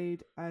often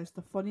played as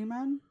the funny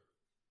man.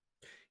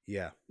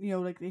 Yeah.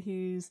 Like that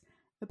he's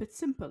a bit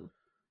simple.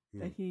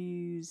 That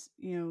he's,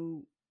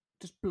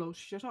 just blows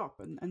shit up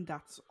and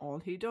that's all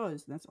he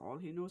does. And that's all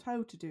he knows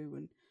how to do.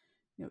 And,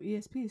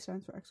 ESP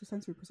stands for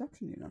extrasensory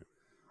perception,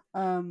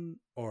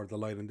 Or the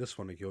line in this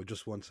one,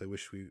 just once I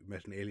wish we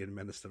met an alien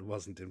menace that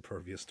wasn't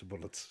impervious to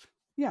bullets.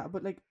 Yeah,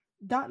 but like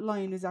that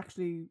line is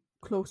actually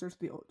closer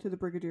to the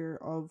Brigadier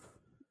of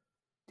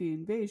the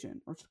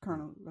Invasion, or to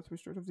Colonel, let's be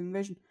straight, of the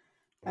Invasion.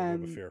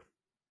 Web of Fear.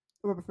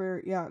 Web of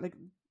Fear, yeah, like,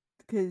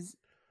 because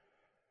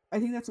I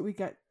think that's what we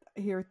get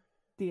here at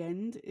the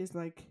end, is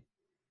like,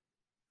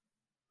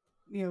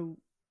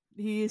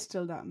 he is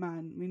still that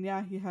man. I mean,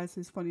 yeah, he has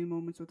his funny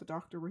moments with the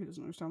Doctor where he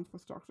doesn't understand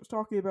what the Doctor's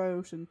talking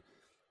about and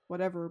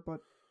whatever, but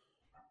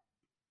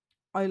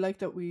I like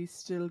that we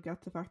still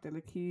get the fact that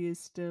like he is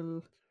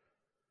still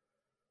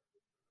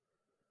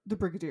the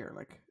Brigadier,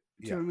 like,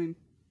 do you know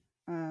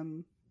what I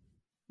mean?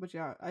 But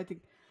yeah,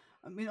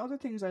 other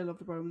things I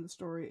loved about him in the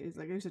story is,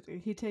 like I said,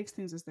 he takes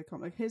things as they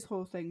come. Like his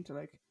whole thing to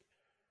like,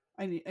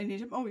 I need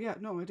him. Oh yeah,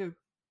 no, I do.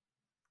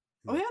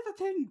 Oh yeah, that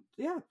thing.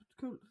 Yeah,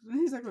 cool. And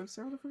he's like,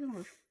 Sarah, what the fuck am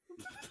I?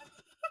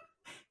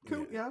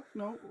 Cool. Yeah,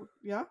 no,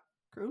 yeah,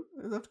 cool.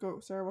 I have to go.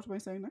 Sarah, what am I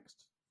saying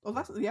next? Oh,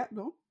 that's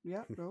no,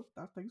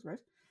 that thing's right.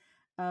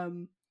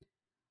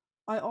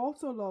 I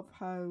also love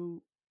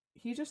how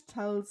he just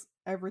tells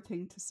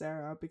everything to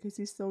Sarah because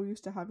he's so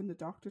used to having the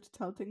Doctor to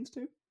tell things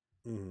to.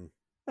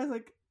 I was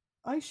like,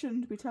 I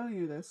shouldn't be telling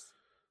you this.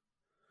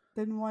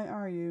 Then why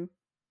are you?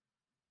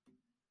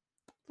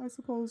 I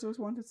suppose I just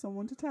wanted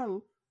someone to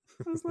tell.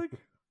 I was like,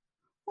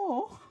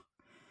 oh.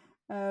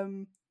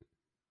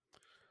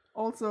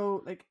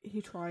 Also, like,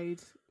 he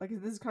tried, like,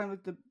 this is kind of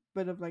like the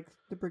bit of like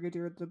the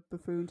brigadier, the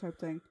buffoon type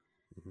thing.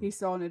 Mm-hmm. He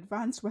saw an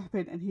advanced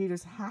weapon and he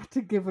just had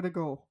to give it a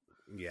go.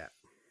 Yeah.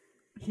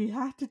 He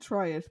had to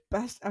try it.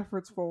 Best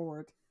efforts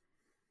forward.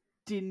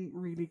 Didn't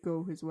really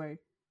go his way.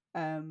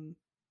 I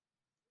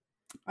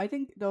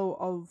think though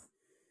of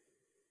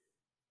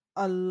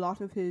a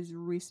lot of his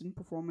recent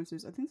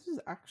performances, I think this is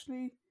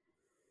actually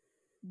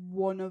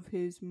one of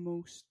his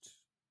most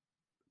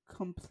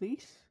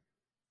complete.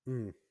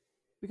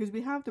 Because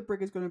we have the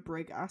brig is going to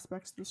break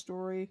aspects of the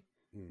story.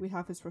 We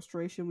have his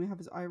frustration. We have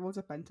his eye rolls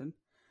at Benton.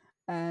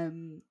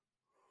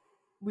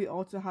 We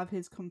also have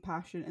his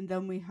compassion, and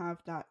then we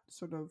have that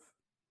sort of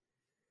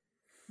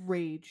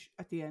rage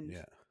at the end.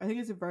 Yeah. I think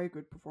it's a very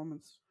good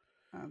performance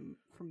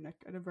from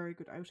Nick, and a very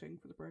good outing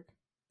for the brig.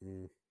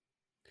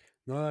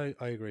 No,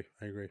 I agree.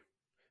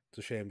 It's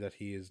a shame that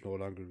he is no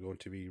longer going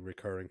to be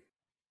recurring.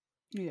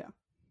 Yeah.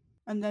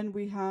 And then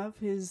we have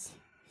his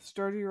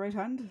sturdy right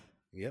hand.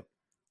 Yep.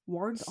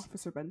 Warrant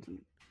Officer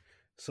Benton.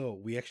 So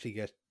we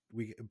actually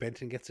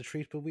Benton gets a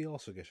treat, but we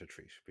also get a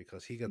treat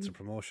because he gets a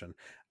promotion,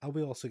 and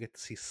we also get to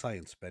see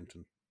Science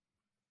Benton.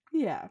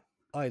 Yeah.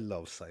 I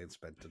love Science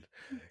Benton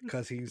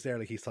because he's there,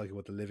 like, he's talking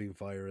about the living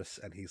virus,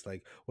 and he's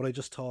like, what I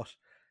just thought,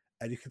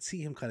 and you can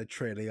see him kind of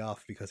trailing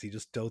off because he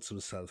just doubts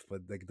himself,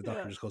 but like the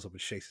doctor just goes up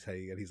and shakes his head,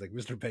 and he's like,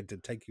 Mr. Benton,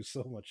 thank you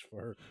so much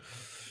for,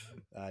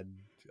 and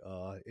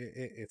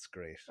it's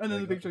great. And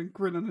then the big giant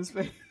grin on his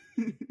face.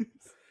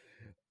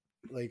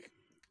 Like,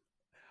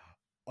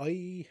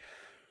 I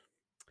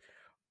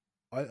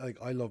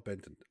love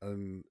Benton,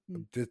 and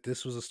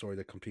this was a story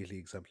that completely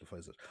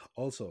exemplifies it.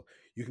 Also,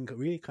 you can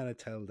really kind of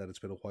tell that it's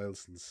been a while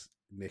since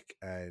Nick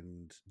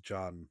and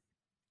John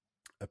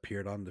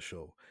appeared on the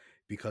show,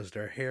 because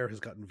their hair has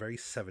gotten very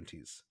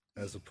 70s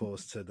as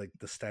opposed to like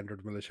the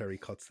standard military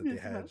cuts that they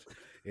had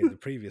in the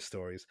previous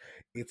stories.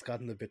 It's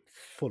gotten a bit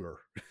fuller.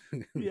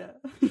 Yeah.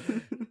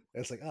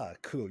 It's like,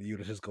 cool,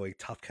 unit is going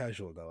top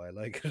casual now. I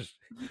like it.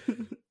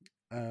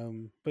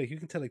 But you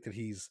can tell like that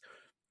he's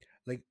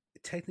like,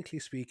 technically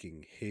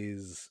speaking,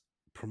 his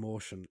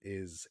promotion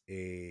is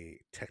a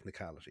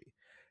technicality,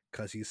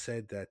 because he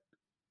said that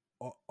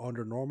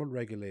under normal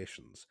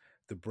regulations,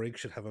 the brig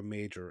should have a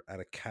major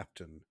and a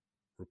captain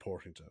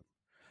reporting to him,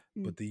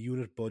 but the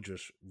unit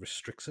budget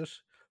restricts it,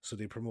 so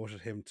they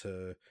promoted him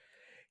to.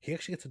 He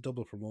actually gets a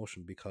double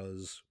promotion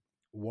because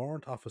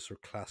Warrant Officer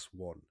Class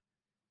 1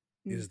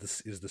 is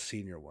the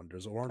senior one.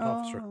 There's a Warrant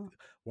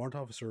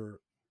Officer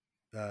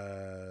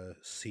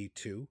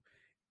C2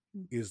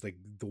 is like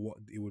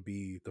it would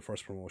be the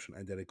first promotion,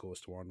 and then it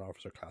goes to Warrant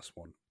Officer Class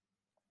 1.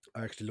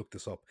 I actually looked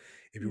this up.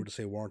 If you were to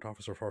say Warrant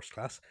Officer First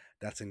Class,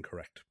 that's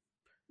incorrect.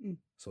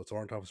 So it's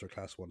Warrant Officer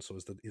Class 1, so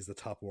is the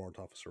top Warrant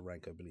Officer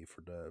rank, I believe,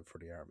 for the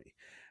army.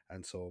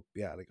 And so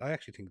yeah, like, I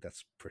actually think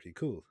that's pretty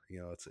cool. You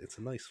know, it's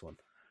a nice one.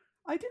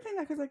 I did think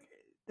that because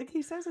like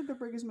he says that the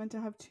brig is meant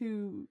to have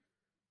two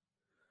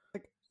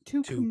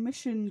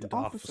commissioned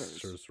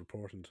officers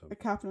reporting to him, a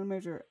captain and a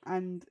major,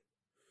 and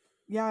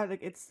yeah,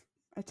 like, it's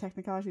a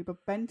technicality,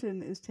 but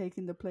Benton is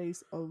taking the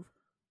place of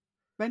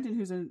Benton,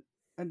 who's a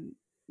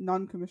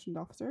non-commissioned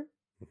officer,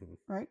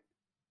 right?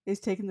 Is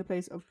taking the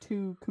place of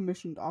two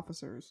commissioned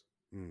officers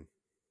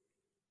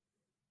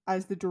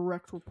as the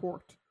direct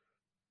report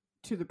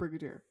to the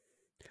brigadier.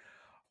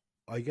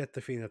 I get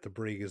the feeling that the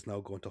brig is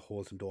now going to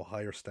hold him to a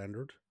higher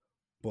standard,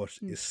 but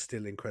is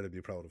still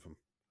incredibly proud of him.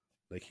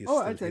 Like,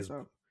 I'd say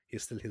so.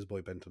 He's still his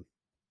boy Benton.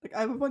 Like,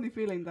 I have a funny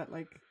feeling that,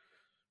 like,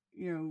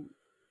 you know,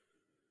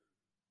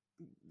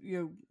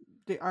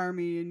 the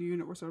army and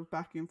unit were sort of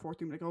backing and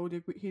forth, like, oh,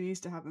 he needs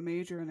to have a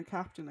major and a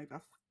captain, like,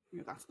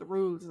 that's the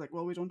rules. It's like,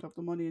 well, we don't have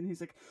the money, and he's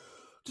like,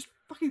 just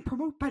fucking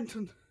promote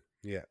Benton.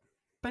 Yeah.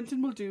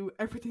 Benton will do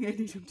everything I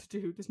need him to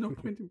do. There's no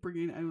point in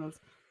bringing in anyone else.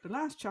 The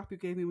last chap you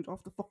gave me went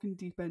off the fucking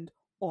deep end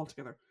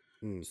altogether.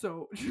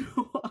 So, you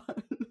know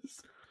what?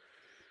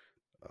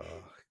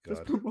 Oh, God.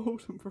 Just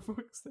promote him, for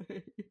fuck's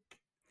sake.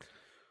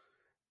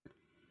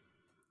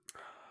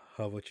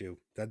 How about you?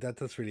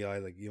 That's really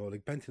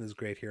like Benton is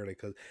great here,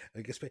 like,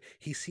 because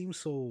he seems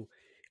so.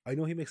 I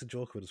know he makes a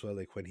joke of it as well,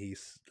 like when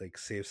he's like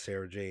saves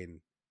Sarah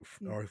Jane,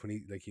 or when he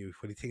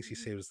thinks he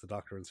saves the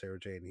Doctor and Sarah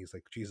Jane, he's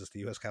like, Jesus, the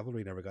U.S.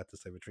 cavalry never got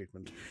this type of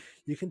treatment.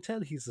 You can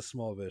tell he's a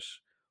small bit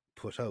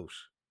put out,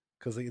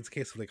 because it's a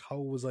case of like, how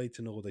was I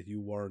to know that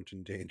you weren't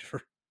in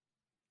danger?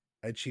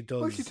 And she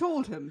does. Well, she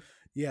told him.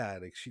 Yeah,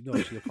 like she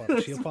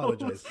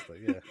apologized. Like,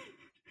 yeah,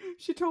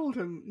 she told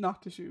him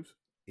not to shoot.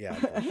 Yeah,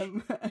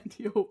 and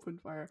he opened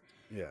fire.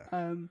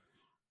 Yeah.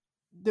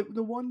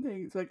 The one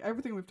thing, it's like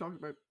everything we've talked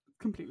about,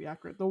 completely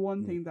accurate. The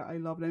one thing that I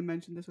love, and I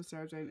mentioned this with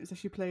Sarah Jane, is that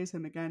she plays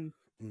him again.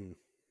 Do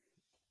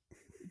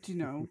you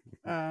know?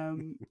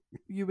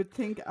 You would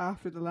think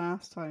after the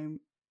last time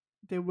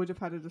they would have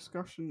had a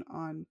discussion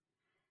on,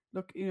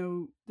 look, you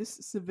know, this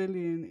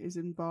civilian is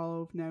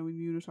involved now in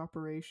unit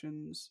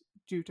operations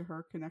due to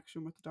her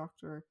connection with the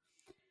Doctor.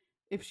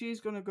 If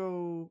she's going to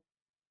go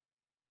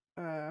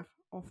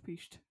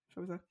off-piste,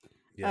 shall we say?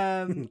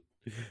 Yeah.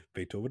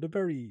 Beethoven the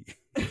Berry.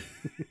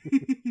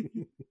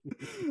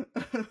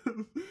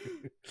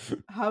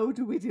 How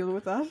do we deal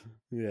with that?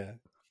 Yeah.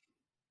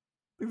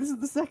 This is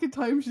the second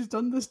time she's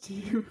done this to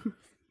you.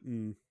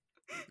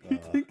 I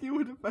think you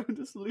would have found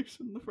a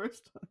solution the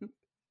first time.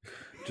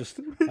 Just,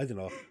 I don't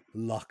know,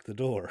 lock the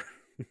door.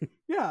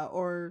 Yeah,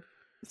 or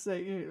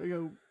say,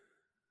 you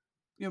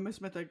know, Miss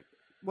Smith, like,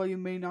 well, you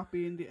may not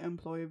be in the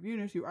employ of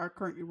unit, you are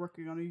currently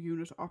working on a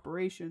unit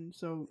operation,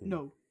 so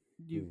no,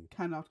 you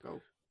cannot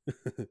go.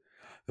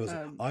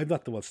 I'm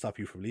not the one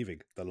stopping you from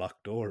leaving. The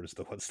locked door is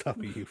the one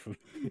stopping you from.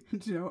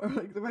 You know, or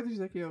like the fact that she's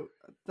like,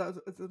 that's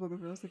one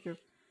of us, like,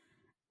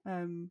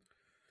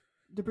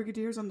 the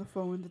brigadier's on the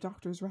phone, the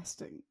doctor's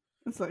resting.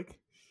 It's like,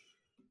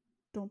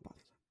 don't bother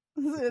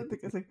them.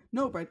 It's like,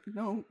 no,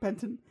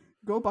 Benton,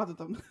 go bother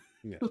them.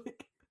 Yeah.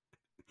 Like,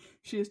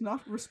 she is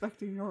not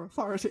respecting your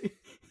authority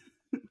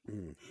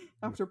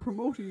after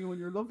promoting you in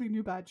your lovely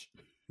new badge.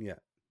 Yeah.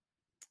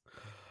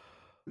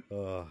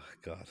 Oh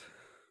God.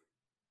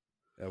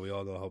 Yeah, we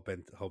all know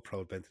how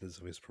proud Benton is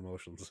of his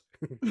promotions.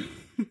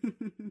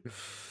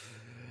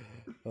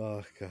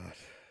 Oh God.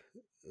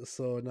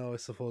 So now I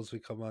suppose we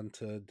come on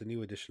to the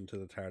new addition to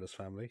the TARDIS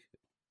family.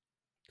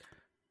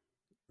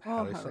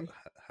 Harry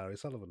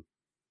Sullivan.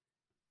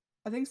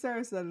 I think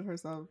Sarah said it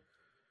herself.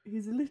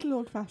 He's a little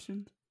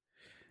old-fashioned.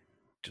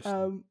 Just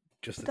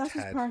that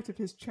is part of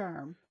his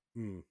charm.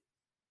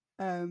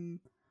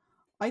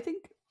 I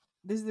think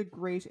this is a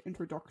great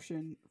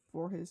introduction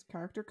for his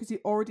character because he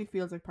already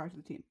feels like part of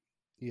the team.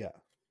 Yeah.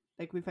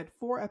 Like, we've had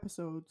 4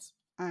 episodes,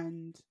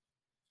 and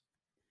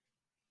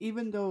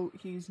even though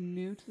he's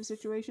new to the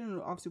situation, and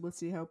obviously we'll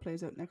see how it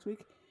plays out next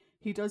week,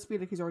 he does feel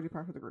like he's already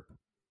part of the group.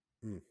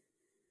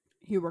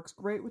 He works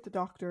great with the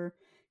Doctor.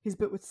 His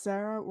bit with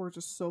Sarah were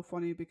just so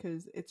funny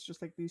because it's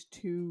just like these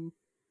two,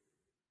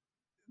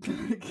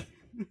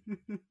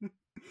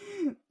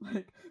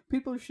 like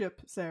people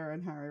ship Sarah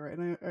and Harry, right?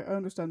 And I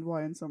understand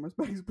why in some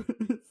respects, but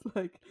it's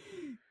like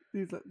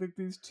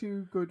these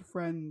two good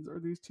friends or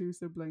these two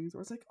siblings,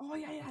 or it's like, oh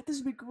yeah, this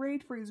would be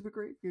great for you. This would be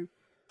great for you.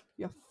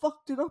 You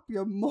fucked it up,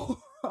 you moron.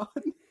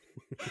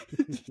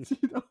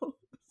 You know,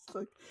 it's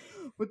like,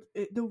 but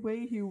the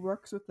way he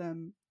works with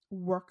them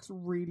works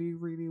really,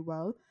 really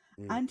well,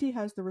 and he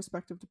has the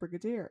respect of the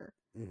Brigadier.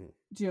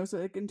 You know, so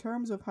like in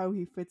terms of how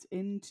he fits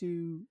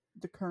into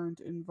the current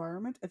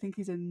environment, I think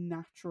he's a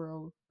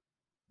natural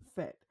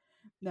fit.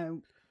 Now,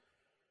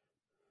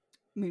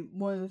 I mean,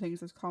 one of the things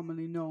that's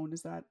commonly known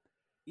is that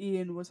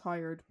Ian was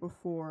hired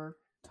before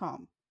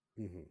Tom.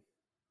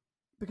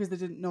 Because they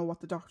didn't know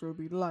what the Doctor would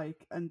be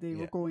like, and they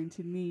were going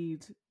to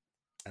need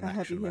a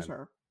heavy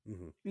hitter,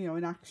 you know,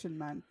 an action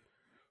man.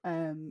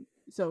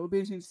 So it'll be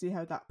interesting to see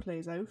how that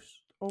plays out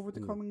over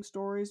the coming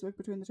stories, like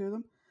between the two of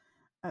them.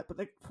 But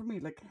like for me,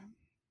 like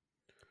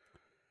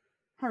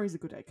Harry's a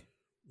good egg,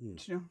 you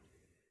know.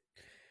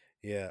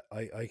 Yeah,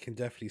 I can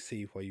definitely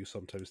see why you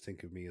sometimes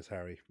think of me as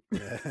Harry,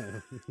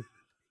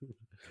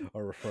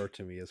 or refer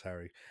to me as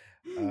Harry.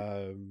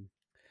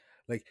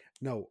 Like,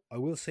 no, I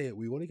will say it.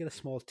 We want to get a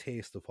small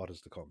taste of what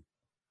is to come,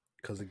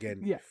 because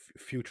again,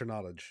 future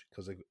knowledge.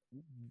 Because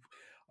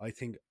I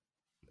think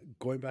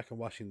going back and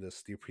watching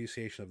this, the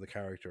appreciation of the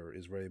character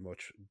is very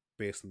much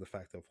based on the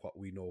fact of what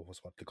we know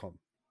was what to come.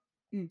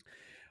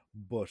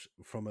 But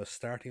from a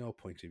starting out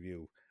point of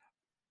view,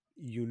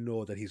 you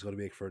know that he's going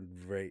to make for a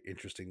very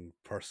interesting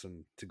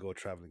person to go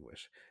traveling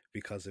with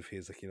because of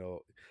his, like, you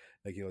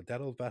know, that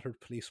old battered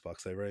police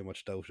box. I very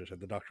much doubt it. And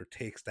the Doctor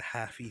takes the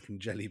half-eaten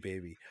jelly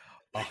baby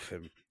off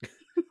him.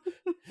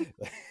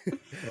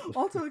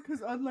 Also,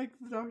 because unlike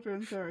the Doctor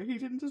and Sarah, he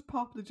didn't just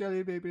pop the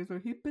jelly baby, so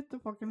he bit the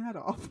fucking head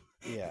off.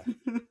 Yeah,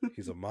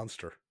 he's a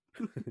monster.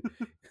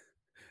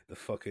 The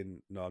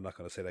fucking no, I'm not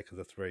going to say that because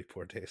that's very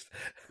poor taste.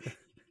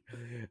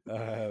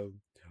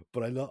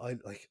 But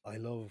I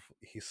love.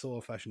 He's so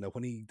old-fashioned that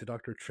when the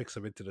Doctor tricks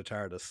him into the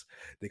TARDIS,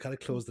 they kind of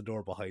close the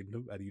door behind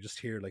him, and you just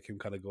hear like him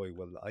kind of going,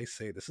 "Well, I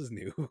say this is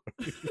new."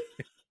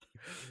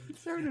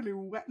 Sarah nearly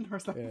wetting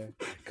herself. Yeah,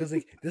 because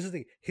like this is the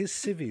thing. His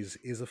civvies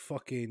is a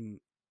fucking.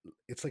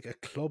 It's like a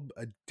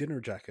dinner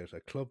jacket,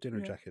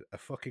 a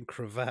fucking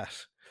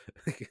cravat,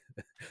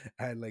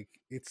 and like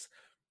it's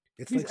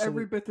he's like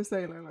every bit the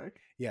sailor,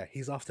 like. Yeah,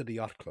 he's off to the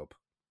yacht club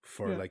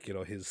for like, you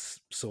know, his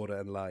soda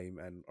and lime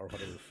and or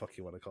whatever the fuck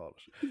you want to call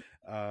it.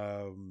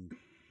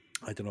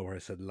 I don't know where I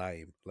said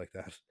lime like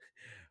that,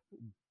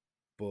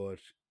 but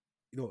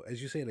you know,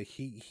 as you say, like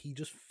he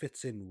just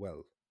fits in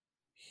well.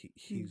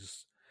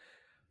 He's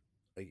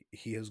like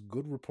he has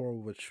good rapport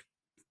with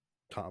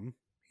Tom.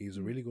 He's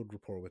a really good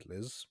rapport with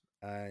Liz,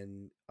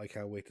 and I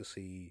can't wait to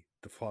see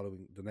the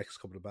next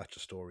couple of batch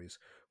of stories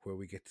where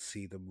we get to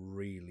see them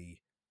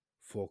really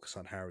focus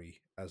on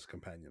Harry as a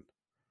companion.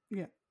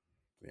 Yeah.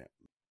 Yeah.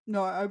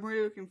 No, I'm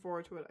really looking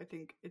forward to it. I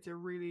think it's a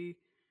really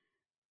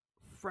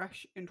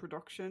fresh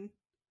introduction.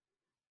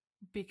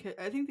 Because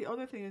I think the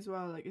other thing as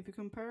well, like if you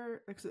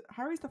compare, like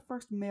Harry's the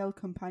first male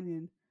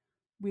companion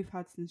we've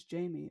had since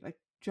Jamie. Like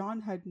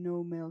John had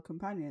no male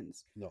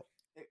companions. No.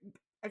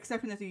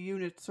 Except that the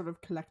unit sort of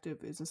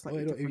collective is a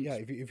slightly different... Yeah,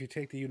 if you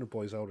take the unit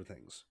boys out of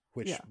things,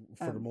 which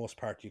for the most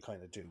part you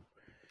kind of do.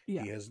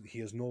 Yeah. He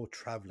has no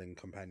traveling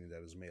companion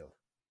that is male.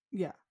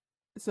 Yeah.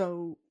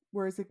 So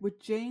whereas like with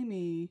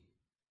Jamie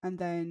and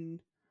then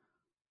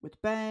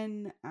with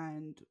Ben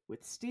and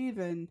with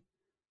Stephen,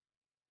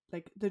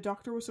 like the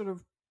Doctor was sort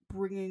of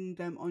bringing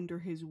them under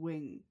his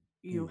wing,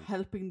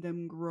 helping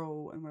them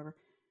grow and whatever.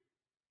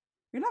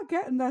 You're not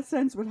getting that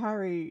sense with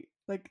Harry.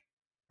 Like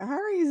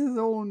Harry's his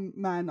own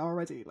man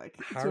already. Like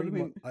Harry, do you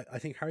know what I mean? I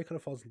think Harry kind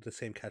of falls into the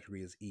same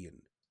category as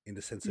Ian in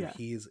the sense of Yeah.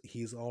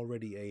 he's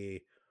already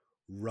a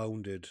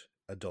rounded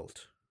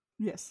adult.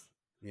 Yes.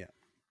 Yeah.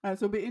 So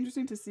it'll be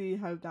interesting to see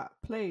how that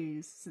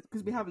plays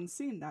because we haven't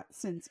seen that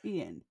since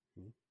Ian,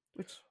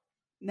 which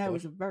now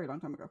is a very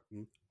long time ago.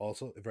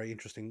 Also, a very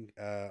interesting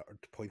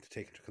point to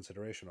take into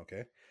consideration.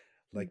 Okay,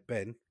 like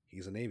Ben,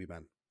 he's a Navy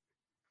man.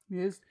 He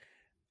is,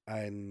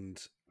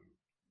 and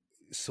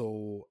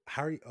so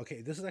Harry.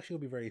 Okay, this is actually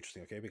gonna be very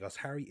interesting. Okay, because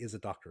Harry is a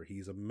doctor.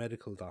 He's a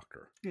medical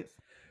doctor. Yes.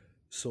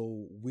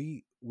 So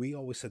we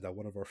always said that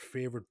one of our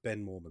favorite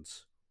Ben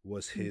moments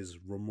was his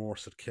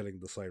remorse at killing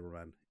the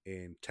Cyberman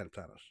in 10th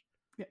Planet.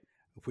 Yeah.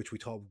 Which we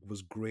thought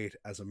was great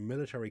as a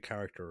military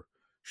character.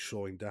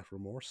 Showing that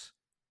remorse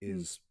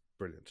is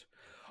brilliant.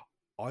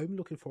 I'm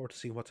looking forward to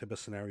seeing what type of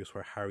scenarios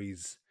where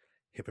Harry's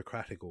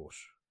Hippocratic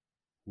oath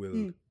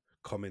will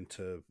come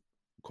into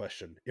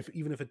question.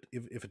 Even if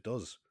it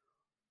does,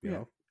 you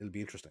know, it'll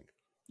be interesting.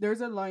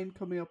 There's a line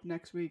coming up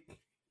next week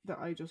that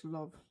I just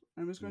love.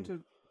 I'm just going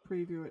to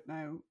preview it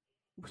now,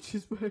 which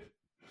is where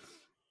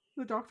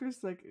the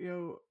Doctor's like,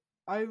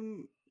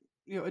 I'm,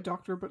 a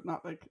doctor, but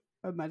not like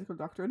a medical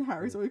doctor, and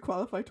Harry's only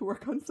qualified to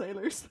work on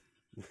sailors.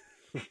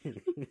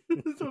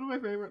 It's one of my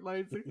favorite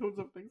lines that comes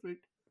up next week.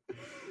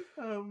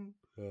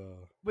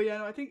 But yeah,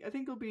 no, I think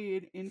it'll be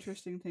an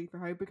interesting thing for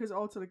Harry because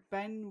also like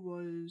Ben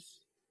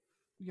was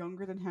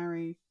younger than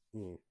Harry.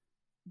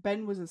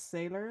 Ben was a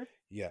sailor.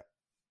 Yeah.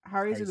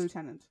 Harry's a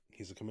lieutenant.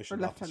 He's a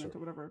commissioned or lieutenant officer.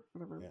 or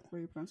whatever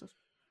way you pronounce it.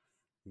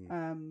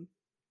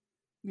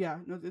 Yeah,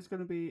 no, it's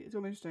gonna be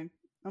interesting.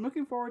 I'm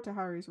looking forward to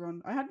Harry's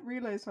run. I hadn't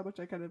realized how much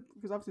I kind of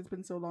because obviously it's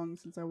been so long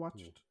since I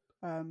watched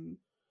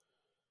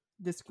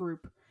this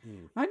group.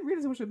 I didn't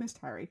realize how much I missed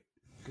Harry.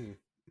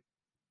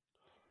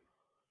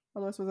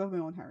 Although I suppose I have my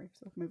own Harry,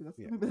 so maybe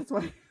that's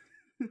why.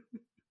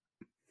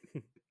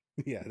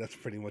 Yeah, that's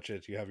pretty much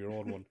it. You have your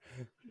own one.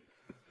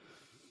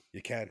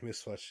 You can't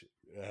miss what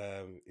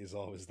is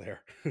always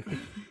there.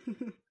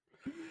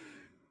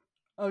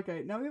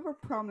 Okay, now we have our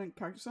prominent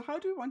characters. So how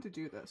do we want to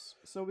do this?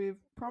 So we have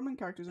prominent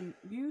characters, and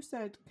you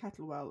said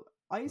Kettlewell.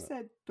 I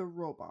said the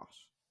robot.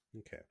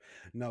 Okay.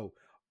 Now,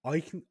 I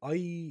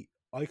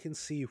can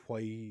see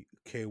why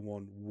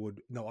K1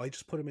 would... No, I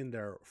just put him in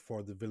there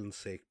for the villain's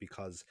sake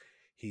because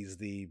he's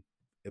the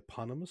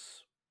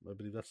eponymous, I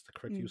believe that's the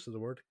correct use of the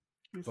word,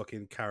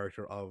 fucking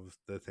character of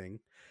the thing.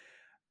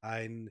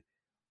 And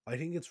I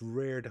think it's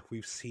rare that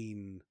we've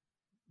seen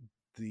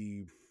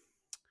the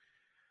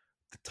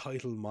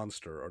title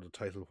monster or the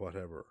title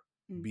whatever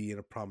be in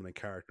a prominent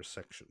character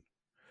section.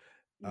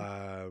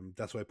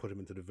 That's why I put him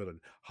into the villain.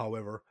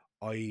 However,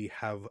 I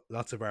have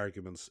lots of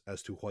arguments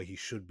as to why he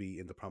should be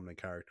in the prominent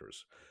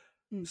characters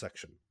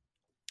section.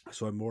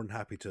 So I'm more than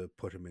happy to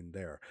put him in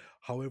there.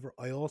 However,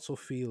 I also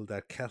feel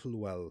that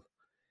Kettlewell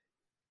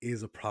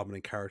is a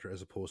prominent character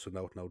as opposed to an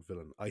out-and-out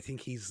villain. I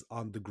think he's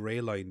on the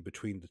grey line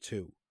between the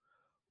two,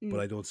 but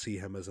I don't see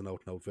him as an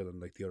out-and-out villain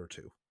like the other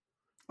two.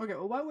 Okay,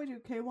 well, why don't we do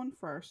K1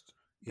 first,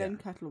 then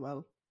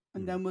Kettlewell,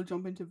 and then we'll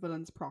jump into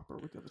villains proper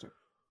with the other two.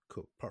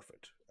 Cool,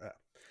 perfect.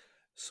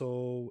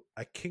 So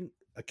a King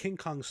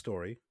Kong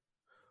story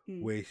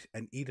with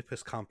an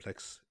Oedipus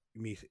complex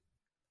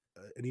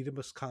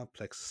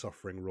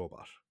suffering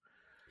robot.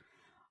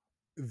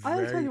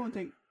 I'll tell you one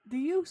thing. The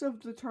use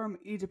of the term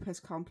Oedipus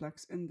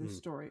complex in this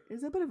story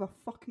is a bit of a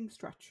fucking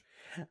stretch.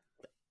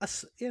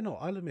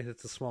 I'll admit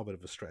it's a small bit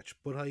of a stretch,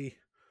 but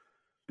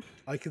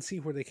I can see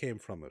where they came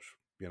from it,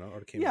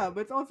 or came but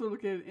it's also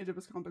looking at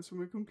Oedipus complex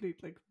from a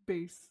complete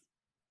base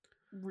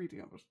reading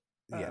of it.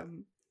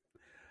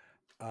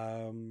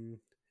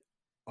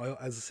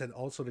 As I said,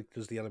 also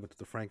there's the element of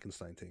the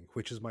Frankenstein thing,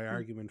 which is my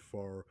argument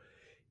for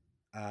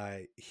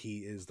he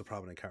is the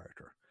prominent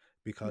character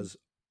because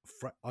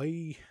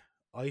I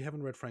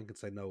haven't read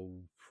Frankenstein now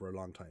for a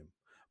long time,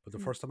 but the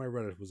first time I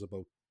read it was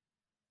about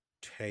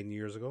 11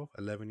 years ago,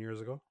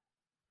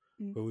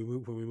 when we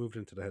moved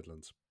into the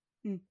Headlands,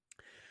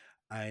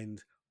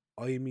 and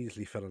I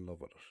immediately fell in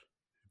love with it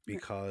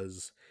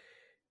because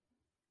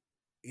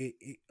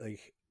it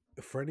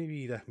for any of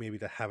you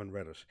that haven't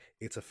read it,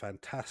 it's a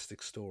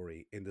fantastic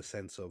story in the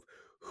sense of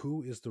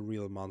who is the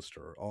real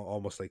monster,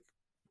 almost like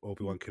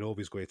Obi-Wan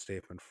Kenobi's great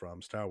statement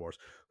from Star Wars.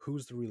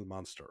 Who's the real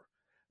monster?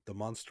 The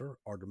monster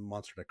or the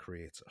monster that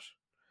creates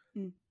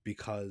it?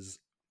 Because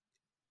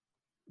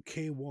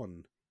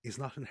K1 is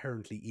not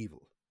inherently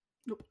evil.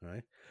 Nope.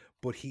 Right?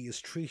 But he is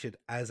treated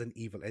as an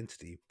evil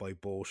entity by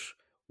both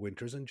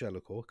Winters and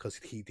Jellicoe because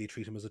they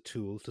treat him as a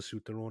tool to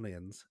suit their own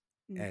ends.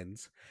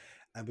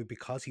 And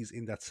because he's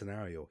in that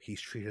scenario,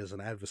 he's treated as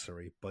an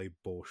adversary by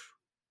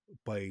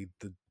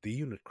the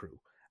unit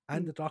crew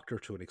and the Doctor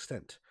to an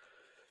extent.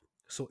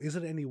 So is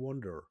it any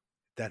wonder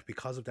that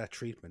because of that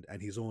treatment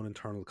and his own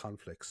internal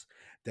conflicts,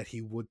 that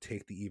he would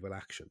take the evil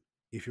action.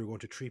 If you're going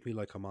to treat me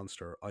like a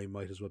monster, I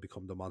might as well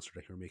become the monster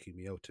that you're making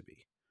me out to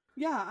be.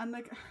 Yeah, and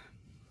like,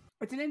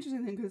 it's an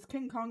interesting thing because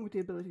King Kong with the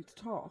ability to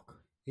talk.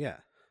 Yeah.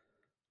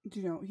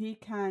 You know, he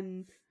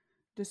can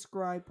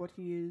describe what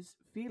he is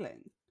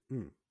feeling.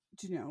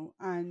 You know,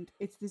 and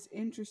it's this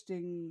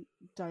interesting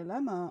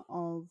dilemma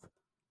of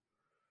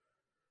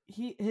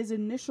his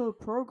initial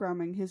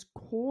programming, his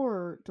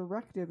core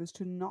directive is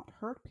to not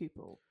hurt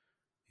people.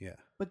 Yeah.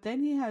 But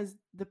then he has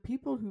the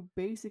people who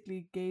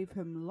basically gave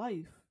him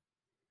life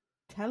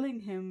telling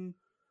him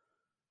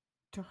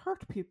to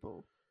hurt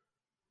people.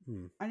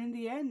 And in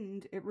the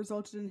end, it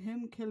resulted in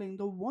him killing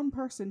the one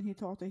person he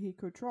thought that he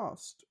could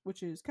trust,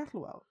 which is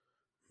Kettlewell.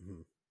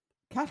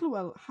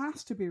 Kettlewell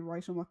has to be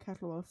right on what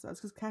Kettlewell says,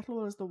 because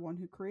Kettlewell is the one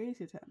who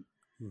created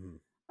him.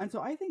 And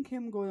so I think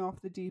him going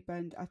off the deep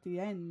end at the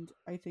end,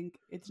 I think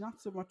it's not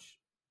so much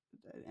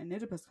an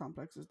Oedipus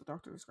complex as the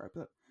Doctor describes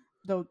it.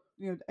 Though,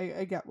 you know,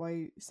 I get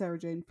why Sarah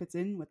Jane fits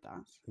in with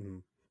that.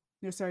 You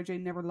know, Sarah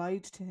Jane never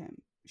lied to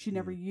him. She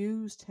never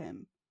used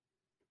him.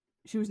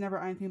 She was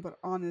never anything but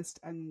honest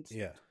and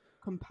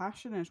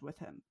compassionate with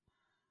him.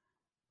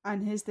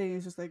 And his thing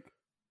is just like,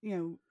 you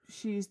know,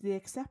 she's the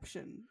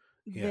exception.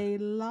 Yeah. They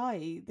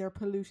lie. They're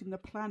polluting the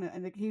planet.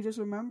 And like, he just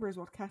remembers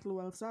what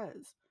Kettlewell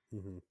says.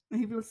 And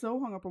he feels so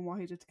hung up on what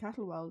he did to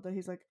Kettlewell that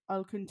he's like,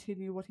 I'll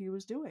continue what he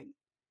was doing.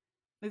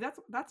 Like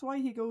that's why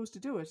he goes to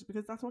do it,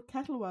 because that's what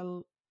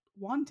Kettlewell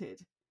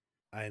wanted.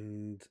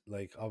 And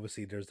like,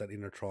 obviously there's that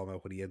inner trauma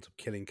when he ends up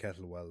killing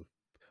Kettlewell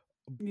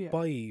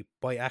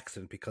by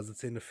accident, because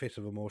it's in a fit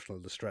of emotional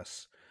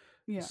distress.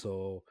 Yeah.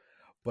 So,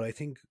 but I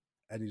think,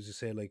 and as you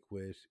say, like,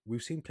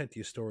 we've seen plenty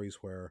of stories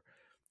where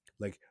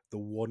like the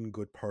one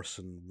good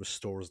person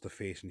restores the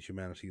faith in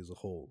humanity as a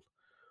whole.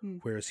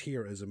 Whereas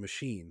here, as a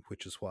machine,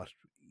 which is what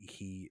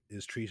he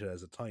is treated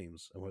as at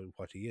times, and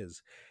what he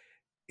is,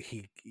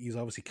 he's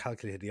obviously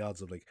calculated the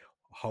odds of like,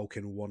 how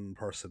can one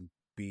person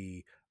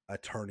be a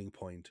turning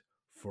point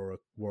for a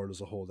world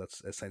as a whole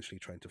that's essentially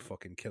trying to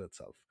fucking kill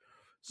itself.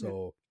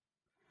 So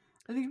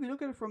I think if you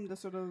look at it from the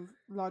sort of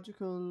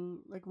logical,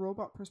 like,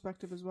 robot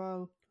perspective as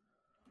well,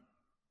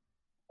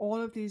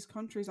 all of these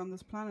countries on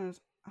this planet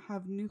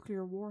have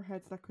nuclear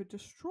warheads that could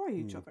destroy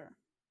each other.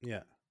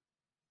 Yeah.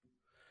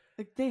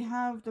 Like, they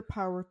have the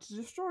power to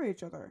destroy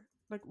each other.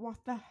 Like, what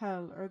the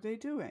hell are they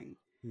doing?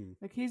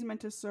 Like, he's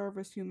meant to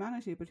service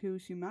humanity, but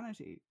who's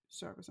humanity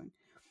servicing?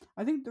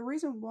 I think the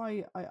reason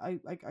why I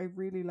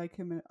really like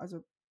him as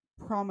a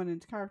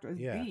prominent character, as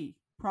the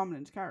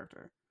prominent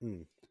character,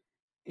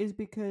 is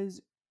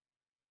because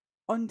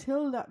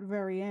until that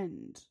very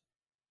end,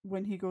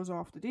 when he goes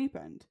off the deep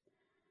end,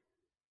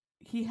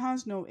 he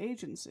has no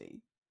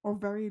agency, or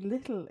very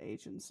little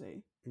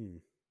agency.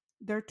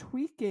 They're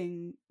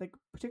tweaking, like,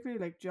 particularly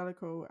like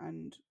Jellicoe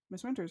and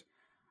Miss Winters,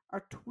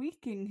 are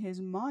tweaking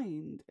his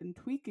mind and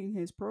tweaking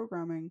his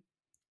programming,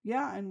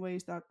 in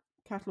ways that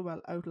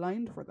Kettlewell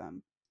outlined for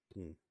them.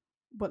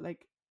 But,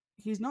 like,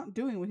 he's not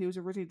doing what he was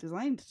originally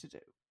designed to do.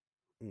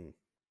 You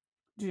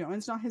know, and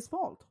it's not his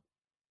fault.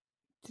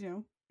 You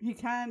know, he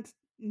can't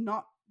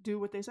not do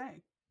what they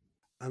say.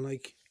 And,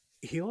 like,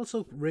 he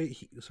also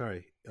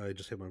sorry, I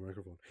just hit my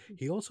microphone.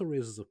 He also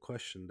raises a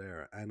question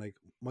there, and like,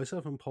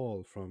 myself and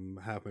Paul from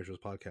Half Measures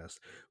podcast,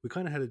 we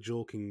kind of had a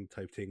joking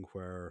type thing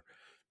where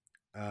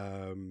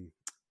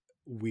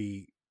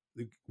we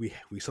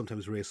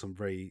sometimes raise some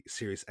very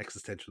serious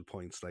existential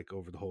points, like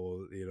over the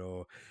whole, you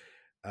know,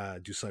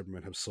 do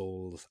Cybermen have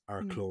souls?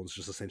 Are clones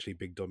just essentially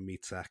big dumb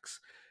meat sacks?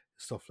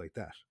 Stuff like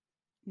that.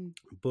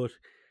 But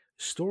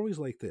stories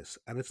like this,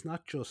 and it's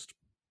not just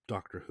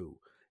Doctor Who.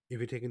 If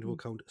you take into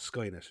account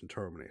Skynet and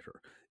Terminator,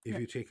 if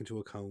you take into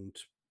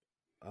account,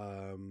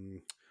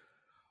 I'm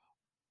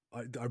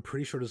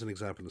pretty sure there's an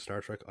example in Star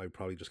Trek. I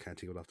probably just can't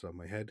think of it off the top of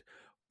my head.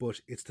 But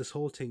it's this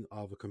whole thing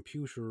of a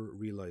computer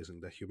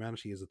realizing that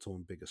humanity is its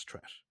own biggest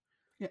threat.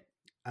 Yeah.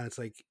 And it's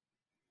like,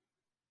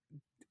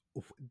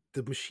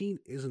 the machine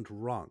isn't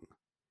wrong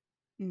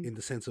in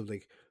the sense of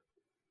like,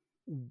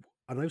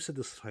 and I've said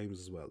this times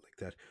as well, like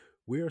that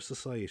we're a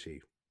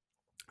society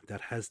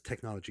that has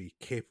technology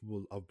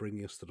capable of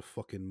bringing us to the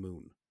fucking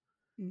moon.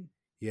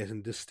 Yet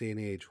in this day and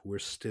age, we're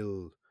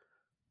still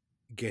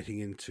getting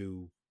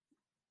into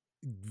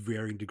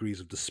varying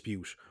degrees of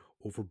dispute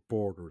over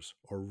borders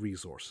or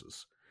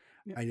resources.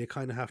 And you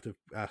kind of have to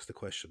ask the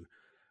question,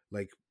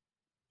 like,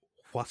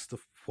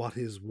 what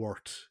is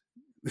worth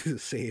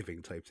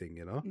saving type thing,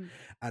 you know?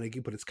 And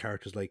again, but it's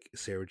characters like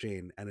Sarah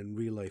Jane, and in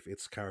real life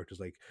it's characters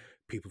like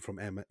people from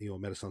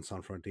Médecins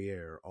Sans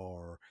Frontières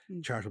or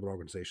charitable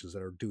organizations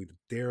that are doing it.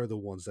 They're the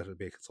ones that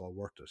make it all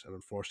worth it. And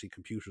unfortunately,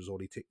 computers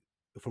only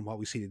from what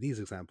we see in these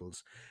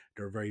examples,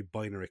 they're very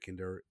binary in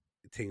their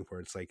thing,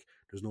 where it's like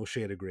there's no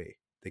shade of gray.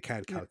 They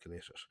can't calculate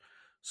it.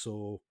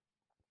 So,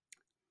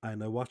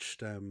 and I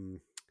watched a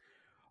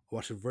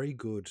very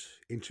good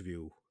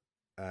interview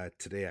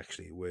today,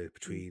 actually,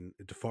 between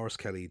DeForest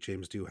Kelley,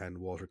 James Doohan,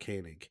 Walter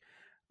Koenig,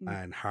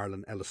 and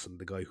Harlan Ellison,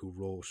 the guy who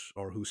wrote,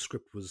 or whose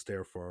script was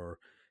there for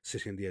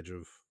City on the Edge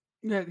of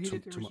Yeah, he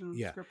did the original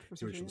script for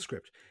the original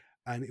script,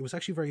 and it was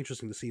actually very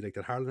interesting to see like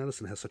that Harlan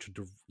Ellison has such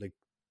a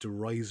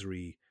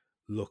derisory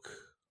look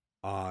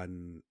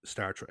on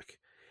Star Trek,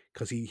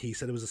 because he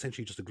said it was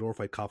essentially just a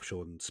glorified cop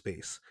show in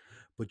space,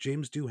 but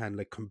James Doohan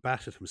like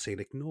combated him, saying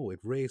like, no, it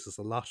raises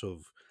a lot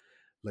of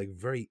like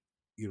very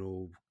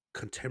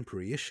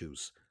contemporary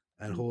issues,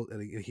 and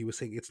and he was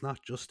saying it's not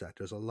just that,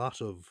 there's a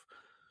lot of,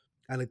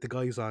 and like the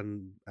guys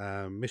on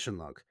Mission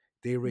Log,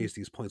 they raise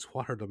these points.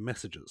 What are the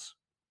messages?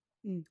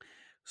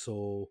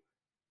 So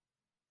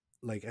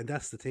like, and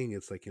that's the thing,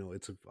 it's like,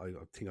 I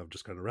think I've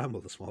just kind of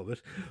rambled a small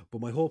bit,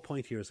 but my whole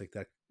point here is like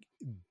that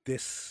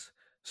this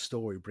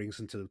story brings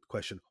into the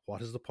question,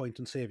 what is the point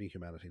in saving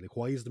humanity? Like,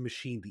 why is the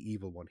machine the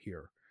evil one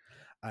here?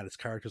 And it's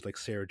characters like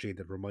Sarah Jane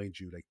that remind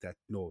you like that,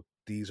 no,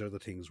 these are the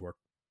things we're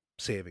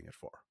saving it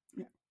for.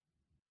 Yeah.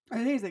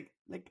 And it is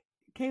like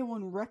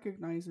K1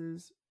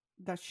 recognizes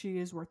that she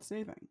is worth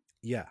saving.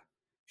 Yeah.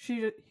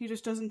 He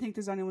just doesn't think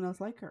there's anyone else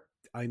like her.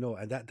 I know,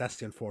 and that's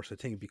the unfortunate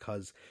thing,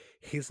 because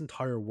his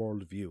entire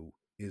worldview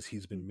is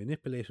he's been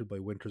manipulated by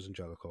Winters and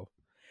Jellicoe,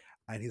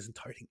 and his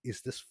entire thing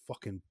is this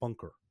fucking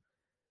bunker.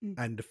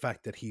 And the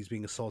fact that he's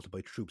being assaulted by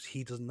troops,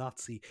 he does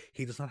not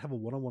have a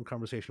one-on-one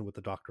conversation with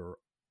the doctor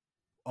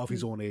of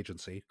his own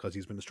agency, because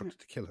he's been instructed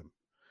to kill him.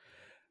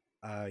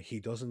 He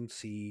doesn't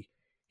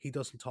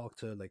talk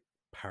to like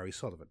Harry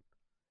Sullivan.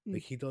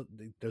 Like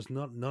there's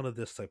none of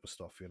this type of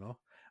stuff,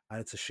 and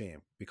it's a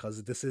shame,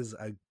 because this is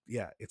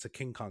it's a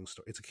King Kong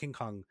story. It's a King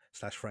Kong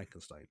 /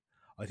 Frankenstein.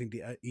 I think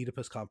the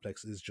Oedipus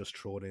complex is just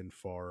thrown in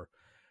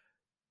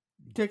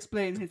to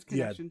explain his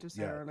connection to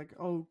Sarah, like,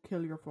 oh,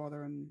 kill your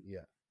father and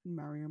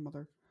marry your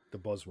mother. The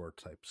buzzword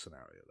type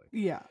scenario, like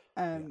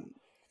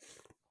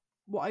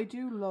What I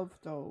do love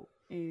though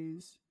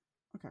is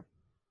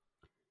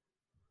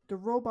the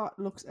robot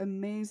looks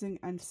amazing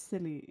and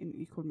silly in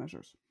equal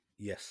measures.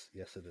 Yes,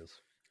 it is.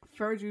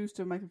 Fair dues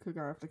to Michael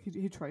Kilgareth, like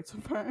he tried so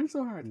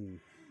hard.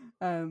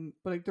 But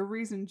like the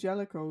reason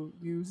Jellicoe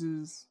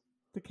uses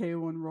the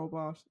K1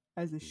 robot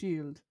as a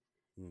shield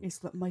is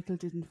that Michael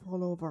didn't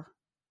fall over.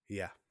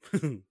 Yeah,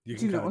 you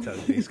can kind of tell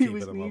he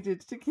was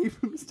needed to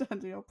keep him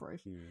standing upright.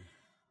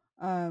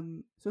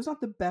 So it's not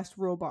the best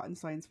robot in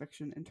science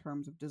fiction in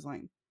terms of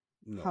design.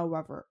 No.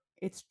 However,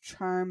 it's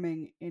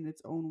charming in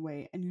its own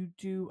way, and you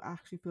do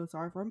actually feel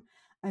sorry for him.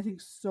 I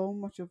think so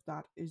much of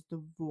that is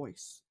the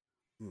voice.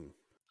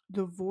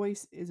 The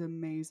voice is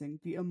amazing.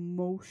 The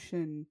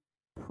emotion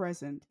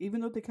present, even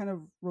though they kind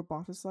of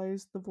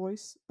roboticize the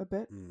voice a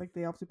bit, like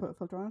they obviously put a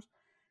filter on it,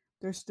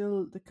 there's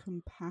still the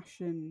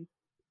compassion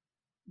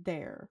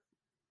there.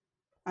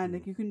 And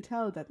like you can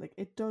tell that like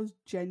it does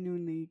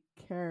genuinely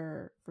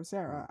care for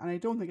Sarah, and I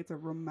don't think it's a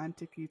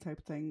romantic-y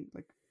type thing,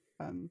 like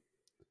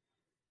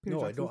Peter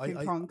Jackson's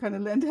King Kong kind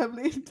of lend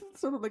heavily into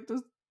sort of like,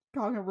 does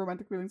Kong have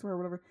romantic feelings for her or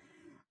whatever.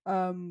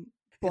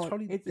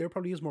 There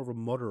probably is more of a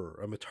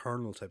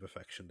maternal type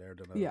affection there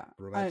than a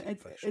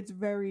romantic affection. It's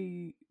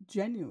very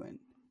genuine.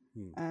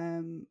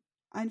 And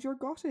you're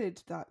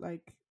gutted that,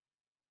 like,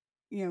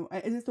 it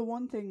is the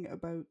one thing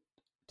about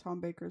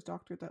Tom Baker's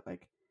Doctor that,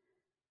 like,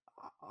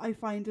 I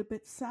find a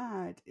bit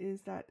sad,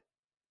 is that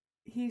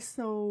he's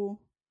so,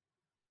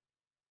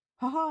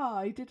 haha,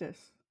 I did it.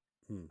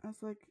 I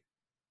was like,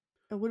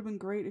 it would have been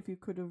great if you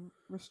could have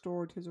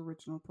restored his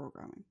original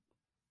programming.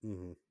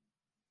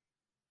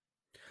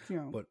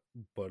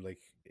 But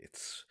like,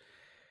 it's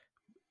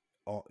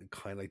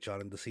kind of like John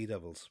and the Sea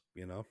Devils,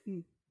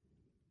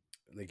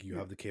 like you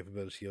have the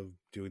capability of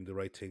doing the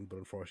right thing, but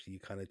unfortunately you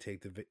kind of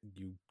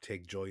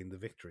take joy in the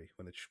victory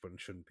when it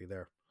shouldn't be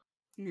there.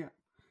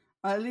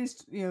 At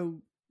least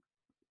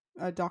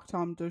Doc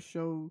Tom does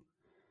show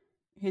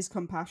his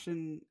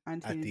compassion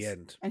and at the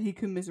end, and he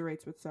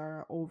commiserates with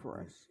Sarah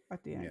over it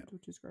at the end,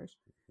 which is great.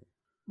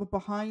 But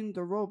behind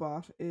the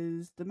robot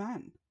is the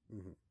man.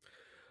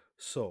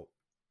 So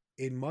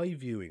in my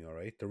viewing, all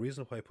right, the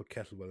reason why I put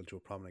Kettlewell into a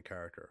prominent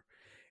character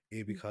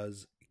is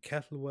because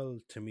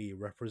Kettlewell to me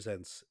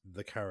represents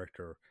the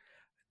character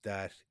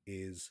that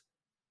is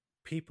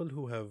people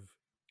who have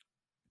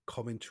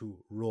come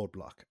into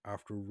roadblock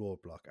after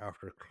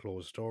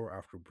closed door,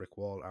 after brick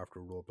wall, after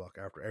roadblock,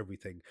 after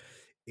everything,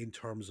 in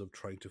terms of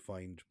trying to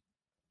find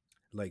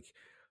like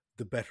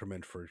the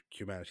betterment for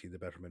humanity, the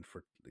betterment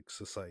for like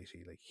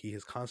society. Like he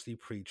has constantly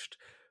preached,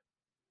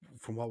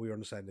 from what we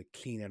understand, like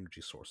clean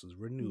energy sources,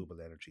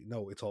 renewable energy.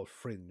 No, it's all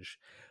fringe,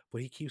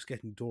 but he keeps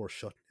getting doors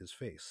shut in his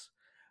face,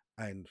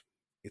 and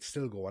it's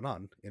still going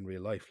on in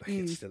real life. Like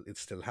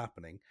it's still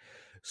happening.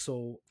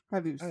 So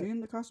have you seen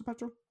the cost of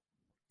petrol?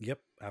 Yep,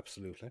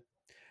 absolutely.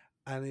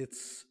 And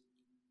it's,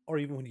 or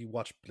even when you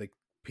watch like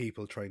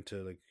people trying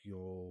to like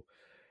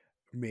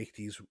make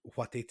these,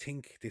 what they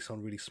think they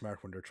sound really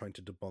smart when they're trying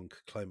to debunk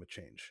climate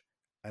change,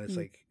 and it's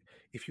like,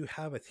 if you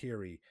have a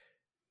theory,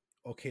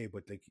 okay,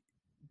 but like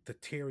the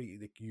theory,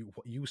 like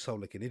you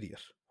sound like an idiot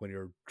when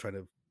you're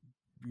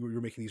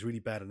making these really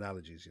bad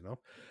analogies,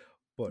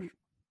 but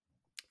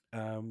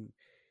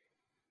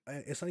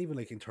it's not even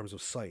like in terms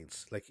of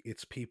science, like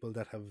it's people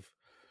that have,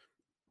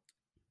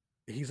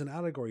 he's an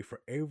allegory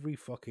for every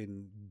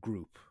fucking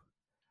group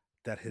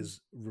that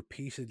has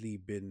repeatedly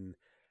been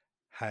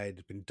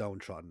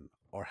downtrodden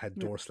or had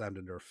doors slammed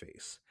in their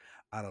face,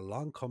 and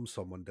along comes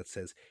someone that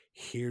says,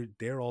 "Here,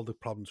 they're all the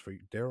problems for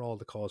you. They're all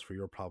the cause for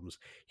your problems.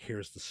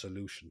 Here's the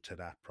solution to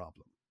that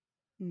problem."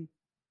 Mm.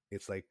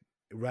 It's like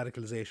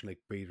radicalization, like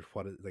be it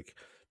what it, like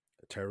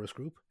a terrorist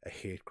group, a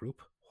hate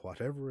group,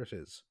 whatever it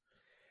is.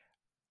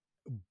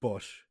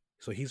 But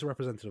so he's a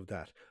representative of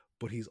that,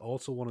 but he's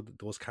also one of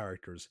those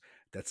characters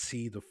that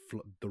see the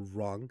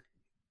wrong,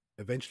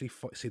 eventually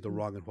see the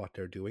wrong in what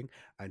they're doing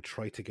and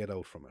try to get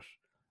out from it.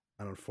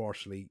 And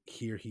unfortunately,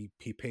 here he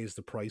pays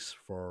the price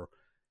for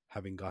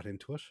having got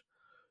into it.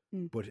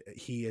 But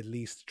he at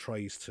least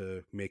tries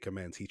to make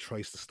amends. He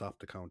tries to stop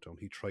the countdown.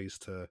 He tries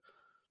to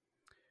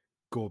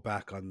go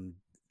back on.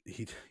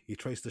 He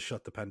tries to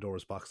shut the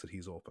Pandora's box that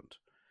he's opened.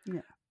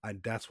 Yeah,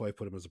 and that's why I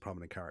put him as a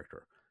prominent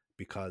character,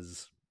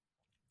 because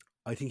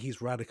I think he's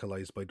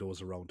radicalized by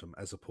those around him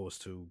as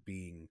opposed to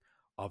being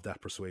of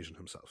that persuasion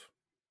himself.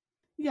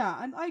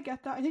 Yeah, and I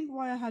get that. I think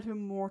why I had him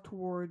more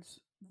towards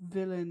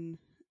villain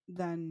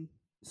than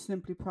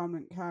simply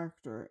prominent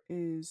character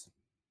is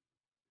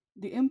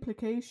the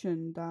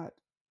implication that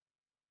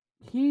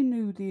he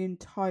knew the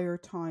entire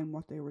time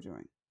what they were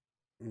doing.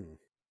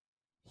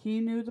 He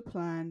knew the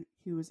plan.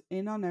 He was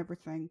in on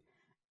everything.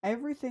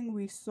 Everything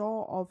we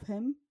saw of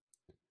him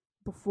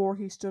before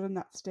he stood on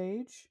that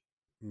stage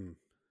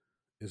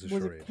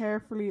was a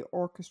carefully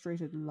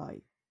orchestrated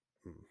lie.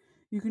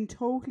 You can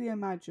totally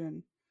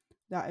imagine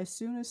that as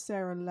soon as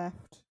Sarah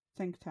left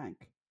Think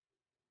Tank,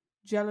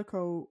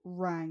 Jellicoe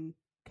rang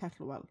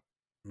Kettlewell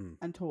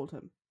and told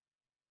him,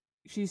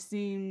 she's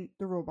seen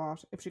the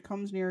robot. If she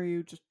comes near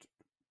you, just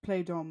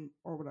play dumb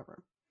or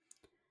whatever.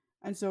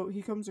 And so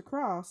he comes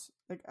across,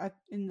 like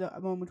in the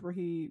moment where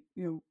he,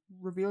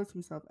 reveals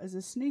himself as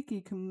a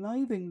sneaky,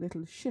 conniving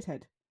little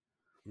shithead.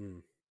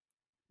 Do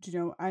you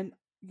know? And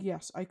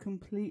yes, I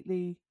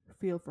completely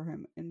feel for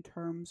him in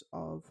terms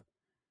of,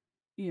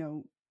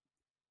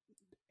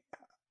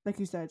 like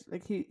you said,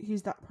 like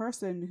he's that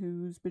person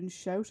who's been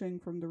shouting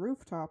from the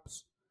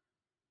rooftops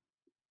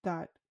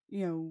that,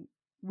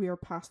 we are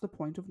past the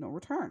point of no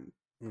return.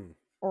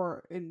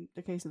 Or in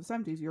the case of the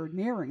 70s, you're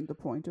nearing the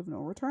point of no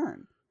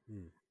return.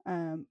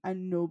 And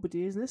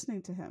nobody is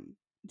listening to him.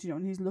 Do you know?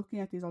 And he's looking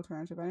at these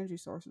alternative energy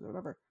sources or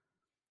whatever.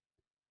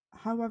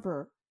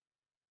 However,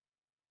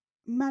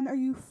 man, are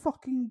you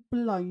fucking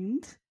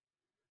blind?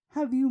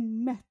 Have you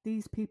met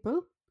these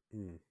people?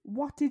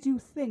 What did you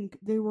think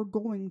they were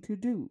going to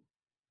do?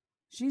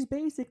 She's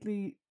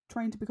basically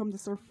trying to become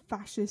this sort of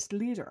fascist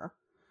leader.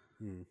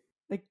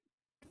 Like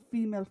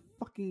female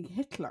fucking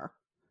Hitler.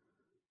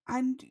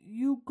 And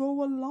you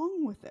go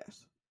along with it.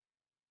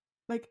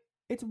 Like,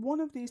 it's one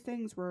of these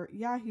things where,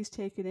 yeah, he's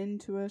taken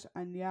into it,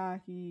 and yeah,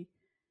 he,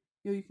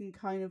 you can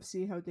kind of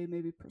see how they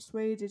maybe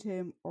persuaded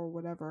him or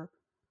whatever.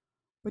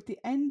 But at the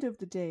end of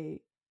the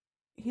day,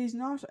 he's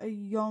not a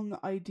young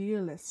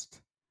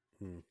idealist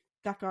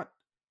that got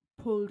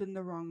pulled in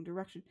the wrong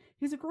direction.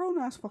 He's a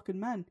grown-ass fucking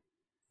man.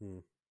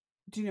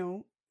 Do you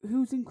know?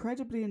 Who's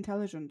incredibly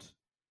intelligent.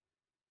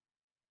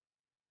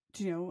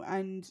 Do you know?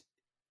 And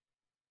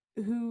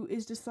who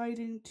is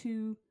deciding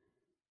to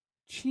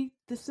cheat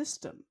the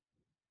system.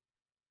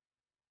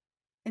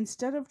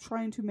 Instead of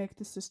trying to make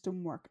the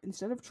system work,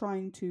 instead of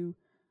trying to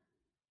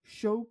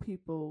show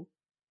people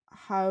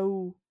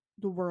how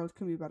the world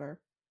can be better,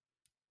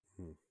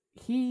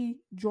 he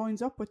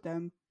joins up with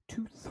them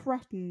to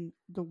threaten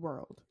the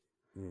world,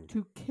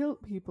 to kill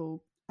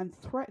people and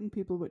threaten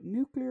people with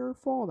nuclear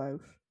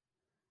fallout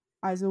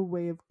as a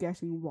way of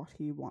getting what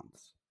he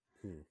wants.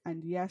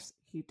 And yes,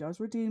 he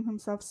does redeem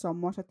himself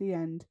somewhat at the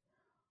end,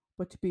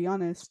 but to be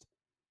honest,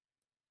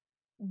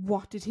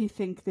 what did he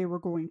think they were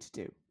going to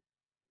do?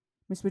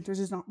 Miss Winters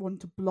is not one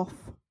to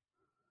bluff.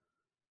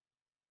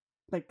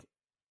 Like,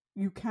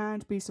 you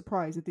can't be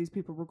surprised that these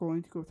people were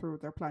going to go through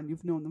with their plan.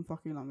 You've known them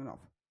fucking long enough.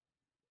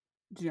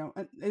 Do you know?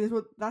 And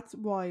that's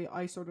why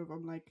I sort of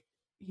am like,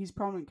 he's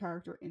prominent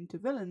character into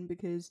villain,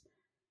 because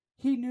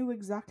he knew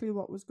exactly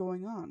what was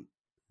going on.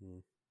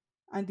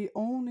 And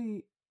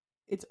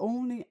it's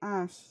only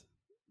at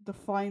the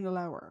final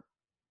hour.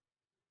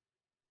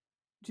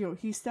 Do you know,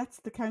 he sets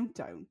the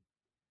countdown.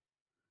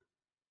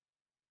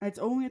 And it's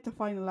only at the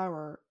final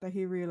hour that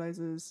he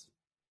realizes,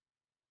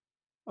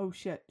 oh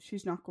shit,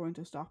 she's not going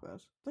to stop it.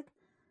 It's like,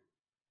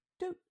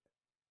 dude,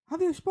 have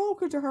you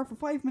spoken to her for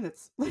 5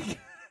 minutes? Like,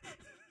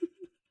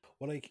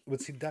 well,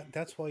 see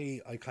that's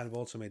why I kind of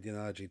also made the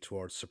analogy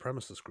towards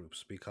supremacist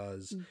groups,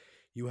 because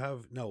you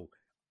have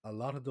a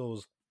lot of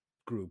those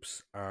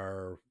groups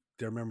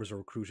their members are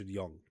recruited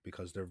young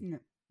because they're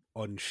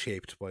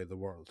unshaped by the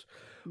world.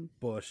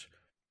 But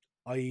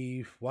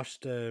I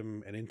watched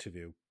an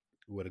interview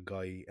with a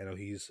guy,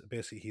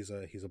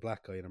 he's a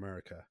black guy in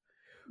America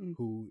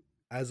who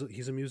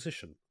he's a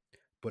musician,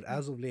 but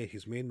as of late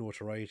his main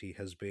notoriety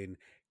has been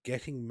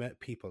getting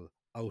people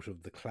out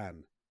of the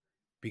Klan,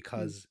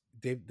 because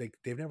they've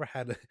never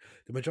had the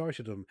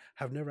majority of them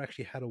have never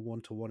actually had a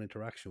one-to-one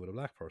interaction with a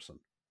black person.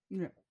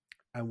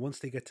 And once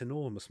they get to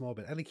know him a small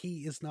bit, and like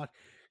he is not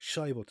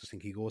shy about this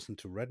thing. He goes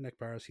into redneck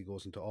bars, he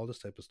goes into all this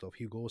type of stuff.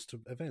 He goes to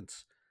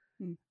events,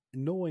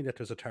 knowing that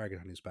there's a target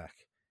on his back,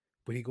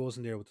 but he goes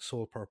in there with the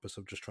sole purpose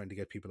of just trying to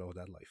get people out of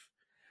that life.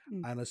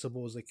 And I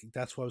suppose like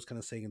that's what I was kind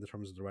of saying in the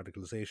terms of the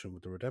radicalization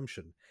with the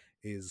redemption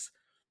is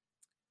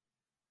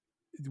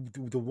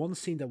the one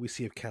scene that we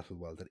see of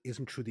Kettlewell that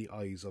isn't through the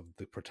eyes of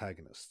the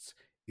protagonists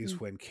is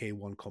when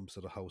K1 comes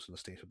to the house in a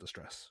state of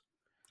distress.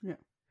 Yeah.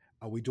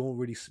 And we don't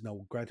really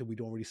now granted we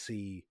don't really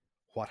see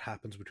what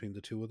happens between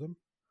the two of them,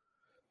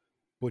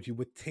 but you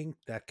would think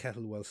that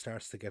Kettlewell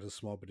starts to get a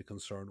small bit of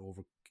concern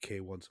over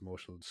K1's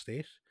emotional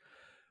state,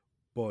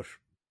 but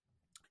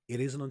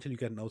it isn't until you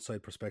get an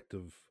outside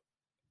perspective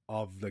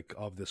of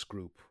this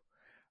group,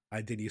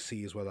 and then you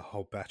see as well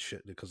how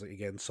batshit, because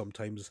again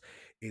sometimes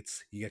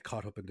it's you get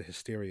caught up in the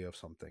hysteria of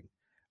something,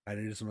 and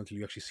it isn't until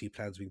you actually see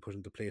plans being put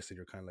into place that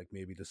you're kind of like,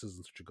 maybe this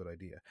isn't such a good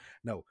idea.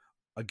 Now,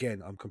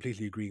 again, I'm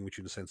completely agreeing with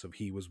you in the sense of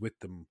he was with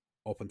them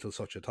up until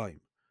such a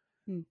time,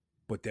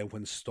 but then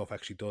when stuff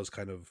actually does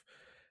kind of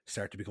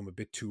start to become a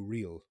bit too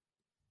real,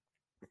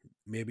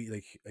 maybe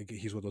like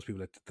he's one of those people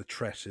that the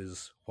threat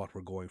is what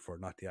we're going for,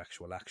 not the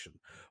actual action.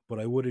 But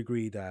I would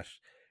agree that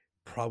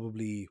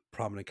probably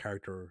prominent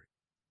character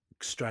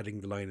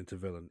straddling the line into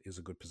villain is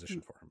a good position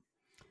for him.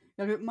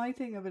 Yeah, my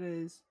thing of it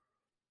is,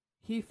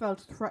 he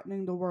felt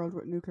threatening the world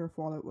with nuclear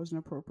fallout was an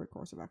appropriate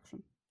course of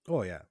action.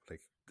 Oh yeah,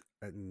 like,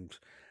 and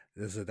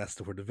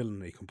that's where the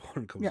villainy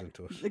component comes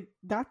into it. Like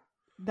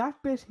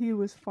that bit he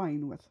was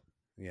fine with.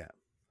 Yeah,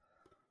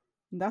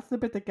 and that's the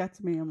bit that gets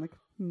me. I'm like,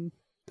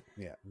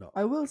 Yeah, no.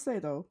 I will say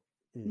though,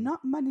 not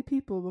many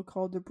people will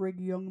call the brig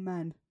young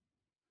man.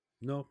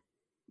 No,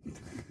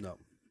 not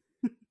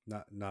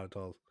at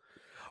all.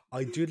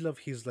 I did love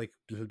his like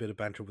little bit of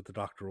banter with the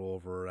doctor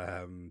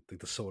over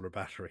the solar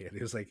battery, and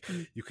he was like,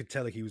 you could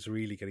tell like he was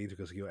really getting into it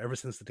because ever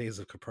since the days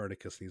of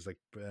Copernicus, he's like,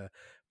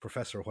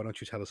 Professor, why don't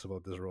you tell us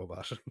about this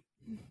robot?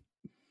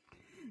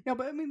 Yeah,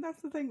 but I mean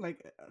that's the thing.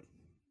 Like,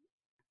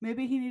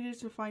 maybe he needed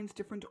to find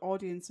different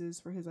audiences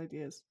for his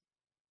ideas.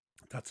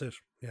 That's it.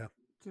 Yeah.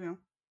 You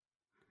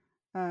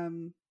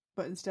know,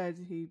 but instead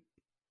he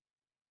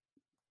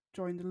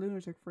joined the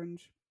Lunatic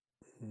Fringe.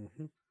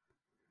 Mm-hmm.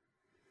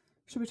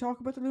 Should we talk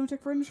about the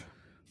Lunatic Fringe?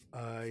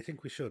 I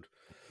think we should.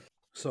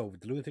 So,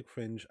 the Lunatic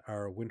Fringe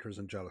are Winters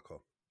and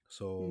Jellicoe.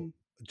 So,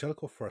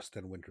 Jellicoe first,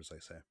 then Winters, I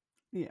say.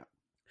 Yeah.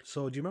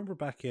 So, do you remember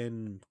back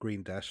in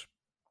Green Debt,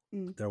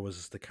 there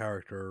was the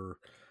character,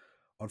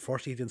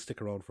 unfortunately, he didn't stick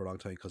around for a long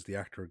time because the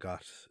actor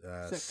got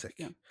sick.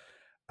 Yeah.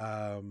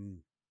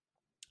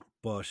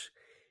 But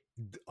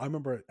I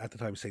remember at the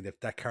time saying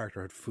that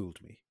character had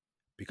fooled me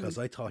because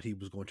I thought he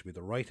was going to be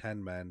the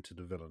right-hand man to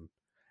the villain,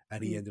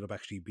 and he ended up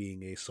actually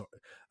being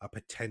a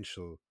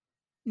potential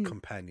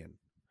companion.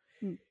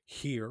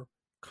 Here,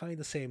 kind of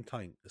the same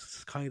time.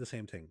 It's kind of the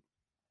same thing.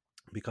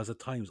 Because at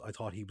times I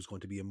thought he was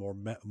going to be a more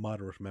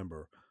moderate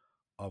member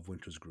of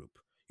Winter's group.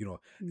 You know,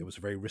 it was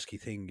a very risky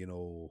thing, you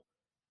know,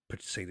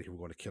 saying that you were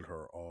going to kill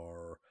her,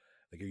 or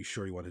like, are you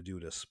sure you want to do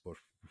this? But,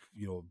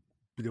 you know,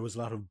 there was a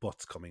lot of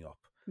buts coming up.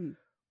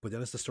 But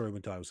then as the story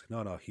went on, I was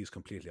like, no, he's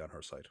completely on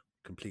her side.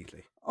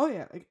 Completely. Oh,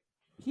 yeah. Like,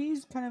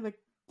 he's kind of like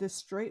the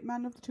straight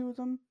man of the two of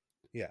them.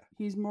 Yeah.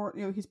 He's more,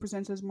 you know, he's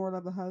presented as more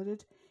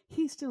level-headed.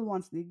 He still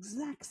wants the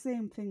exact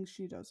same things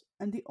she does.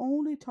 And the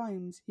only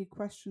times he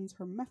questions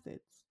her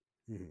methods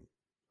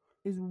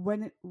is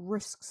when it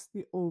risks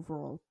the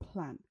overall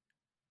plan.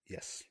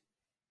 Yes.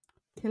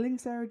 Killing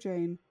Sarah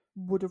Jane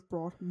would have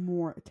brought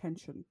more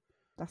attention.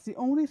 That's the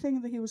only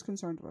thing that he was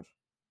concerned about.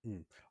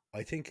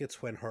 I think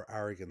it's when her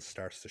arrogance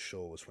starts to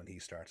show is when he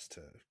starts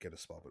to get a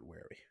small bit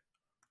wary.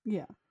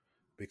 Yeah.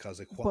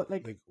 Because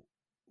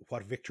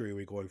what victory are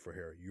we going for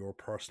here? Your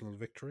personal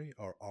victory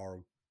or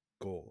our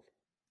goal?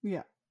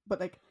 Yeah. But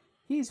like,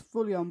 he's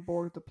fully on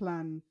board with the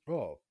plan.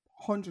 Oh.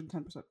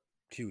 110%.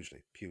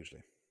 Hugely.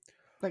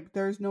 Like,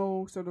 there's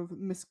no sort of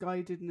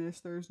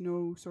misguidedness. There's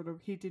no sort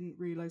of, he didn't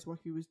realize what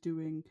he was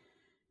doing.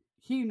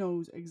 He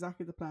knows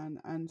exactly the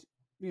plan. And,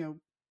 you know,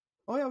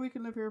 oh yeah, we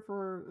can live here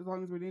for as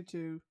long as we need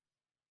to.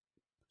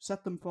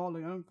 Set them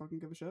falling. I don't fucking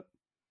give a shit.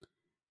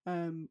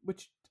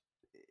 Which,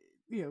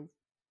 you know,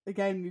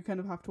 again, you kind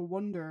of have to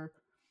wonder,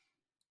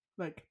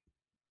 like,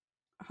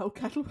 how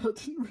Kettlewell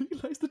didn't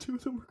realize the two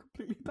of them were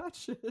completely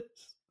batshit.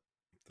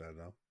 I don't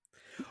know.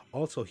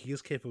 Also, he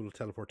is capable of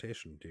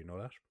teleportation. Do you know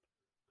that?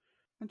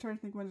 I'm trying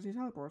to think, when did he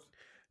teleport?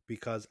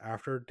 Because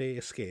after they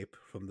escape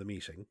from the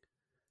meeting,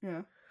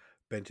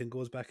 Benton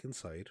goes back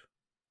inside,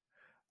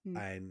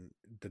 and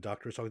the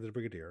doctor is talking to the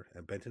Brigadier,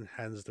 and Benton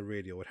hands the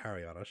radio with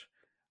Harry on it,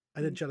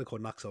 and then Jellicoe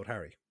knocks out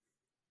Harry.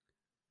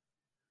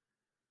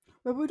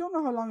 Well, we don't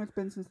know how long it's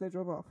been since they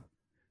drove off.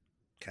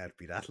 Can't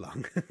be that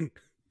long.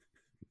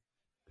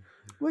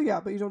 Well, yeah,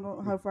 but you don't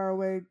know how far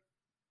away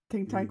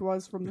Think Tank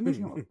was from the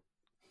meeting hall.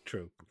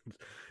 True.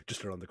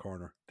 Just around the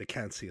corner. They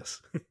can't see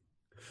us.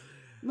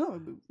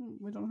 No,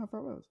 we don't know how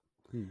far away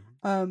it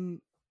was.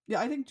 Yeah,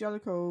 I think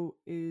Jellicoe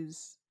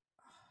is...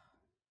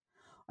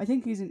 I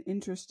think he's an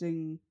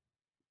interesting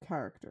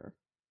character.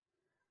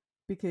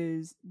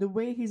 because the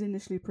way he's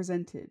initially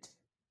presented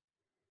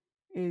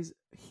is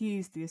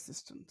he's the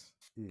assistant.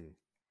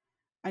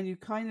 And you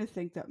kind of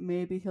think that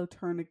maybe he'll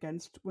turn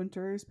against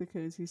Winters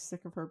because he's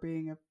sick of her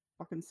being a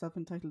fucking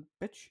self-entitled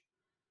bitch.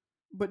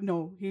 But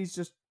no, he's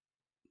just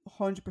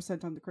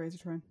 100% on the crazy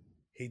train.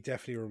 He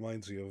definitely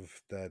reminds me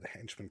of the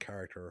henchman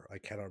character. I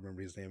cannot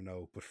remember his name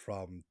now, but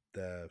from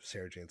the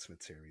Sarah Jane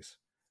Smith series.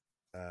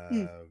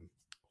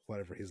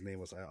 Whatever his name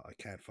was, I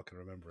can't fucking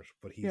remember it.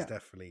 But he's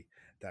definitely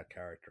that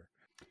character.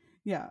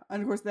 Yeah,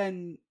 and of course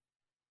then,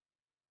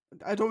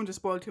 I don't want to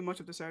spoil too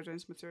much of the Sarah Jane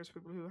Smith series for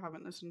people who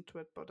haven't listened to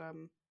it, but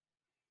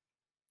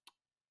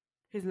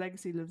his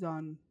legacy lives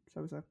on,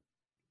 shall we say.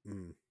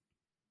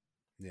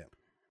 Yeah.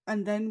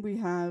 And then we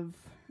have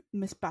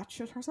Miss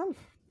Batshit herself.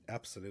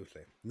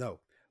 Absolutely. No,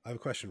 I have a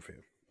question for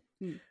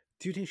you.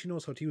 Do you think she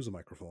knows how to use a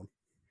microphone?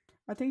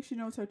 I think she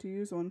knows how to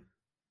use one.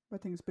 I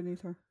think it's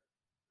beneath her.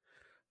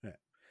 Yeah,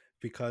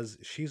 because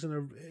she's in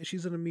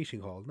a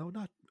meeting hall. No,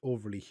 not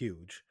overly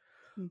huge,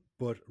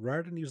 but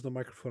rather than using the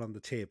microphone on the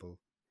table,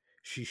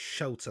 she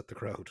shouts at the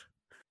crowd.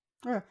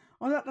 Yeah,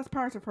 well, that's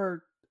part of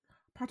her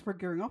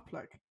gearing up.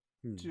 Like,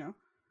 you know,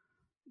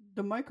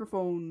 the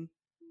microphone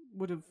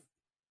would have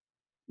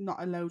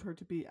not allowed her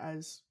to be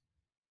as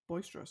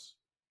boisterous.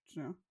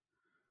 You know,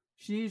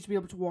 she needed to be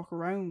able to walk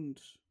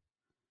around,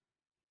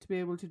 to be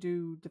able to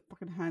do the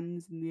fucking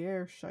hands in the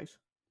air shite.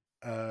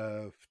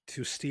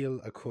 To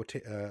steal a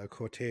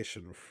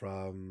quotation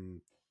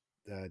from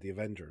the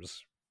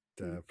Avengers,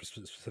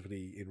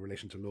 specifically in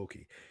relation to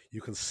Loki, you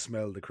can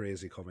smell the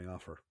crazy coming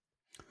off her.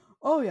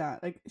 Oh yeah,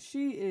 like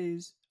she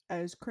is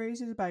as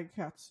crazy as a bag of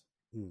cats.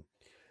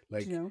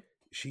 Like, you know?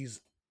 She's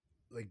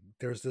like,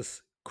 there's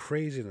this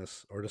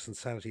craziness or this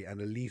insanity and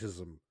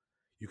elitism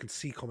you can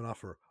see coming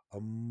off her a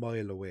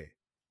mile away.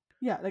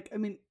 Yeah, like, I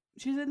mean,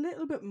 she's a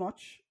little bit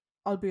much,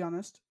 I'll be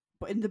honest,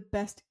 but in the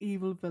best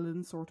evil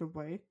villain sort of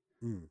way.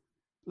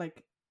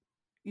 Like,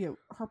 you know,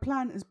 her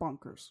plan is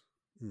bonkers.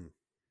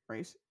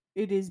 Right?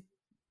 It is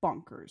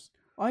bonkers.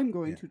 I'm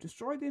going to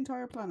destroy the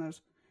entire planet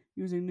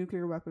using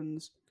nuclear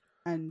weapons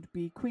and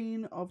be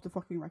queen of the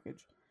fucking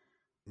wreckage.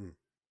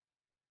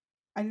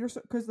 And you're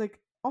because,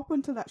 like, up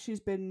until that, she's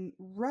been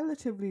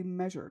relatively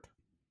measured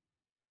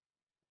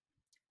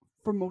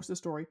for most of the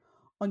story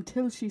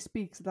until she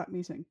speaks at that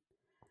meeting.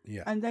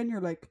 Yeah. And then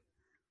you're like,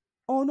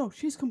 oh no,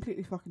 she's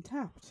completely fucking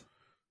tapped.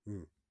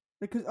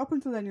 Because up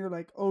until then you're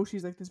like, oh,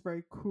 she's like this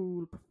very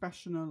cool,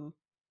 professional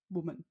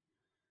woman.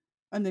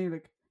 And then you're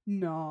like,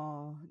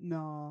 nah,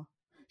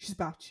 she's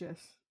batshit.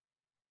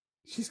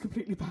 She's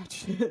completely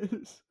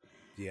batshit.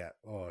 Yeah,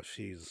 oh,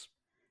 she's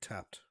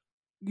tapped.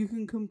 You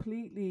can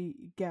completely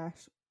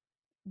get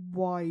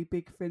why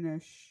Big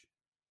Finish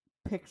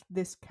picked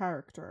this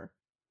character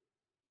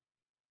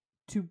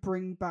to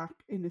bring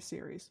back in the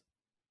series.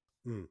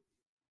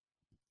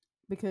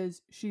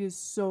 Because she's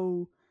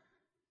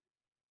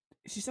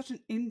such an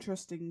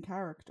interesting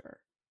character.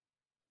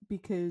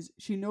 Because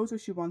she knows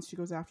what she wants, she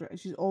goes after it, and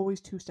she's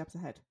always 2 steps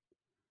ahead.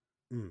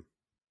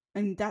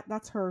 And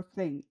that's her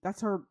thing.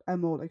 That's her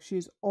MO. Like,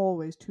 she's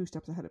always 2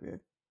 steps ahead of you.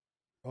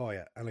 Oh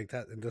yeah, and like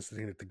that, and that's the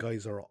thing. Like, the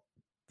guys are,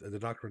 the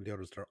Doctor and the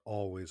others, they're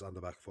always on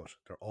the back foot.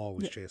 They're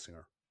always chasing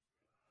her.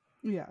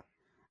 Yeah,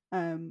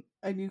 and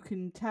you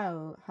can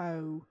tell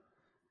how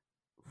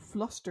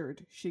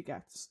flustered she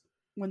gets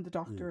when the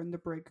Doctor and the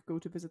Brig go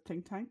to visit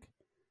Think Tank,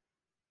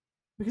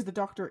 because the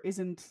Doctor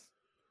isn't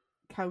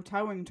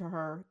kowtowing to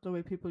her the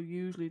way people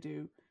usually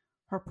do.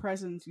 Her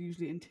presence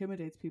usually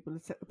intimidates people.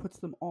 It puts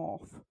them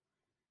off.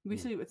 We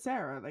see it with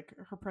Sarah. Like,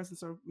 her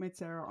presence made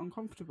Sarah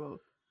uncomfortable.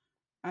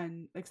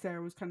 And like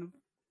Sarah was kind of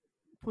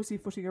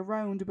pussyfooting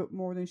around a bit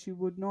more than she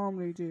would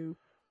normally do,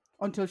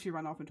 until she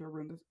ran off into a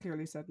room that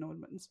clearly said no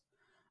admittance.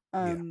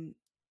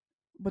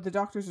 But the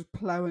Doctor's just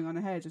ploughing on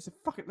ahead, just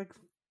fuck it, like,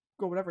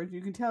 go whatever.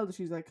 You can tell that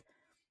she's like,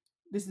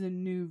 this is a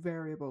new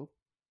variable.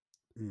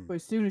 But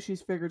as soon as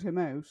she's figured him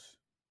out,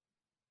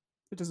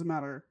 it doesn't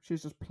matter.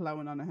 She's just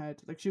ploughing on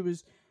ahead. Like, she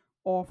was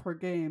off her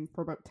game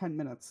for about 10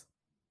 minutes.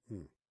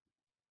 And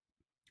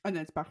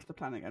then it's back to the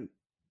plan again.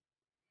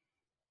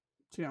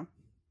 So, you know.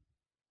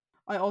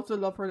 I also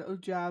love her little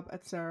jab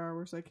at Sarah,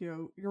 where it's like,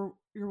 you know,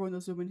 you're one of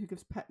those women who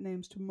gives pet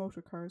names to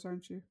motor cars,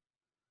 aren't you?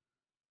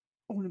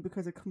 Only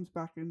because it comes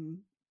back in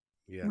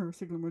her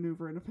signal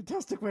maneuver in a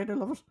fantastic way, and I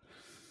love it.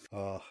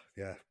 Oh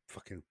yeah,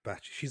 fucking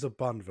batch. She's a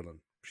Bond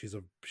villain. She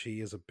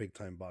is a big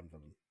time Bond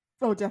villain.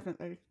 Oh,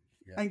 definitely.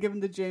 Yeah. And given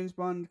the James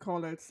Bond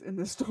call-outs in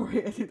this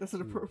story, I think that's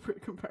an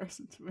appropriate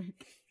comparison to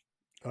make.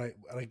 I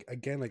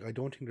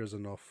don't think there's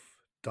enough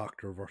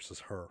Doctor versus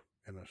her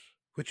in it,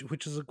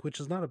 which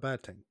is not a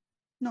bad thing.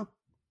 No,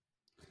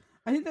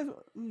 I think that's,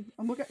 and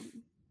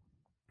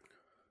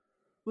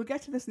we'll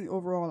get to this in the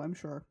overall, I'm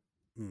sure.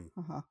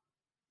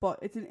 But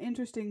it's an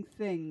interesting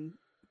thing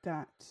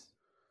that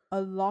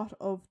a lot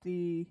of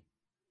the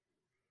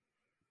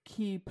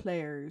key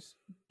players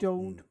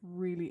don't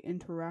really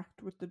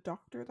interact with the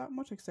Doctor that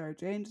much. Like, Sarah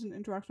Jane doesn't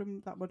interact with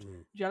him that much.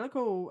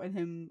 Jellicoe and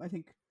him, I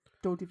think,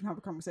 don't even have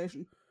a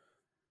conversation.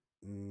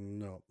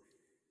 No.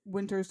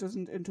 Winters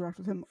doesn't interact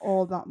with him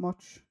all that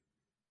much.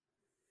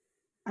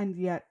 and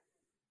yet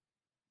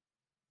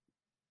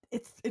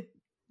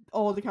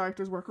all the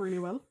characters work really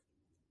well.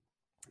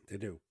 They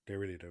do. They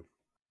really do.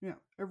 Yeah,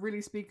 it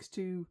really speaks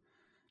to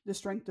the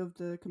strength of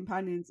the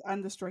companions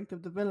and the strength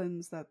of the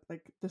villains, that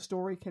like the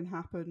story can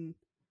happen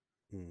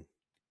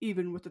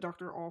even with the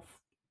Doctor off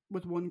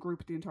with one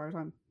group the entire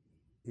time.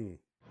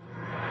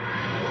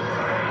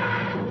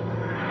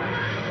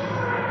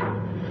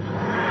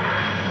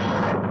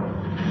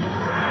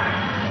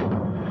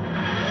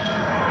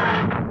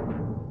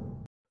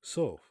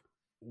 So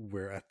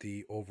we're at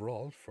the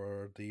overall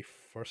for the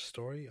first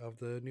story of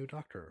the new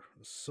Doctor.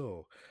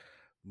 So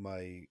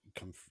I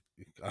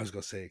was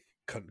gonna say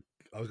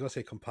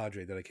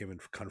compadre, then I came in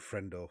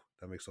confrendo.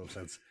 That makes no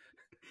sense.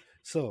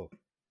 So,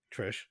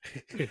 Trish,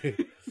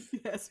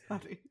 Yes,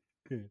 Patty.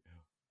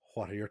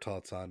 what are your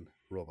thoughts on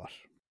Robot?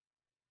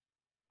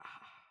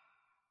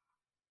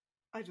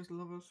 I just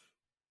love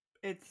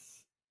it.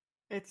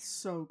 It's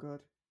so good.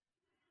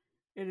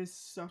 It is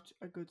such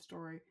a good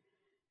story.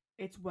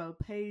 It's well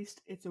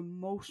paced, it's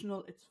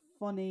emotional, it's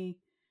funny,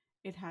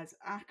 it has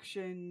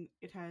action,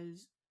 it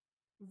has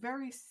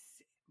very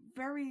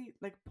very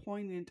like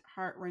poignant,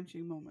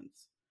 heart-wrenching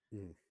moments.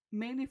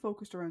 Mainly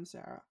focused around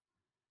Sarah.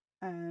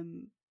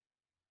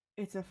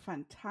 It's a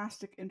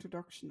fantastic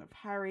introduction of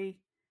Harry.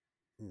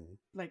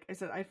 Like I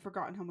said, I'd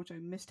forgotten how much I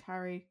missed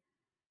Harry.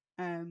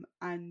 And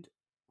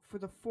for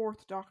the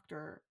fourth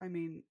Doctor, I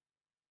mean,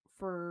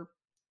 for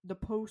the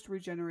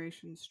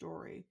post-regeneration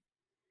story,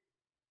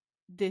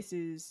 this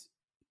is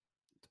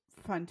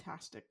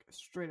fantastic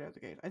straight out of the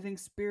gate. I think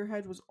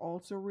Spearhead was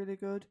also really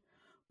good,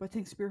 but I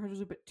think Spearhead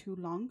was a bit too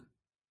long.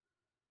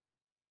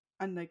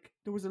 And like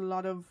there was a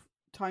lot of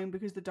time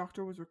because the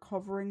Doctor was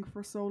recovering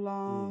for so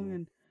long,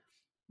 and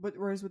but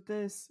whereas with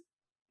this,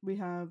 we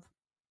have,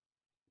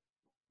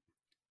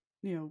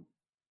 you know,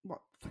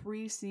 what,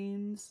 3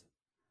 scenes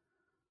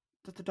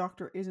that the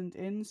Doctor isn't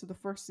in. So the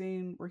first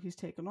scene where he's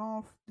taken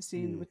off, the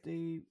scene with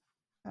the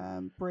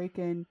break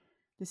in,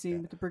 the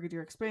scene with the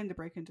Brigadier explained the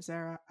break into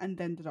Sarah, and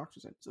then the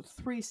Doctor's in. So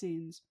 3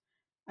 scenes,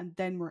 and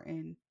then we're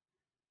in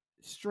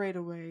straight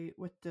away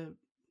with the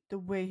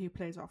way he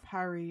plays off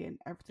Harry and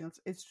everything else.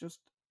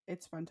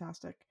 It's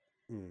fantastic.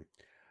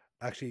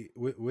 Actually,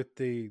 with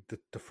the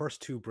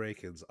first 2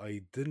 break-ins,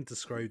 I didn't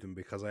describe them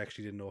because I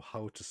actually didn't know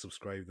how to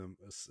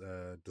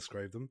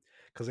describe them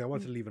because I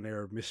wanted to leave an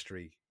air of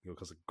mystery,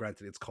 because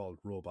granted it's called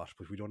Robot,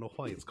 but we don't know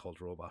why it's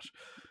called Robot.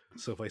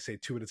 So if I say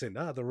 2 minutes in,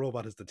 the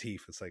robot is the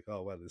thief, it's like,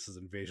 oh well, this is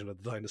Invasion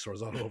of the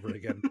Dinosaurs all over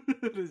again.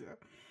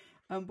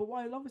 But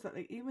what I love is that,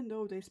 like, even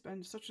though they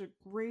spend such a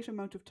great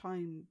amount of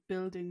time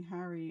building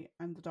Harry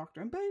and the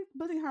Doctor, and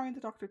building Harry and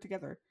the Doctor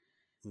together,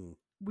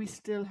 we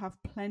still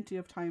have plenty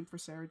of time for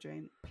Sarah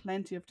Jane,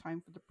 plenty of time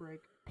for the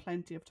Brig,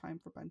 plenty of time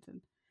for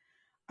Benton.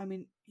 I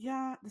mean,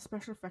 yeah, the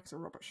special effects are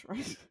rubbish,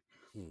 right?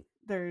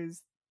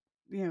 There's,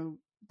 the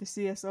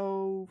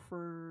CSO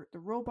for the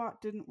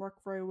robot didn't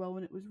work very well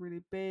when it was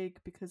really big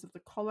because of the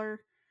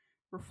color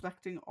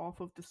reflecting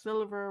off of the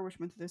silver, which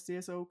meant that the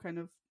CSO kind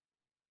of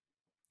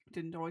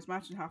didn't always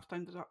match, and half the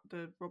time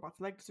the robot's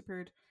leg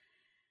disappeared.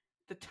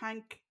 The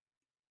tank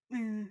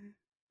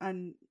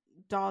and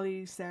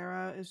Dolly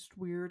Sarah is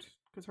weird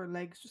because her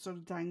legs just sort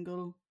of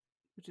dangle,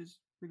 which is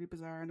really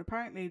bizarre. And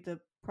apparently the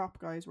prop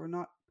guys were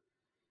not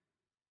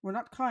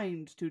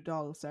kind to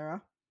Doll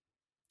Sarah.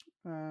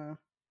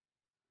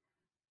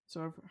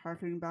 Sort of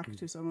harkening back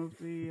to some of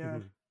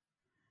the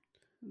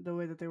the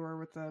way that they were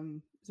with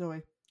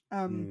Zoe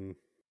and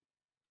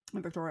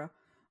Victoria.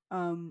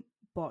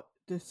 But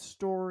the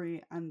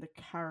story and the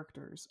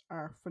characters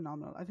are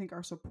phenomenal. I think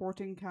our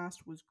supporting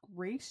cast was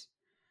great.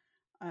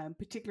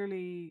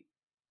 Particularly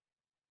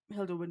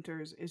Hilda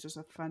Winters is just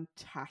a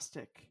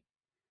fantastic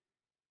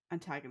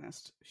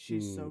antagonist.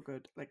 She's so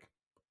good. Like,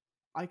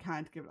 I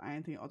can't give it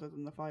anything other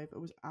than the 5. It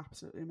was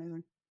absolutely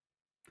amazing.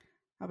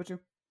 How about you?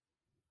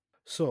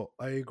 So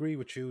I agree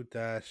with you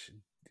that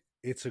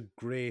it's a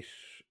great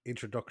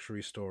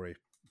introductory story.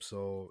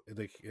 So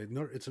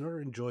it's another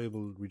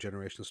enjoyable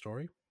regeneration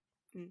story.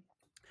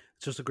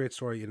 It's just a great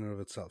story in and of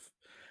itself.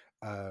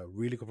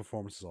 Really good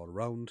performances all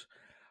around.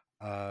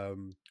 I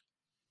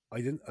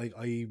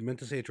meant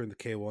to say it during the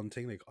K1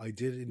 thing. Like, I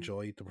did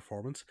enjoy the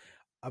performance.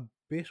 A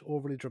bit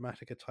overly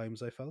dramatic at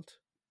times, I felt,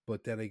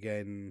 but then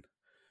again,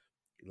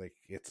 like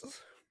it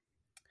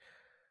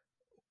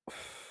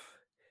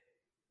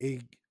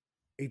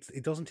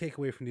doesn't take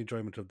away from the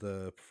enjoyment of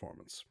the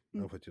performance.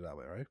 I'll put it that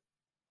way, right?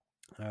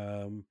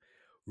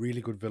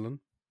 Really good villain.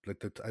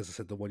 Like, as I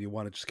said, the one you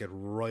want to just get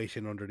right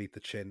in underneath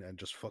the chin and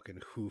just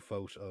fucking hoof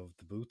out of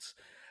the boots.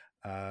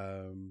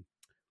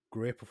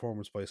 Great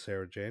performance by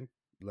Sarah Jane.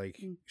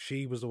 Like,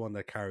 she was the one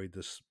that carried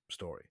this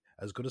story.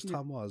 As good as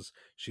Tom was,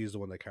 she's the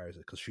one that carries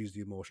it because she's the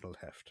emotional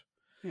heft.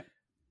 Yeah.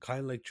 Kind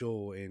of like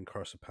Jo in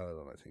Curse of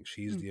Peladon, I think.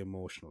 She's the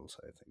emotional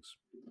side of things.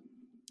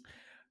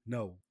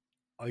 No,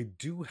 I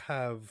do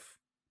have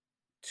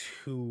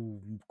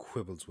 2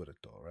 quibbles with it,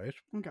 though, right?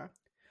 Okay.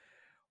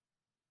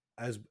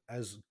 As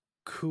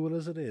cool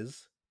as it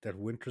is that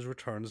Winters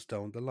returns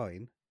down the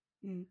line,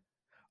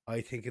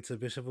 I think it's a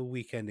bit of a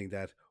weak ending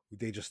that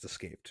they just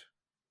escaped.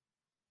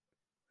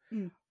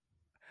 Mm.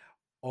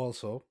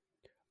 Also,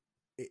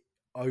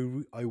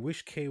 I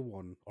wish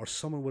K1 or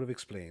someone would have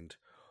explained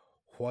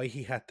why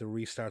he had to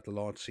restart the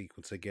launch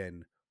sequence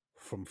again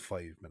from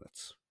 5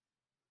 minutes.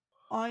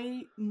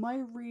 My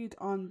read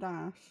on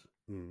that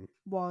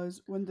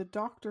was when the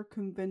doctor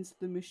convinced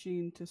the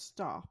machine to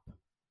stop,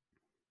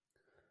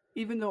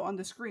 even though on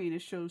the screen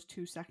it shows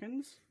 2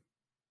 seconds,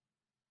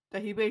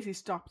 that he basically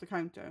stopped the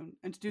countdown,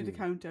 and to do the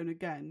countdown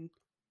again,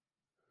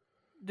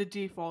 the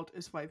default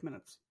is 5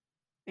 minutes,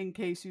 in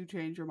case you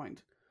change your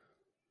mind.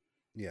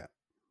 Yeah.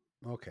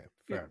 Okay,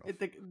 fair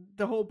enough.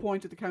 The whole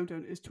point of the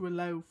countdown is to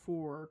allow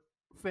for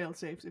fail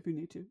safes if you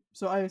need to.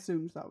 So I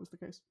assumed that was the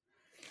case.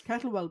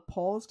 Kettlewell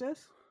paused it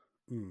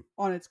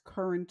on its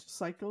current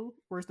cycle,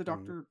 whereas the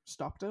doctor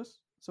stopped it,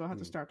 so I had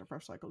to start a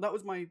fresh cycle. That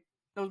was my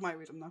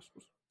read on that.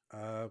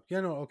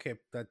 Yeah, no, okay,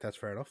 that's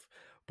fair enough.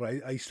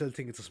 But I still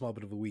think it's a small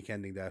bit of a weak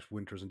ending that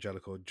Winters and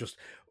Jellicoe, just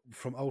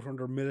from out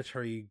under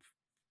military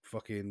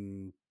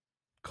fucking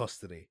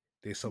custody,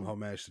 they somehow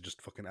managed to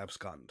just fucking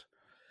abscond.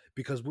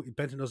 Because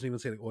Benton doesn't even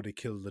say, like, oh, they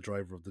killed the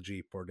driver of the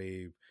Jeep, or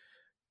they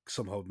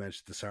somehow managed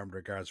to disarm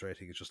their guards or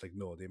anything. It's just like,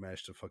 no, they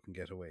managed to fucking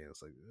get away.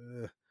 It's like,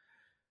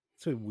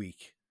 it's a bit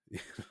weak. You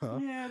know?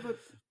 Yeah, but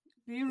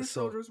the unit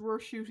soldiers were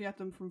shooting at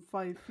them from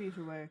 5 feet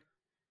away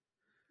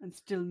and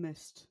still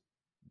missed.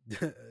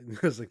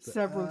 It's like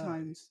several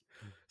times.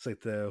 It's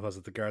like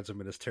the guards in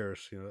Minas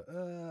Tirith, you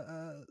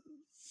know,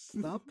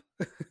 stop.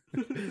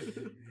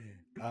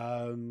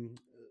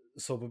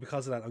 So, but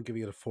because of that, I'm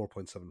giving it a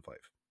 4.75,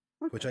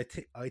 which I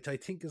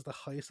think is the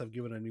highest I've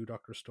given a New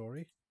Doctor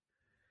story.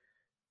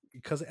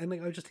 Because, and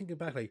like, I was just thinking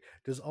back, like,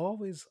 there's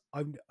always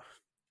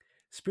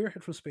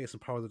Spearhead from Space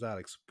and Power of the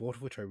Daleks, both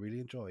of which I really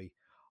enjoy.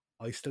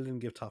 I still didn't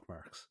give top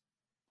marks.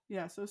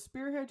 Yeah, so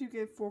Spearhead you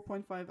gave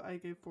 4.5, I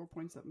gave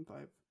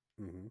 4.75.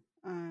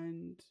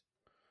 And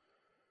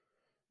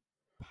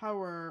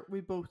Power,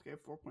 we both gave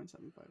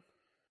 4.75.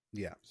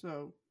 Yeah.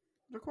 So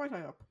they're quite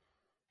high up.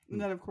 And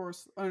then, of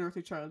course,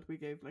 Unearthly Child, we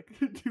gave like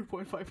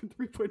 2.5 and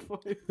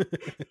 3.5.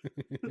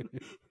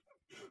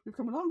 We've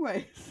come a long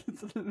way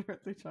since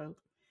Unearthly Child.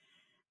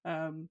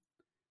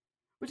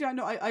 But yeah,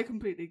 no, I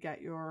completely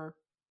get your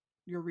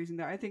reason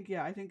there. I think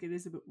it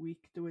is a bit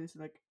weak the way it's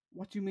like,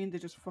 what do you mean they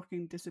just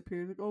fucking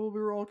disappeared? Like, oh, we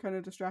were all kind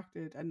of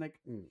distracted, and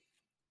like,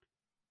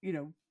 you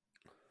know,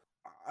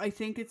 I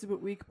think it's a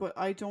bit weak, but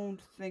I don't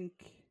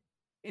think,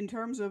 in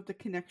terms of the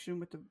connection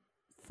with the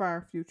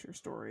far future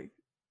story,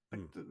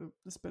 like the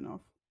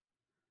spin-off,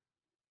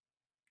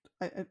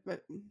 I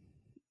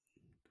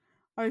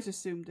just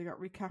assumed they got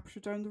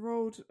recaptured down the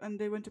road and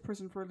they went to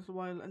prison for a little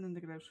while and then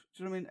they get out.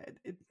 Do you know what I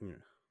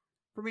mean?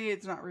 For me,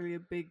 it's not really a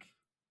big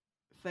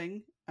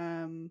thing.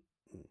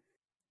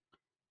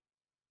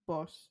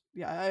 But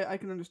yeah, I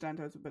can understand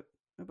how it's a bit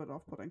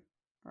off-putting.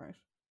 All right.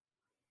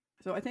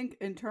 So I think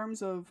in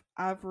terms of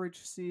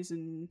average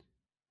season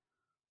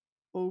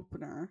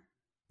opener,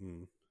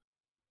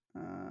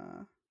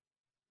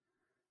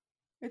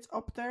 it's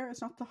up there.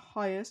 It's not the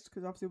highest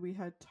because obviously we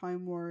had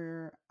Time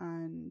Warrior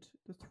and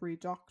the Three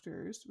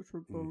Doctors, which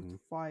were both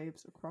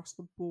 5s across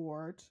the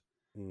board.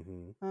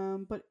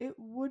 But it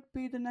would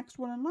be the next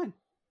one in line.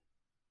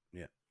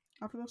 Yeah.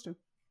 After those two.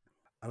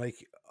 And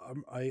like,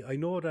 I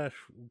know that,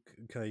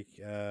 like,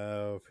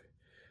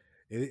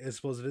 I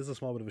suppose it is a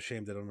small bit of a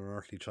shame that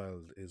Unearthly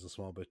Child is a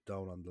small bit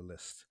down on the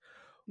list.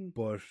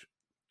 But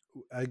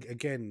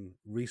again,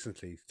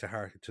 recently,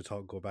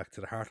 go back to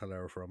the Hartnell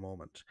era for a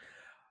moment,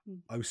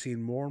 I've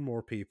seen more and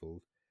more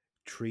people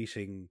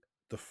treating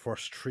the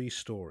first 3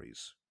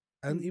 stories,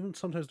 and even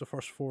sometimes the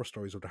first 4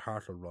 stories of the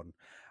Hartnell run,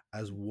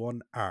 as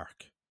one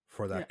arc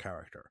for that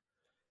character.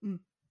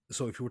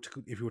 So if you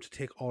were to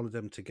take all of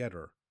them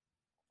together,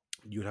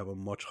 you'd have a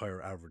much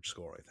higher average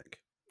score, I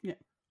think. Yeah.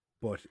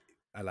 But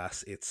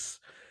alas,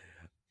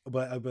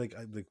 but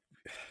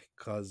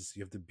because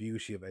you have the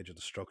beauty of Edge of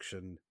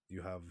Destruction,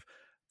 you have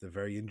the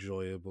very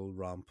enjoyable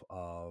romp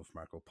of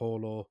Marco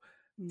Polo,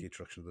 the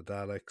introduction of the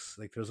Daleks.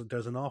 Like,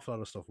 there's an awful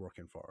lot of stuff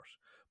working for it.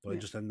 But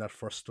just in that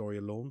first story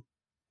alone,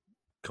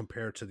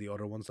 compared to the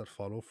other ones that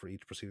follow for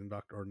each preceding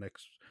Doctor or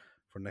next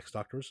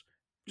Doctors,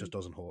 just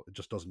doesn't hold. It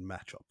just doesn't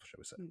match up, shall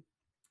we say?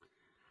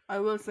 I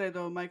will say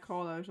though, my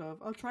call out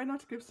of I'll try not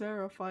to give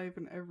Sarah a 5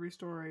 in every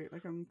story.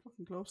 Like, I'm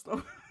fucking close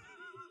though.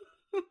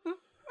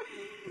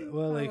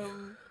 Well, like,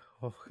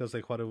 because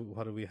like what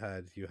have we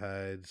had?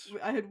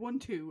 I had 1,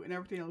 2, and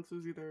everything else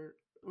was either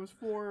it was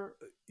 4.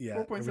 Yeah,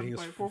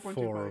 4.75,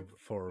 4.25,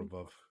 4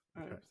 above.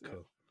 Okay,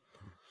 cool.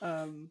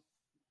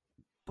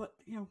 But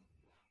you know,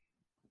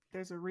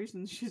 there's a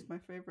reason she's my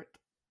favorite.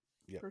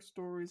 Yeah. Her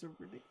stories are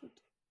really good.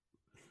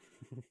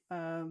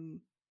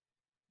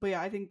 But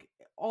yeah, I think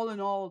all in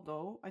all,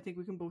 though, I think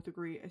we can both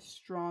agree a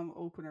strong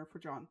opener for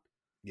John.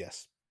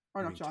 Yes.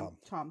 Or not John,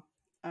 Tom.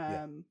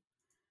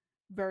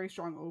 Very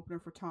strong opener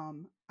for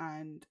Tom,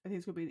 and I think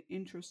it's going to be an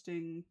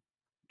interesting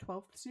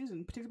 12th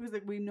season, particularly because,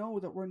 like, we know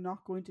that we're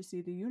not going to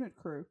see the unit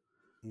crew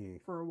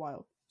for a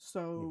while.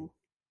 So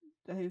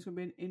I think it's going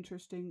to be an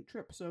interesting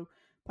trip. So,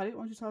 Paddy, why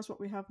don't you tell us what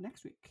we have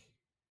next week?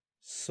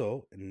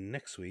 So,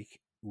 next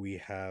week, we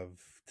have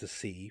to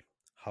see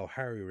how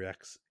Harry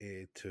reacts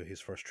to his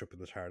first trip in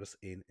the TARDIS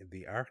in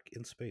The Ark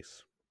in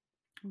Space.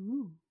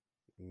 Ooh.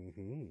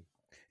 Mm-hmm.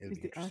 It'll Is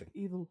be the Ark interesting.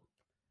 evil?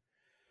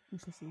 We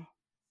shall see.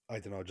 I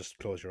don't know, just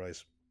close your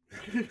eyes.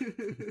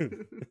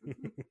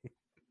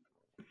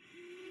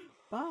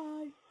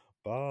 Bye.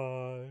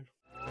 Bye.